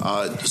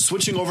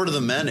 Switching over to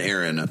the men,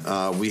 Aaron,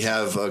 we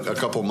have a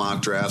couple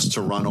mock drafts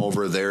to run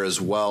over there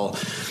as well.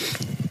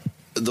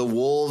 The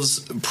Wolves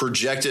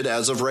projected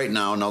as of right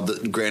now,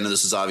 granted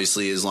this is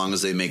obviously as long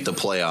as they make the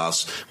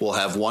playoffs, will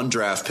have one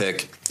draft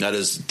pick. That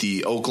is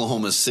the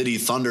Oklahoma City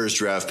Thunder's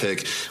draft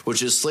pick,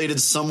 which is slated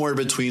somewhere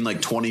between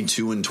like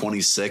 22 and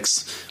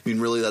 26. I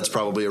mean, really, that's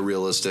probably a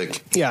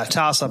realistic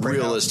toss-up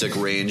realistic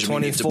range.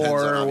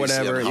 24 or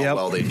whatever. On how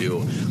well they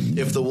do.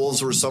 If the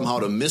Wolves were somehow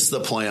to miss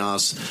the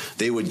playoffs,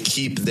 they would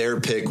keep their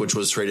pick, which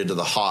was traded to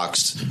the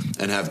Hawks,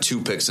 and have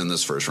 2 picks in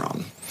this first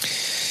round.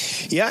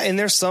 Yeah, and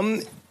there's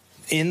some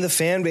in the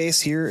fan base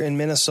here in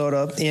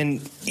Minnesota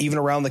and even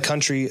around the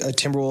country, a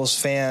Timberwolves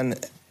fan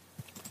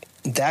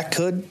that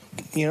could,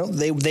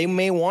 they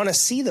may want to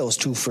see those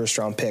 2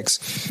 first-round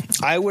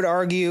picks. I would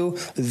argue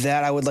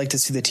that I would like to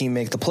see the team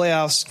make the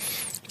playoffs,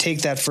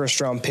 take that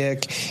first-round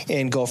pick,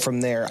 and go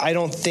from there. I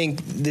don't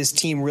think this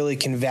team really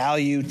can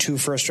value 2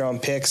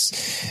 first-round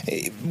picks.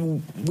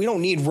 We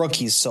don't need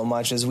rookies so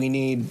much as we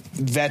need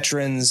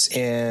veterans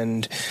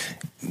and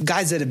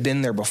guys that have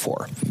been there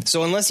before.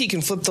 So unless he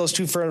can flip those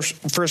 2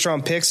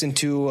 first-round picks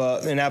into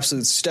an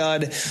absolute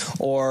stud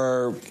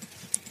or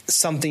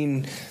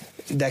something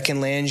that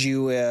can land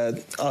you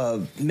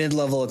a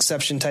mid-level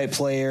exception type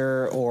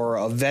player or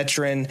a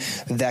veteran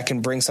that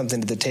can bring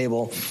something to the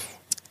table,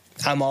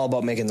 I'm all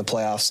about making the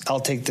playoffs.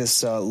 I'll take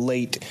this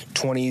late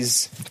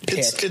 20s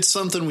pick. It's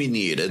something we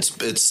need.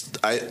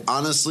 I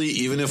honestly,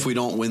 even if we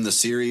don't win the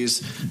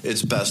series,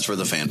 it's best for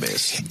the fan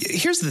base.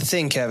 Here's the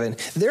thing, Kevin.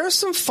 There are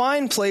some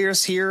fine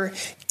players here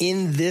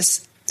in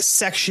this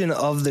section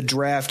of the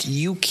draft.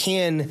 You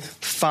can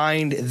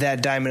find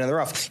that diamond in the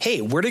rough.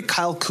 Hey, where did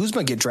Kyle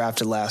Kuzma get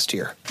drafted last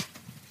year?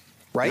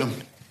 Right? Yeah.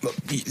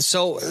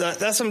 So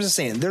that's what I'm just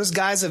saying. There's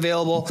guys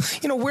available.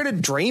 Where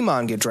did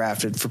Draymond get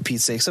drafted, for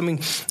Pete's sakes? I mean,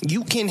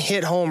 you can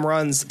hit home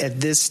runs at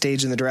this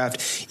stage in the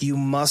draft. You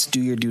must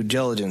do your due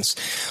diligence.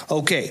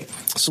 Okay,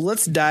 so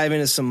let's dive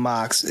into some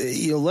mocks.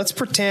 Let's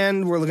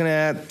pretend we're looking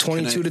at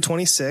 22 to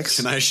 26.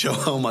 Can I show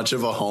how much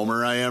of a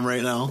homer I am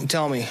right now?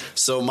 Tell me.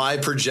 So my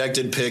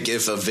projected pick,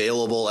 if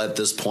available at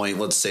this point,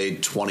 let's say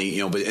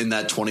 20, but in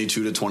that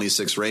 22 to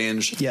 26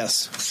 range.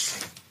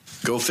 Yes.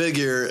 Go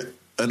figure.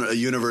 A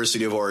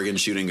University of Oregon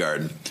shooting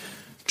guard,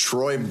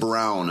 Troy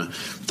Brown.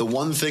 The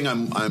one thing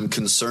I'm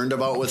concerned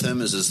about with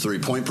him is his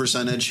 3-point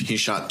percentage. He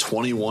shot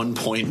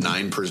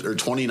 21.9% or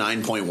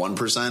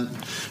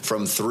 29.1%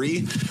 from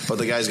 3, but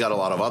the guy's got a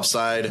lot of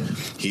upside.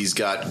 He's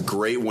got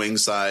great wing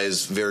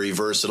size, very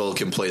versatile,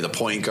 can play the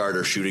point guard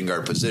or shooting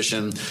guard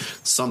position.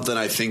 Something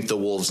I think the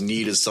Wolves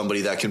need is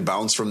somebody that can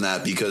bounce from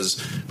that,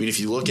 because if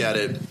you look at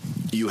it,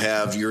 you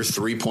have your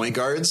 3-point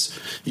guards,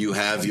 you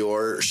have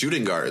your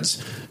shooting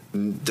guards.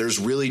 There's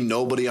really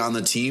nobody on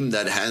the team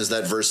that has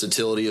that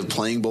versatility of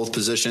playing both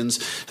positions,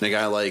 and a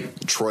guy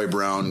like Troy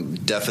Brown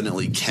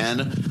definitely can.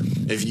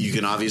 If you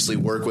can obviously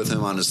work with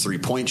him on his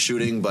 3-point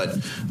shooting, but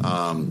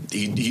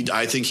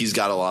I think he's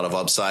got a lot of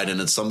upside, and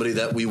it's somebody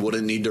that we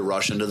wouldn't need to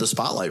rush into the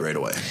spotlight right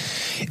away.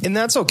 And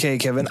that's okay,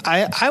 Kevin.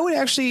 I would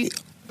actually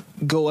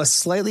go a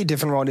slightly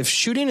different route. If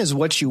shooting is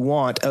what you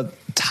want, a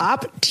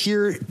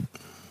top-tier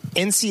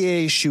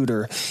NCAA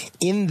shooter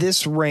in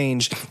this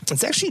range,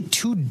 it's actually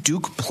 2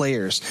 Duke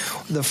players.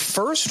 The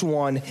first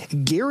one,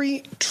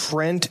 Gary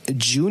Trent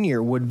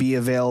Jr., would be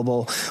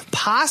available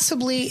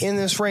possibly in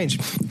this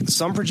range.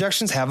 Some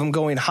projections have him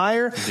going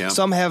higher,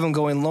 some have him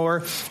going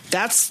lower.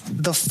 That's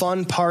the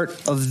fun part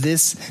of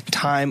this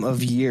time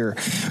of year.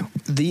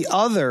 The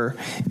other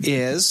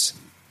is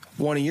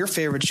one of your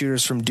favorite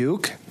shooters from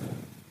Duke.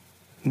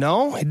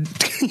 No?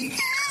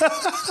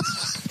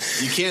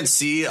 You can't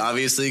see,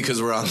 obviously,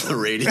 because we're on the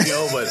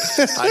radio, but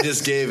I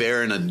just gave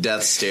Aaron a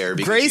death stare.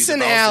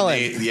 Grayson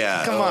Allen.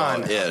 Come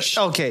on. Ish.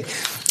 Okay.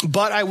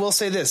 But I will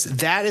say this.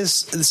 That is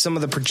some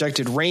of the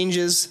projected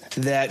ranges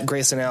that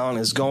Grayson Allen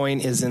is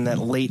going, is in that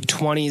late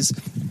 20s.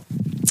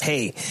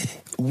 Hey,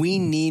 we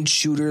need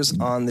shooters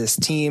on this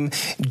team.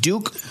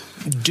 Duke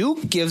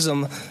gives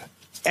them...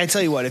 I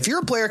tell you what, if you're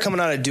a player coming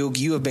out of Duke,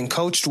 you have been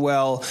coached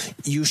well,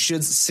 you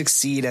should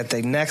succeed at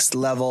the next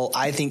level.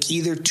 I think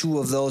either 2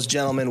 of those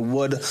gentlemen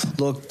would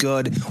look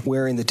good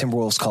wearing the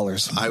Timberwolves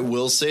colors. I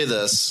will say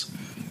this.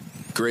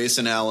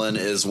 Grayson Allen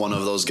is one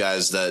of those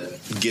guys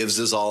that gives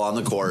his all on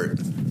the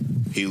court.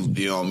 He,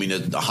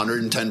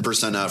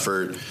 110%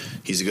 effort.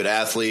 He's a good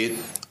athlete.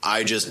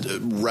 I just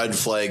red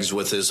flags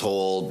with his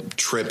whole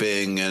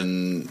tripping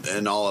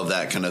and all of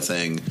that kind of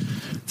thing.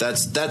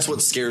 That's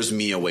what scares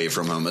me away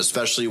from him,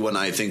 especially when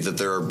I think that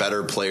there are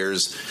better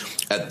players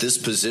at this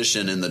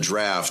position in the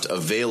draft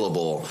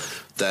available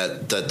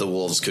that the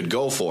Wolves could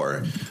go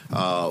for.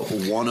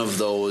 One of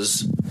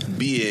those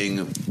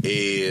being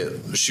a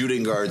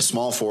shooting guard,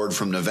 small forward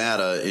from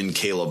Nevada in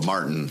Caleb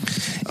Martin.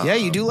 Yeah,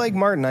 you do like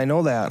Martin. I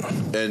know that.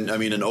 And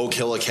an Oak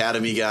Hill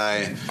Academy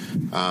guy,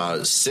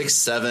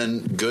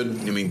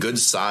 6'7", good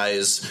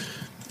size.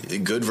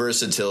 good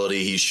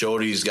versatility. He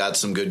showed he's got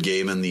some good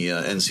game in the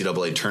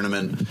NCAA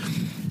tournament.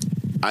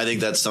 I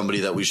think that's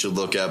somebody that we should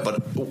look at.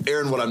 But,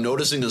 Aaron, what I'm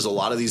noticing is a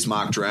lot of these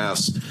mock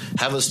drafts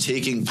have us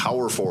taking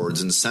power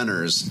forwards and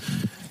centers.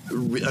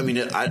 I mean,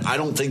 I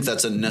don't think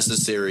that's a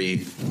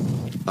necessary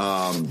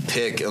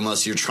pick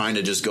unless you're trying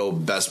to just go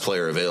best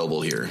player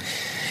available here.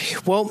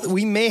 Well,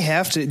 we may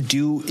have to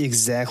do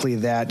exactly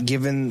that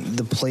given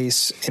the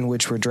place in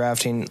which we're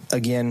drafting,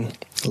 again,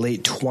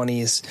 late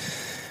 20s.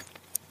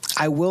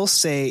 I will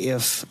say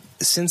if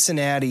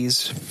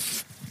Cincinnati's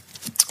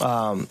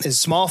is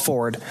small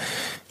forward,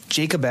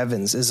 Jacob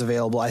Evans is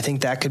available, I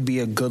think that could be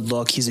a good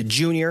look. He's a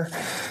junior.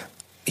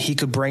 He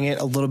could bring it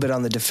a little bit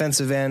on the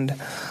defensive end.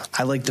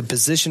 I like the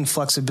position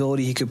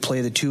flexibility. He could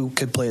play the 2,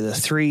 could play the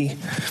 3.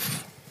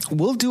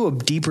 We'll do a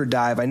deeper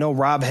dive. I know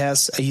Rob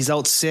he's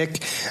out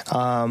sick.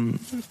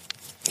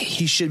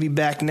 He should be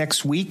back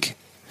next week,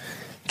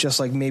 just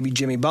like maybe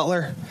Jimmy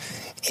Butler.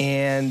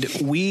 And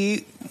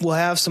we will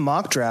have some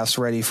mock drafts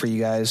ready for you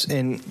guys.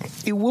 And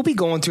we'll be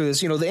going through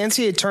this. The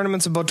NCAA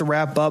tournament's about to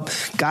wrap up.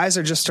 Guys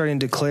are just starting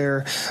to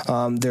declare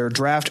their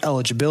draft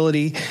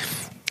eligibility.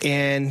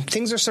 And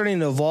things are starting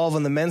to evolve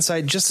on the men's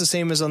side just the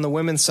same as on the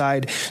women's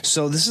side.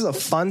 So this is a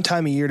fun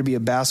time of year to be a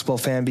basketball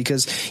fan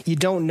because you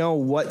don't know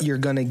what you're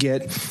going to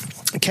get.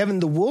 Kevin,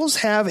 the Wolves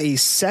have a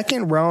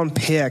second-round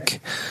pick,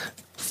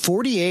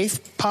 48th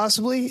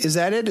possibly. Is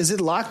that it? Is it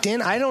locked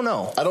in? I don't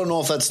know. I don't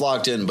know if that's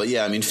locked in, but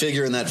yeah, I mean,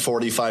 figure in that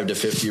 45 to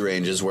 50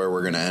 range is where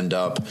we're going to end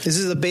up. This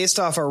is based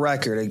off our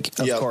record,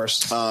 of course.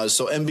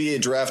 So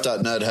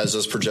NBADraft.net has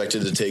us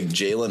projected to take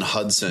Jalen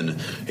Hudson,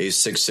 a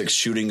 6'6"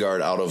 shooting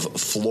guard out of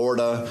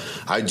Florida.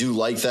 I do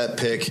like that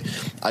pick.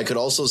 I could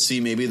also see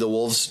maybe the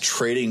Wolves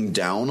trading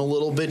down a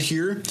little bit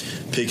here,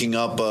 picking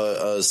up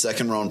a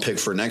second-round pick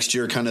for next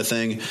year kind of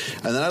thing.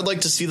 And then I'd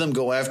like to see them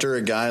go after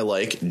a guy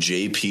like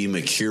J.P.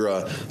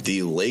 Makira,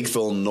 the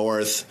Lakeville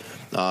North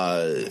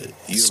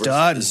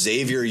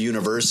Xavier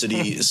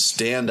University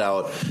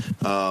standout.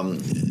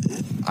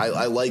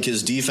 I like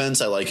his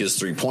defense. I like his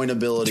three-point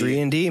ability.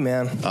 3-and-D,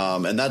 man.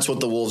 And that's what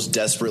the Wolves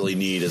desperately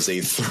need is a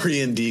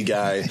 3-and-D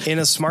guy.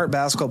 And a smart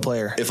basketball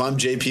player. If I'm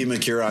J.P.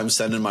 Makira, I'm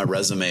sending my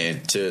resume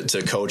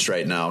to coach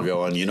right now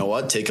going, you know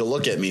what, take a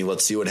look at me.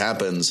 Let's see what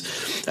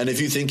happens. And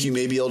if you think you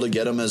may be able to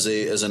get him as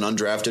an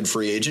undrafted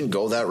free agent,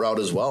 go that route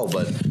as well.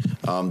 But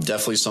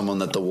definitely someone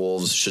that the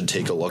Wolves should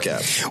take a look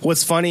at.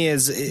 What's funny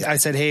is I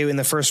said, hey, in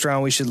the first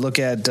round, we should look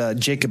at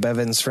Jacob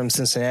Evans from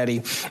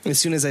Cincinnati. As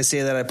soon as I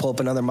say that, I pull up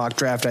another mock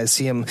draft. I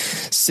see him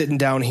sitting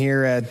down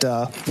here at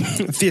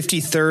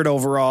 53rd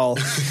overall.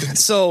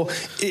 So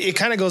it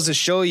kind of goes to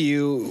show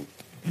you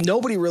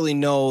nobody really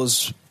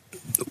knows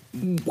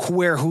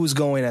who's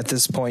going at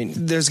this point.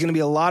 There's going to be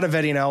a lot of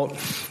vetting out,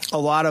 a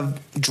lot of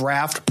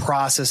draft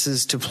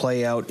processes to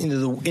play out into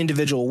the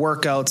individual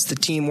workouts, the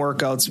team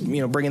workouts,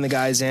 bringing the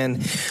guys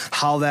in,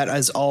 how that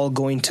is all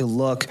going to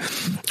look.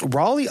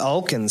 Raleigh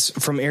Alkins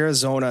from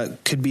Arizona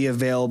could be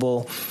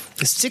available.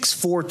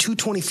 6'4",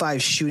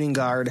 225 shooting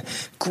guard,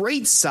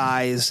 great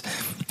size,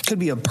 could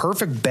be a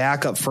perfect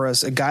backup for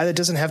us. A guy that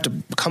doesn't have to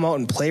come out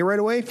and play right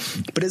away,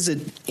 but is it,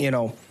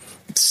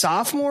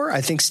 sophomore,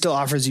 I think still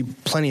offers you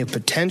plenty of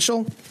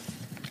potential.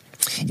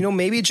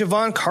 Maybe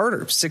Javon Carter,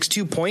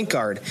 6'2" point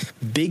guard,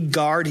 big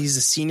guard. He's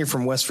a senior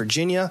from West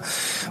Virginia.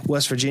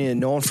 West Virginia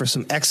known for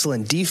some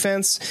excellent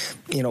defense.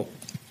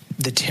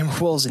 The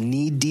Timberwolves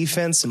need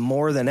defense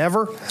more than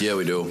ever. Yeah,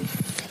 we do.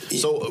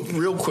 So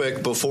real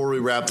quick, before we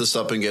wrap this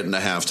up and get into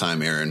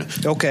halftime, Aaron.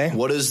 Okay.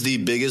 What is the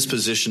biggest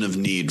position of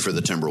need for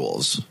the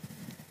Timberwolves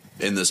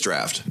in this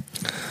draft?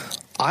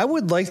 I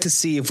would like to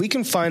see if we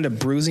can find a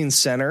bruising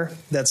center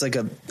that's like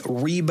a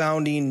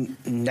rebounding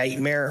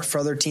nightmare for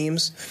other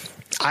teams.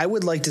 I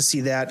would like to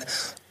see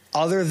that,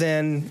 other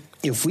than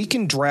if we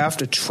can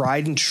draft a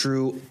tried and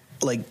true,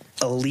 like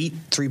elite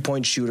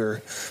 3-point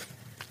shooter.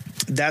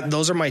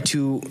 Those are my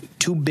two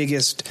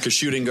biggest. Because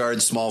shooting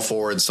guard, small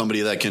forward,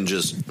 somebody that can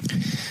just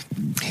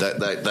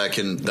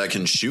that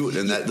can shoot,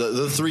 and that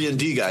the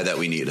 3-and-D guy that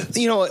we need.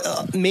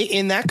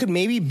 And that could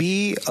maybe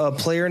be a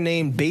player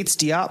named Bates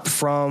Diop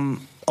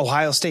from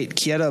Ohio State.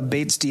 Keita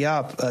Bates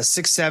Diop,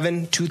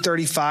 6'7",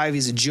 235.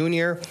 He's a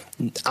junior,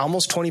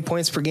 almost 20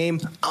 points per game,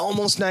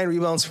 almost 9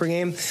 rebounds per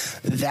game.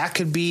 That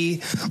could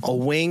be a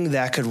wing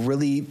that could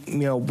really,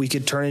 we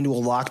could turn into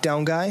a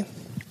lockdown guy.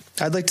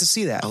 I'd like to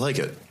see that. I like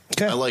it.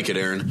 Okay. I like it,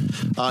 Aaron.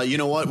 You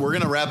know what? We're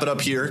going to wrap it up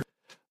here.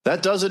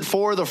 That does it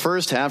for the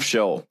first half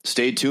show.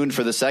 Stay tuned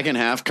for the second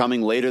half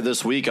coming later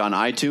this week on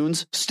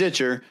iTunes,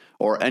 Stitcher,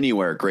 or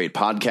anywhere great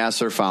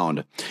podcasts are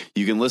found.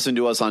 You can listen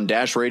to us on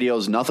Dash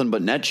Radio's Nothing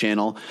But Net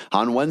channel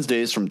on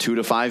Wednesdays from 2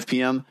 to 5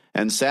 p.m.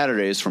 and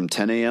Saturdays from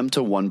 10 a.m.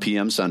 to 1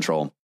 p.m. Central.